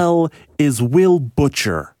no. hell is Will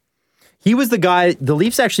Butcher? He was the guy, the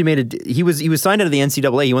Leafs actually he was signed out of the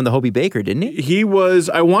NCAA. He won the Hobie Baker, didn't he? He was,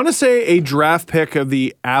 I want to say, a draft pick of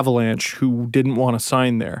the Avalanche who didn't want to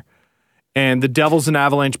sign there. And the Devils and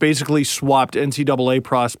Avalanche basically swapped NCAA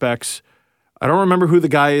prospects. I don't remember who the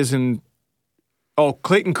guy is in. Oh,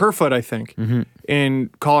 Clayton Kerfoot, I think, in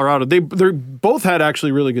Colorado. They both had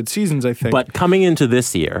actually really good seasons, I think. But coming into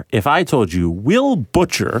this year, if I told you Will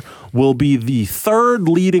Butcher will be the third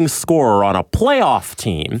leading scorer on a playoff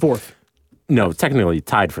team. Fourth. No, technically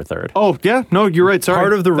tied for third. Oh, yeah. No, you're right. Sorry.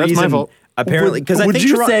 Part of the That's reason, my fault. apparently, because I Would think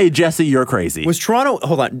you Toronto- say, Jesse, you're crazy? Was Toronto,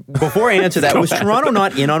 hold on, before I answer that, was Toronto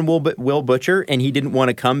not in on Will Butcher and he didn't want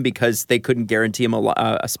to come because they couldn't guarantee him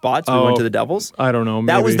a spot, so he went to the Devils? I don't know.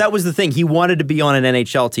 That maybe. was the thing. He wanted to be on an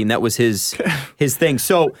NHL team. That was his thing.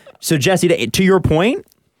 So Jesse, to your point,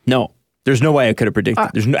 no, there's no way I could have predicted.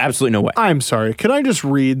 There's absolutely no way. I'm sorry. Can I just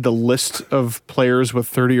read the list of players with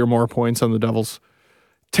 30 or more points on the Devils?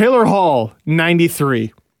 Taylor Hall,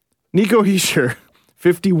 93. Nico Hischier,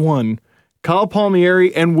 51. Kyle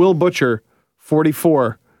Palmieri and Will Butcher,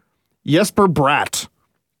 44. Jesper Bratt,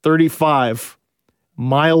 35.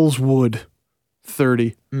 Miles Wood,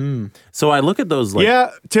 30. So I look at those like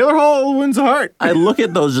Yeah, Taylor Hall wins the Hart. I look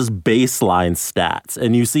at those just baseline stats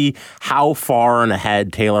and you see how far and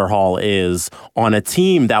ahead Taylor Hall is on a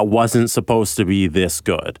team that wasn't supposed to be this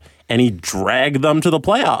good. And he dragged them to the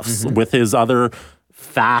playoffs with his other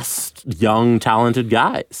fast, young, talented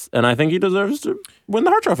guys. And I think he deserves to win the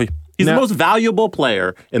Hart Trophy. He's Now- the most valuable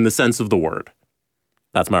player in the sense of the word.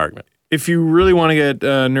 That's my argument. If you really want to get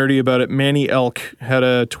nerdy about it, Manny Elk had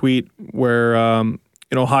a tweet where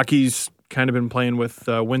hockey's kind of been playing with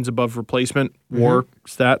wins above replacement WAR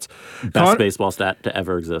stats. Best baseball stat to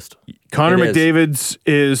ever exist. Connor It is. McDavid's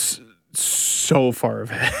is so far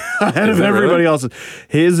ahead of it everybody really? else's.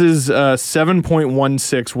 His is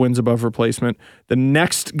 7.16 wins above replacement. The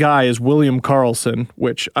next guy is William Karlsson,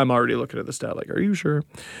 which I'm already looking at the stat like, are you sure?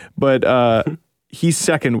 But he's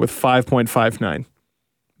second with 5.59.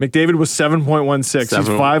 McDavid was 7.16. He's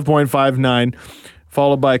 5.59,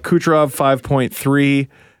 followed by Kucherov,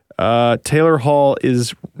 5.3. Taylor Hall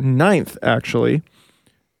is ninth, actually,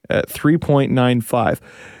 at 3.95.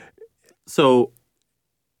 So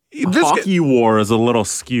hockey war is a little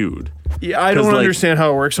skewed. Yeah, I 'Cause, don't like- understand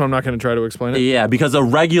how it works, so I'm not going to try to explain it. Yeah, because a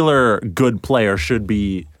regular good player should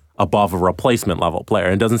be above a replacement level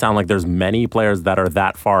player. It doesn't sound like there's many players that are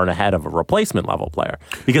that far and ahead of a replacement level player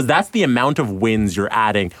because that's the amount of wins you're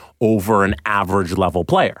adding over an average level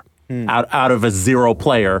player. Out of a 0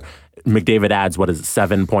 player, McDavid adds,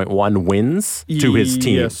 7.1 wins to his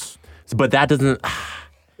team. Yes. But that doesn't...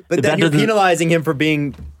 But then you're penalizing him for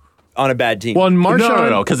being on a bad team. Well, and Marchand,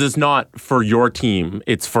 No, because it's not for your team.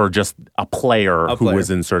 It's for just a player who was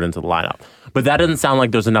inserted into the lineup. But that doesn't sound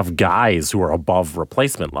like there's enough guys who are above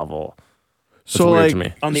replacement level. That's so weird like to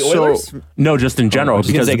me. on the Oilers? No, just in general.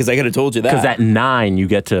 Because I could have told you that. Because at 9, you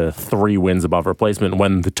get to 3 wins above replacement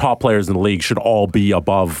when the top players in the league should all be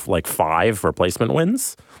above like 5 replacement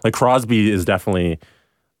wins. Like Crosby is definitely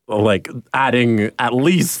like adding at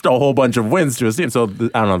least a whole bunch of wins to his team. So I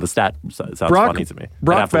don't know, the stat sounds funny to me.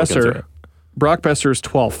 Brock Besser is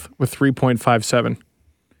 12th with 3.57.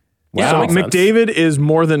 Yeah, So that makes sense. McDavid is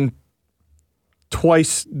more than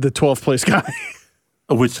twice the 12th place guy.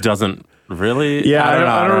 Which doesn't really... Yeah,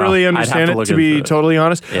 I don't really I'd have understand it, look to be into it. totally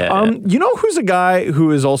honest. Yeah, You know who's a guy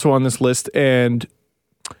who is also on this list and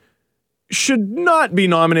should not be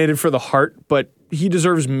nominated for the Hart, but he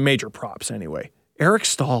deserves major props anyway? Eric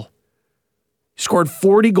Stahl. He scored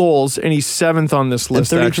 40 goals, and he's 7th on this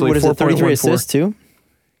list, actually. 33 assists, too?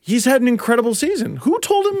 He's had an incredible season. Who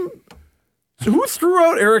told him? Who threw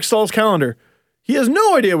out Eric Stahl's calendar? He has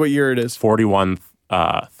no idea what year it is. 41,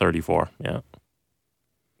 34, yeah.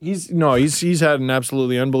 He's had an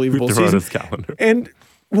absolutely unbelievable Throw out season. his calendar.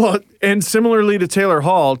 And similarly to Taylor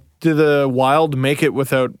Hall, did the Wild make it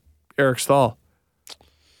without Eric Stahl?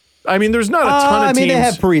 I mean, there's not a ton of teams. they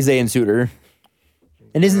have Parise and Suter.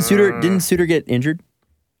 And didn't Suter get injured?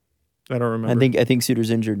 I don't remember. I think Suter's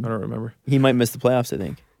injured. I don't remember. He might miss the playoffs, I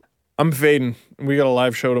think. I'm fading. We got a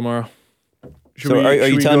live show tomorrow. Are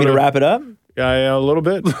you telling me to wrap it up? Yeah, a little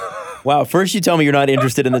bit. Wow, first you tell me you're not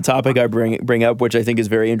interested in the topic I bring up, which I think is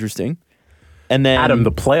very interesting. And then Adam,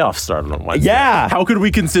 the playoffs started on Wednesday. Yeah. How could we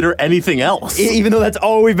consider anything else? even though that's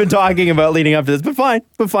all we've been talking about leading up to this, but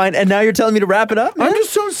fine. And now you're telling me to wrap it up? Man? I'm just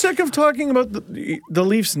so sick of talking about the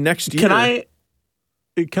Leafs next year.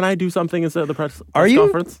 Can I do something instead of the press conference?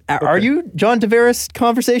 conference? Are you John Tavares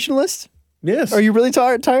conversationalist? Yes. Are you really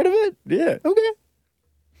tired of it? Yeah. Okay.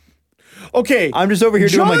 Okay. I'm just over here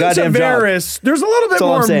doing my goddamn job. Tavares, there's a little bit That's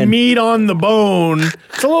all I'm more saying. meat on the bone.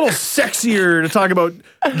 It's a little sexier to talk about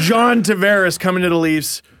John Tavares coming to the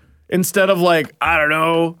Leafs instead of like, I don't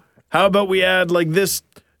know, how about we add like this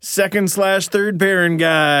second/third pairing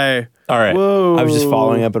guy? All right. Whoa. I was just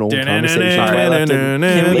following up an old conversation. So I left it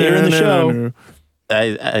later in the show.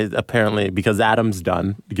 I apparently, because Adam's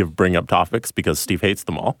done to bring up topics because Steve hates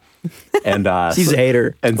them all, and He's a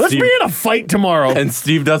hater. And Let's Steve, be in a fight tomorrow. and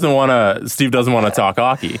Steve doesn't want to talk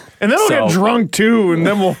hockey. And then we'll So- get drunk too, and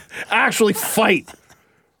then we'll actually fight.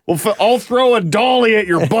 I'll throw a dolly at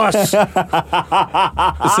your bus. So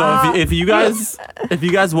if you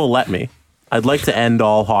guys will let me, I'd like to end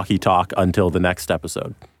all hockey talk until the next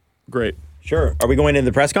episode. Great. Sure. Are we going into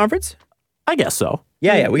the press conference? I guess so.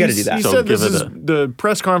 Yeah, we got to do that. He So said this give is it the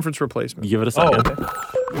press conference replacement. Give it a second. okay. The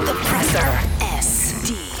Presser.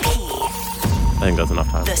 SDP. I think that's enough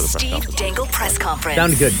time The for the press Steve conference. Dangle Press Conference.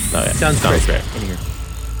 Sounds good. Oh, yeah. Sounds Sounds great. great.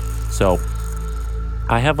 So,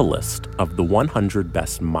 I have a list of the 100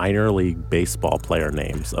 best minor league baseball player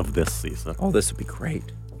names of this season. Oh, this would be great.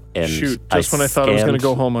 And Shoot, just when I thought I was going to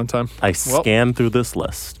go home on time. I Well, scanned through this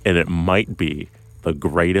list, and it might be the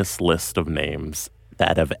greatest list of names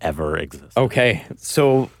that have ever existed. Okay,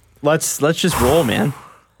 so let's just roll, man.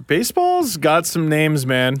 baseball's got some names,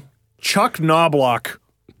 man. Chuck Knobloch.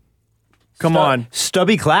 Come on.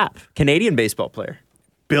 Stubby Clapp, Canadian baseball player.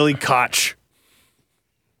 Billy Koch.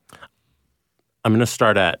 I'm going to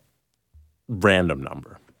start at random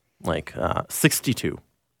number, like 62.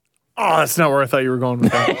 Oh, that's not where I thought you were going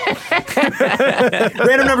with that.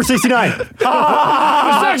 Random number 69.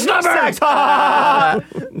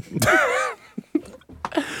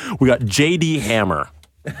 We got J.D. Hammer.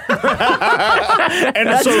 And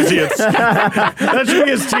associates. That should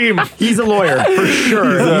be his team. He's a lawyer, for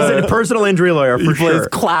sure. He's a personal injury lawyer, for He plays sure.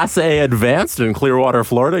 Class A Advanced in Clearwater,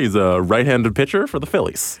 Florida. He's a right-handed pitcher for the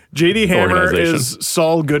Phillies. JD Hammer Organization. is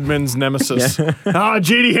Saul Goodman's nemesis.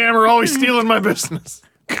 JD Hammer always stealing my business.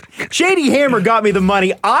 JD Hammer got me the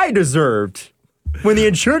money I deserved. When the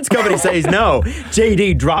insurance company says no,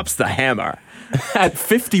 JD drops the hammer. At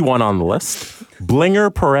 51 on the list,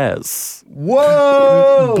 Blinger Perez.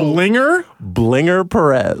 Whoa! Blinger? Blinger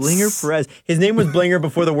Perez. Blinger Perez. His name was Blinger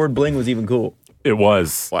before the word bling was even cool. It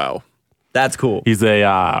was. Wow. That's cool. He's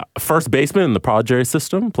a first baseman in the Padres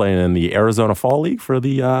system, playing in the Arizona Fall League for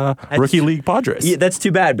the Rookie League Padres. Yeah, that's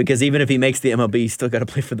too bad because even if he makes the MLB, he's still got to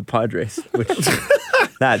play for the Padres, which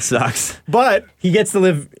that sucks. But He gets to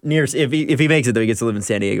live near. If he makes it, though, he gets to live in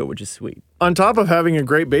San Diego, which is sweet. on top of having a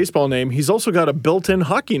great baseball name, he's also got a built-in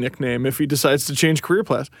hockey nickname if he decides to change career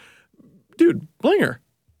paths. dude, Blinger.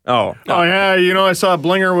 Oh. Oh, yeah, I saw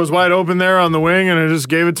Blinger was wide open there on the wing, and I just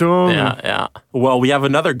gave it to him. Yeah. Well, we have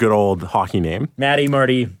another good old hockey name. Matty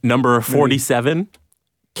Marty. Number 47,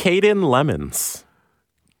 Caden Lemons.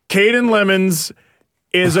 Caden Lemons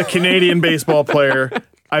is a Canadian baseball player.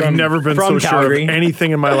 I've never been so Calgary. sure of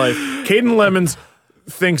anything in my life. Caden Lemons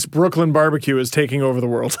thinks Brooklyn barbecue is taking over the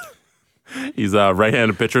world. He's a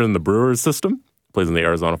right-handed pitcher in the Brewers system. Plays in the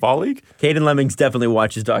Arizona Fall League. Caden Lemmings definitely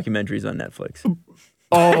watches documentaries on Netflix.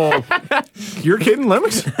 Oh, you're Caden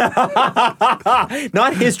Lemons?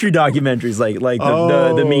 Not history documentaries like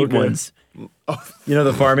the meat okay. ones.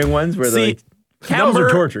 The farming ones where See, cows are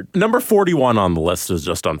tortured. Number 41 on the list is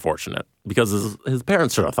just unfortunate because his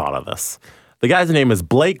parents should have thought of this. The guy's name is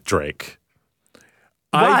Blake Drake.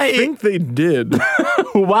 I think they did.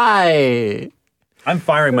 Why? I'm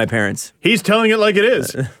firing my parents. He's telling it like it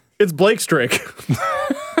is. It's Blake's Drake.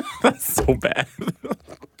 That's so bad.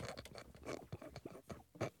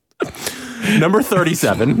 Number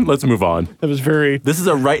 37. Let's move on. That was very This is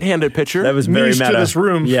a right-handed pitcher. That was very niche meta. to this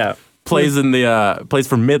room. Yeah. Plays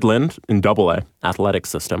for Midland in Double-A athletic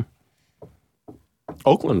system.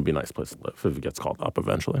 Oakland would be a nice place to live if he gets called up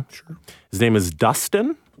eventually. Sure. His name is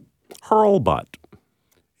Dustin Hurlbutt.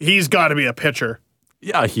 He's got to be a pitcher.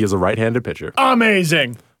 Yeah, he is a right-handed pitcher.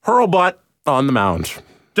 Amazing. Hurlbutt on the mound.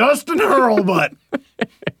 Dustin Hurlbutt.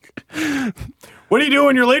 What do you do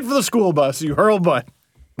when you're late for the school bus? You hurl butt.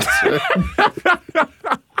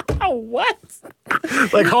 What?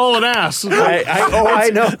 Like hauling ass. I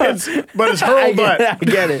know. But it's hurl butt. I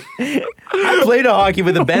get it. I played a hockey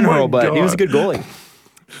with a Ben Hurlbutt. He was a good goalie.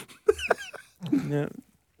 Yeah.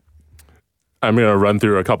 I'm going to run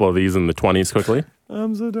through a couple of these in the 20s quickly.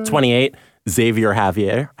 28, Xavier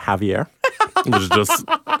Javier. Which is just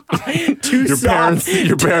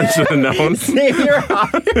your parents should have known.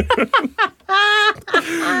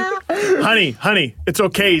 Honey, it's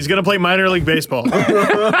okay. He's going to play minor league baseball.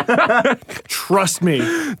 Trust me.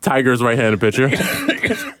 Tigers right-handed pitcher.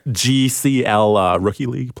 GCL Rookie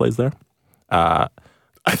League plays there. I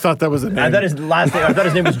thought that was a name. I thought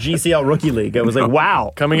his name was GCL Rookie League. I was like,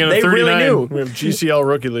 wow. Coming in at They 39. really knew. We have GCL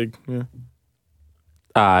Rookie League. Yeah.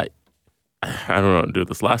 I don't know how to do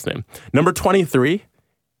this last name. Number 23,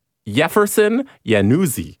 Jefferson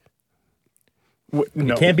Yanuzzi.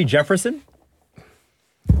 No. Can't be Jefferson?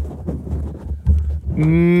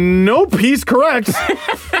 Nope, he's correct.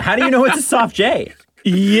 How do you know it's a soft J?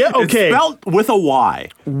 Yeah, okay. It's spelled with a Y.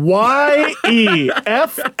 Yeffferson.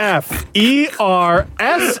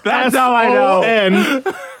 That's how I know.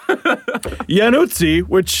 Yanuzzi,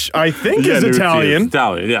 which I think is Yanuzzi Italian. is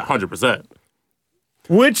Italian, yeah, 100%.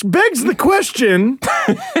 Which begs the question,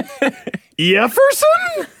 Jefferson?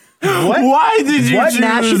 Why did you What choose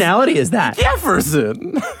nationality is that?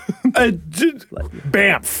 Jefferson?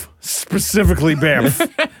 Banff. Specifically Banff.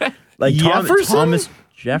 Like Jefferson? Thomas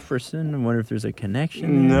Jefferson? I wonder if there's a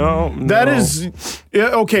connection. No. That is... Yeah,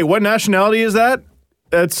 okay, what nationality is that?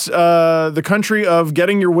 That's the country of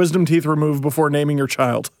getting your wisdom teeth removed before naming your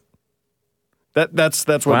child. That's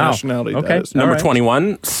what nationality that is. Number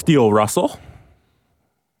 21, Steele Russell.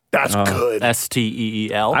 That's good.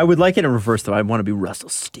 Steel. I would like it in reverse, though. I want to be Russell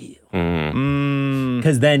Steele.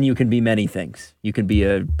 Because then you can be many things. You can be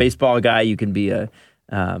a baseball guy. You can be a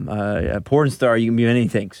porn star. You can be many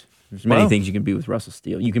things. There's many things you can be with Russell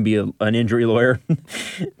Steele. You can be an injury lawyer,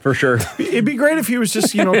 for sure. It'd be great if he was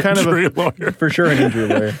just, kind of a... lawyer. For sure, an injury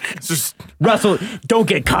lawyer. Just, Russell, don't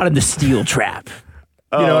get caught in the steel trap.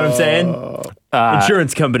 You know what I'm saying?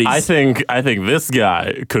 Insurance companies. I think this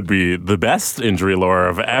guy could be the best injury lawyer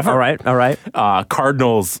of ever. All right.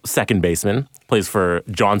 Cardinals second baseman, plays for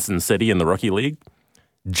Johnson City in the Rookie League.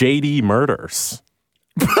 JD Murders.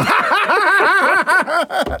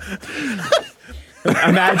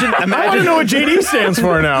 Imagine. I want to know what JD stands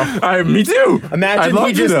for now. Me too. Imagine I'd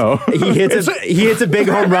love to know. he hits a big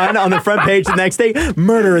home run on the front page the next day.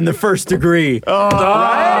 Murder in the first degree.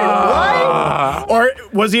 Right? Or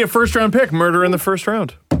was he a first-round pick? Murder in the first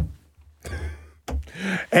round.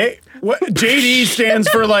 Hey, what JD stands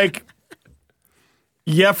for like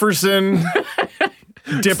Jefferson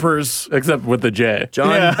Dippers. Except with the J. John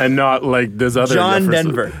Yeah. And not like this other John Jefferson.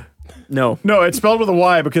 Denver. No. No, it's spelled with a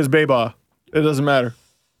Y because Baybaugh. It doesn't matter.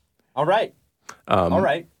 All right. All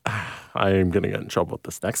right. I am going to get in trouble with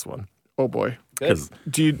this next one. Oh boy. 'Cause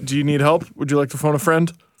Do you need help? Would you like to phone a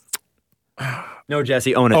friend? No,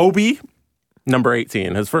 Jesse, own it. Obi, number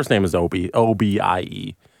 18. His first name is Obi.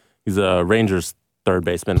 Obie. He's a Rangers third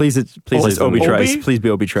baseman. Please, it's Obi Obi? Trice. Please be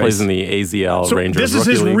Obi Trice. Plays in the AZL So Rangers this is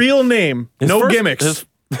Rookie his League. real name. No first- gimmicks.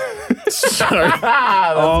 Sorry.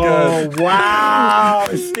 Oh, wow.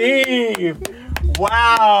 Steve.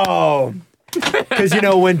 Wow. Because you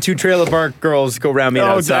know when two Trailer Park Girls go round me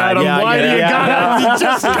outside. Adam, why do you gotta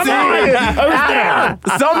just come on?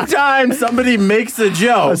 Sometimes somebody makes a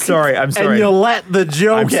joke. I'm sorry. And you let the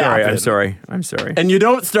joke happen. I'm sorry. And you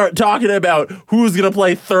don't start talking about who's going to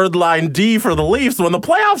play third line D for the Leafs when the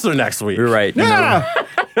playoffs are next week. You're right. Yeah.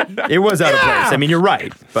 It was out of place. I mean, you're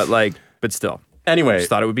right. But still. Anyway, Just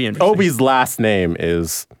thought it would be interesting. Obi's last name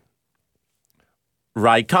is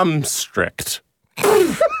Rycumstrict.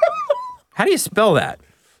 How do you spell that?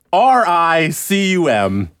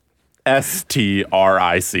 Rycumstrict.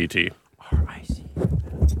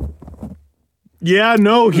 Yeah,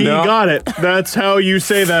 no, he No. got it. That's how you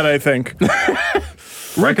say that, I think.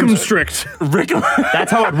 Circumstrict.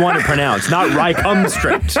 That's how I'd want it pronounced, not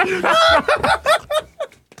Rycumstrict.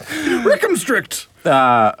 Rickumstrict.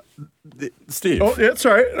 Steve. Oh, yeah,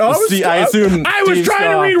 sorry. I assume I was Steve trying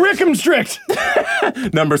to saw read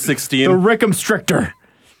Rickumstrict. number 16. The Rickumstrictor.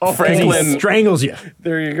 He Franklin. strangles you.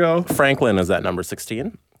 There you go. Franklin is at number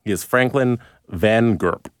 16. He is Franklin Van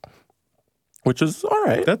Gerp, which is all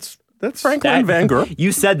right. That's Franklin Van Gerp.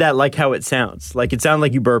 You said that like how it sounds. Like it sounded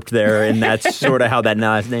like you burped there, and that's sort of how that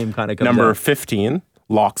last name kind of comes Number out. 15,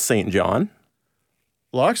 Locke St. John.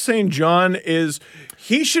 Locke St. John that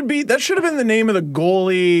should have been the name of the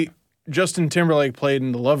goalie Justin Timberlake played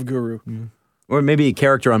in The Love Guru. Or maybe a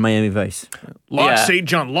character on Miami Vice. Locke Yeah. St.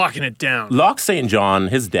 John locking it down. Locke St. John,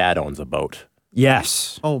 his dad owns a boat.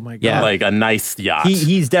 Yes. Oh my God. Yeah. Like a nice yacht.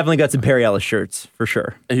 He's definitely got some Perry Ellis shirts, for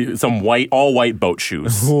sure. Some all white boat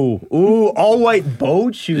shoes. Ooh, all white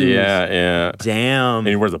boat shoes. Yeah. Damn. And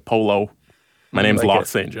he wears a polo. My name's like Locke it.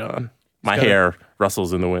 St. John. My hair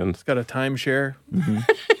rustles in the wind. Got a timeshare.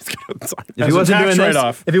 If he As a wasn't tax doing this,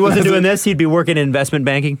 write-off. if he wasn't doing this, he'd be working in investment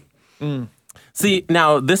banking. See,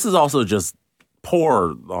 now this is also just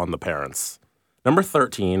poor on the parents. Number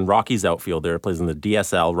 13, Rockies outfielder, plays in the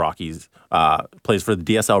DSL Rockies, plays for the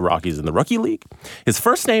DSL Rockies in the Rookie League. His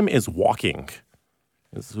first name is Walking.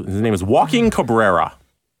 His name is Walking Cabrera.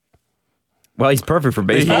 Well, he's perfect for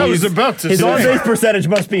baseball. I was about to His say. on-base percentage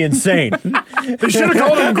must be insane. They should have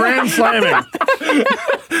called him Grand Slamming.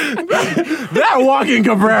 That Walking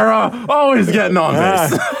Cabrera, always getting on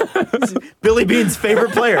base. Billy Bean's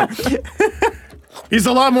favorite player. He's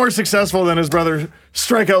a lot more successful than his brother,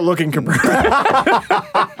 strikeout looking Cabrera.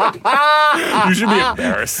 You should be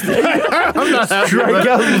embarrassed. I'm not happy with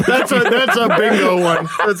that. That's a bingo one.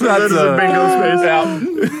 That's a bingo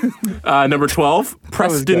space. Number 12,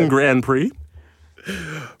 Preston Grand Prix.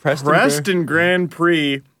 Preston Grand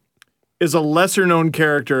Prix is a lesser known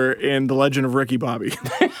character in The Legend of Ricky Bobby.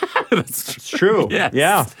 It's true. Yes.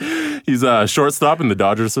 Yeah. He's a shortstop in the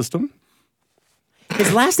Dodgers system.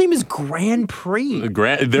 His last name is Grand Prix.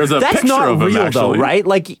 There's a That's picture not of him, real, actually. though, right?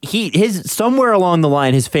 Like his somewhere along the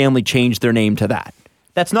line, his family changed their name to that.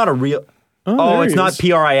 That's not a real. Oh, there it's he not is.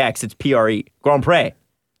 Prix. It's Pre. Grand Prix.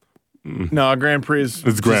 No, Grand Prix is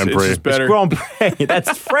It's Grand Prix. It's just better. Grand Prix.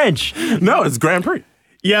 That's French. No, it's Grand Prix.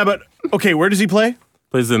 Yeah, but okay, where does he play?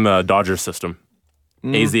 Plays in the Dodgers system.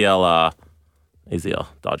 AZL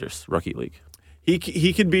Dodgers, Rookie League.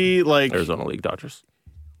 He could be like Arizona League Dodgers.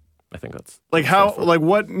 I think that's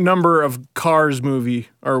what number of Cars movie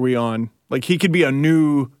are we on? Like he could be a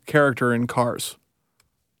new character in Cars.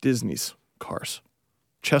 Disney's Cars.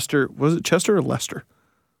 Was it Chester or Lester?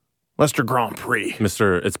 Lester Grand Prix.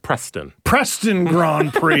 it's Preston. Preston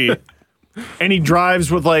Grand Prix. And he drives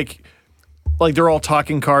with like they're all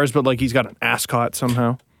talking cars, but like he's got an ascot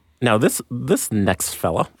somehow. Now this next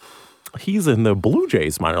fella, he's in the Blue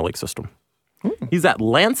Jays minor league system. He's at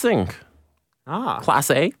Lansing. Class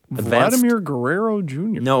A. Advanced. Vladimir Guerrero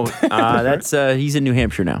Jr. No, that's he's in New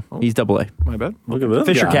Hampshire now. He's AA. My bad. Look at this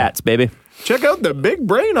Fisher guy. Cats, baby. Check out the big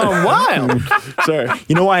brain on Wild. Sorry.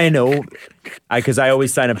 You know why I know? Because I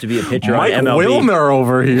always sign up to be a pitcher Mike on MLB. Wilner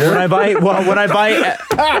over When here. I buy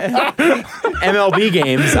MLB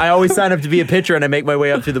games, I always sign up to be a pitcher, and I make my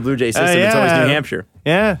way up through the Blue Jay system. It's always yeah. New Hampshire.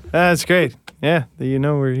 Yeah, that's great. Yeah, you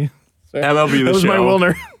know where you. MLB the That was show. my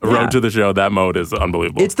Wilner. Road to the show. That mode is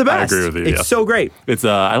unbelievable. It's the best. I agree with you. It's yes. so great. It's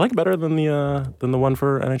I like it better than the one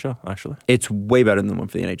for NHL actually. It's way better than the one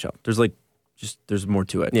for the NHL. There's more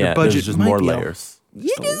to it. Yeah, budget there's just might more be layers.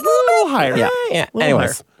 Just a little higher. Yeah.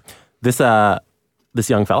 Anyways, this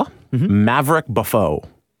young fella, Maverick Buffo,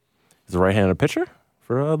 is a right-handed pitcher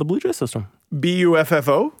for the Blue Jays system.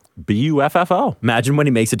 BUFFO. BUFFO. Imagine when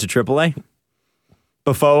he makes it to AAA.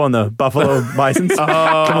 Buffo on the Buffalo Bisons.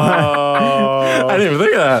 I didn't even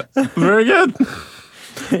think of that. Very good.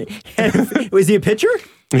 Was he a pitcher?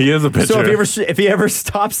 He is a pitcher. So if he ever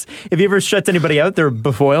shuts anybody out, they're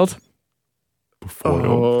befoiled.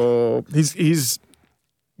 Oh, he's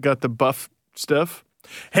got the buff stuff.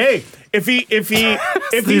 Hey, if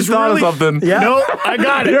he's thought of really something. Yeah. No, I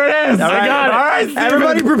got it. Here it is. I got it. All right,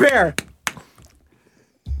 everybody prepare.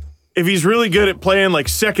 If he's really good at playing like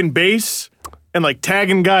second base and like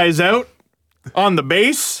tagging guys out on the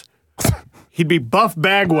base, he'd be Buff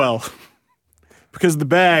Bagwell. Because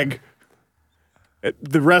the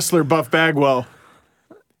wrestler Buff Bagwell.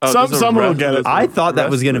 Someone will get it. I thought that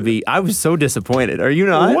was going to be. I was so disappointed. Are you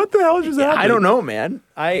not? What the hell just happened? I don't know, man.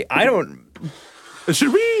 I don't.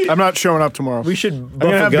 Should we? I'm not showing up tomorrow. We should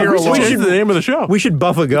gonna buff have a beer go. alone. We change the name of the show. We should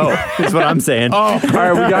buff a go. Is what I'm saying. All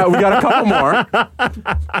right, we got a couple more.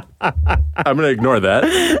 I'm gonna ignore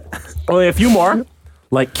that. Only a few more,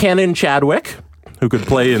 like Cannon Chadwick, who could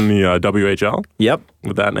play in the WHL Yep.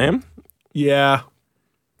 with that name. Yeah.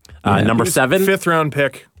 Number 7, 5th round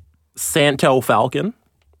pick. Santo Falcon.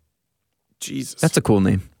 Jesus. That's a cool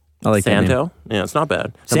name. I like that name. Santo. Yeah, it's not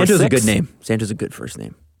bad. Santo's Number a good 6, name. Santo's a good first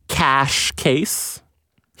name. Cash Case.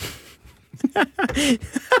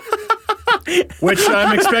 Which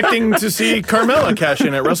I'm expecting to see Carmella cash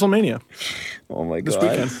in at WrestleMania. Oh my This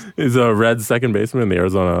weekend. Is a red second baseman in the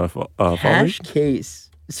Arizona Fall League. Case.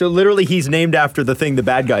 So literally, he's named after the thing the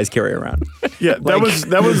bad guys carry around. Yeah, that was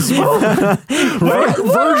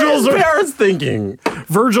Virgil's Parents thinking.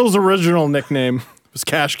 Virgil's original nickname was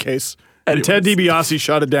Cash Case. And Ted DiBiase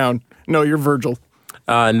shot it down. No, you're Virgil.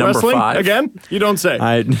 Number Wrestling 5. again? You don't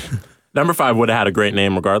say. Number 5 would have had a great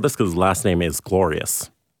name regardless because his last name is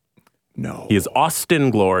Glorious. No. He is Austin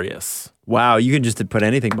Glorious. Wow, you can just put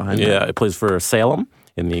anything behind that. Yeah, he plays for Salem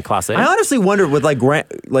in the Class A. I honestly wonder with like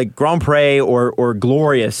Grand Prix or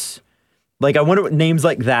Glorious, like I wonder what names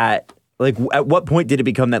like that. Like at what point did it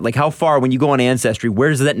become that? Like how far when you go on Ancestry, where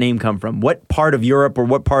does that name come from? What part of Europe or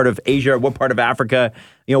what part of Asia or what part of Africa?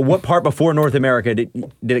 You know, what part before North America did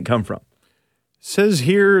it come from? Says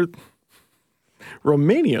here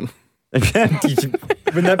Romanian.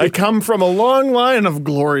 I come from a long line of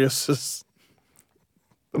gloriouses.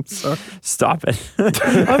 I'm sorry. Stop it.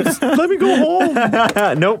 Let me go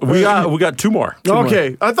home. Nope. We got 2 more.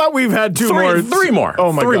 Okay, I thought we've had 2 more. 3 more.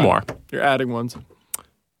 Oh my 3 God. more. You're adding ones.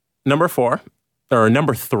 Number 4, or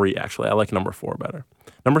number 3 actually. I like number 4 better.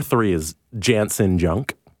 Number 3 is Jansen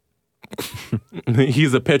Junk.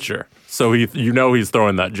 He's a pitcher, so he's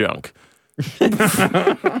throwing that junk.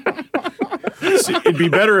 See, it'd be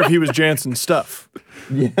better if he was Jansen Stuff.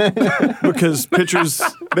 Yeah. Because pitchers,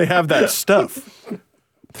 they have that stuff.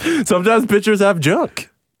 Sometimes pitchers have junk.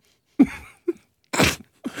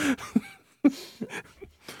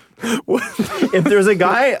 If there's a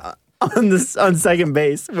guy on second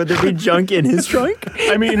base, would there be junk in his trunk?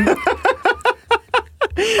 I mean,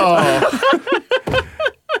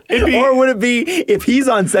 Or would it be if he's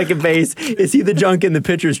on second base, is he the junk in the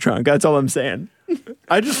pitcher's trunk? That's all I'm saying.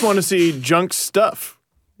 I just want to see junk stuff.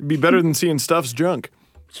 It'd be better than seeing stuff's junk.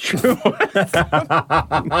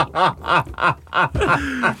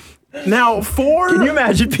 Now, 4. Can you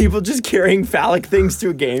imagine people just carrying phallic things to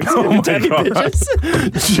a game? Oh my Teddy God. pitches?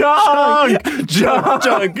 Junk!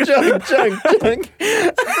 Junk.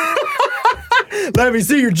 Let me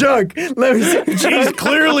see your junk. Let me see your junk. He's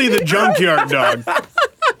clearly the junkyard dog.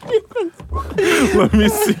 Let me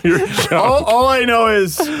see your junk. All I know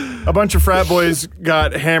is a bunch of frat boys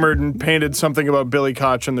got hammered and painted something about Billy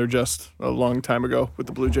Koch in their just a long time ago with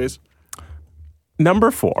the Blue Jays.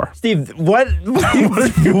 Number 4. Steve, what?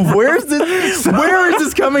 Where is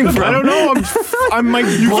this coming from? I don't know. I'm like,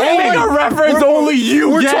 Getting a reference only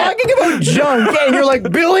you We're get. talking about junk, and you're like,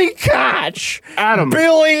 Billy Koch. Adam.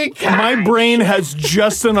 Billy Koch. My brain has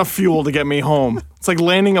just enough fuel to get me home. It's like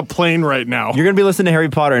landing a plane right now. You're going to be listening to Harry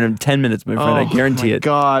Potter in 10 minutes, my friend. I guarantee it.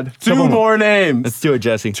 God. 2 more names. Let's do it,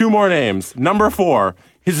 Jesse. 2 more names. Number 4.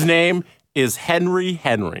 His name is Henry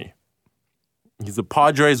Henry. He's a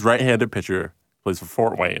Padres right-handed pitcher. Plays for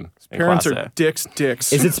Fort Wayne. Parents Class are A.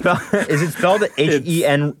 dicks. Is it spelled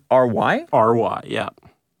Henry? R-Y, yeah.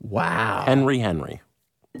 Wow. Henry.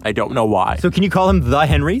 I don't know why. So can you call him the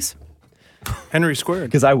Henrys? Henry squared.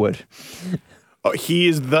 Because I would. Oh, he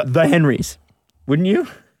is the. The Henrys. Wouldn't you?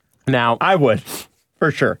 Now, I would. For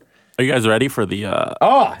sure. are you guys ready for the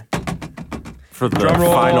Oh!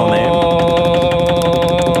 final name?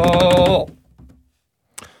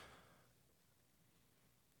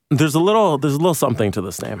 There's a little something to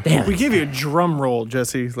this name. Damn. We gave you a drum roll,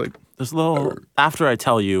 Jesse. Like, There's a little. After I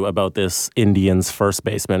tell you about this Indians first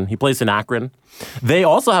baseman, he plays in Akron. They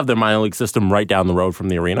also have their minor league system right down the road from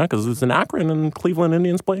the arena because it's in Akron and Cleveland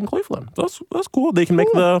Indians play in Cleveland. That's cool. They can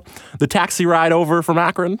make the taxi ride over from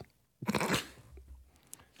Akron.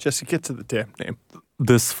 Jesse, get to the damn name.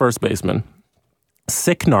 This first baseman,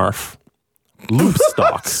 Sicknarf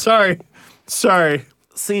Loopstock. Sorry.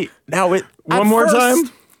 See, now it... One more time?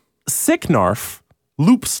 Sicknarf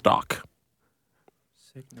Loopstock.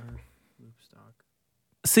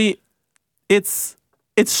 See, it's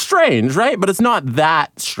strange, right? But it's not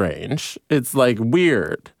that strange. It's like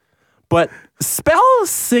weird. But spell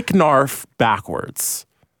Sicknarf backwards.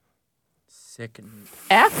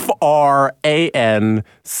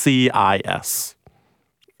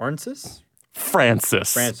 Francis.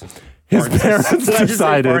 Francis. His parents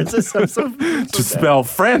decided to spell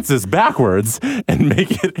Francis backwards and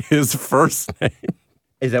make it his first name.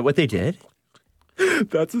 Is that what they did?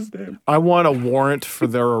 That's his name. I want a warrant for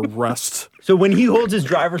their arrest. So when he holds his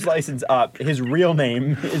driver's license up, his real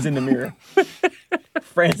name is in the mirror.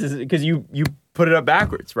 Francis, because you put it up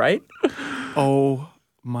backwards, right? Oh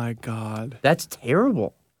my God. That's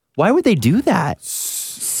terrible. Why would they do that?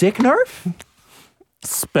 Sicknarf?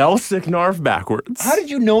 Spell Sicknarf backwards. How did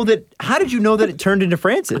you know that it turned into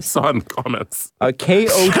Francis? Saw in the comments.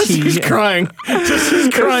 K-O-T. He's crying. He's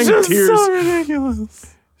crying It's just tears. so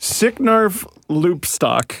ridiculous. Sicknarf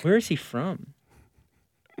Loopstock. Where is he from?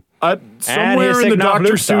 Somewhere in the Sicknarf Dr.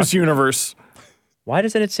 Loopstock. Seuss universe. Why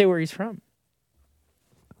doesn't it say where he's from?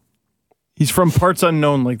 He's from parts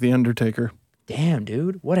unknown like The Undertaker. Damn,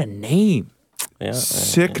 dude. What a name. Yeah.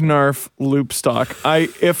 Sicknarf Loopstock.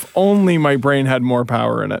 If only my brain had more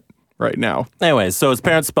power in it right now. Anyways, so his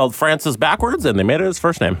parents spelled Francis backwards and they made it his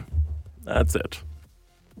first name. That's it.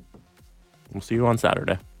 We'll see you on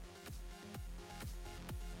Saturday.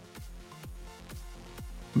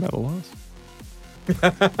 Metal loss.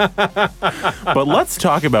 But let's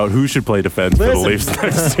talk about who should play defense for the Leafs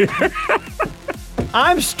next year.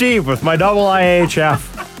 I'm Steve with my double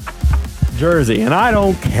IHF jersey, and I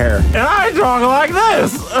don't care. And I talk like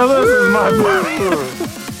this. And this is my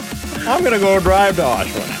I'm going to go drive to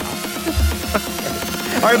Oshawa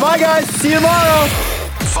now. All right, bye, guys. See you tomorrow.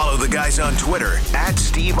 Follow the guys on Twitter at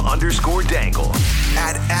Steve_Dangle,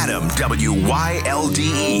 at Adam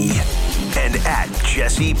WYLDE, and at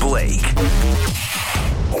Jesse Blake.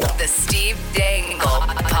 The Steve Dangle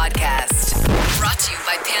Podcast. Brought to you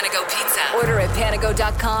by Panago Pizza. Order at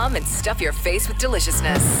panago.com and stuff your face with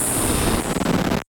deliciousness.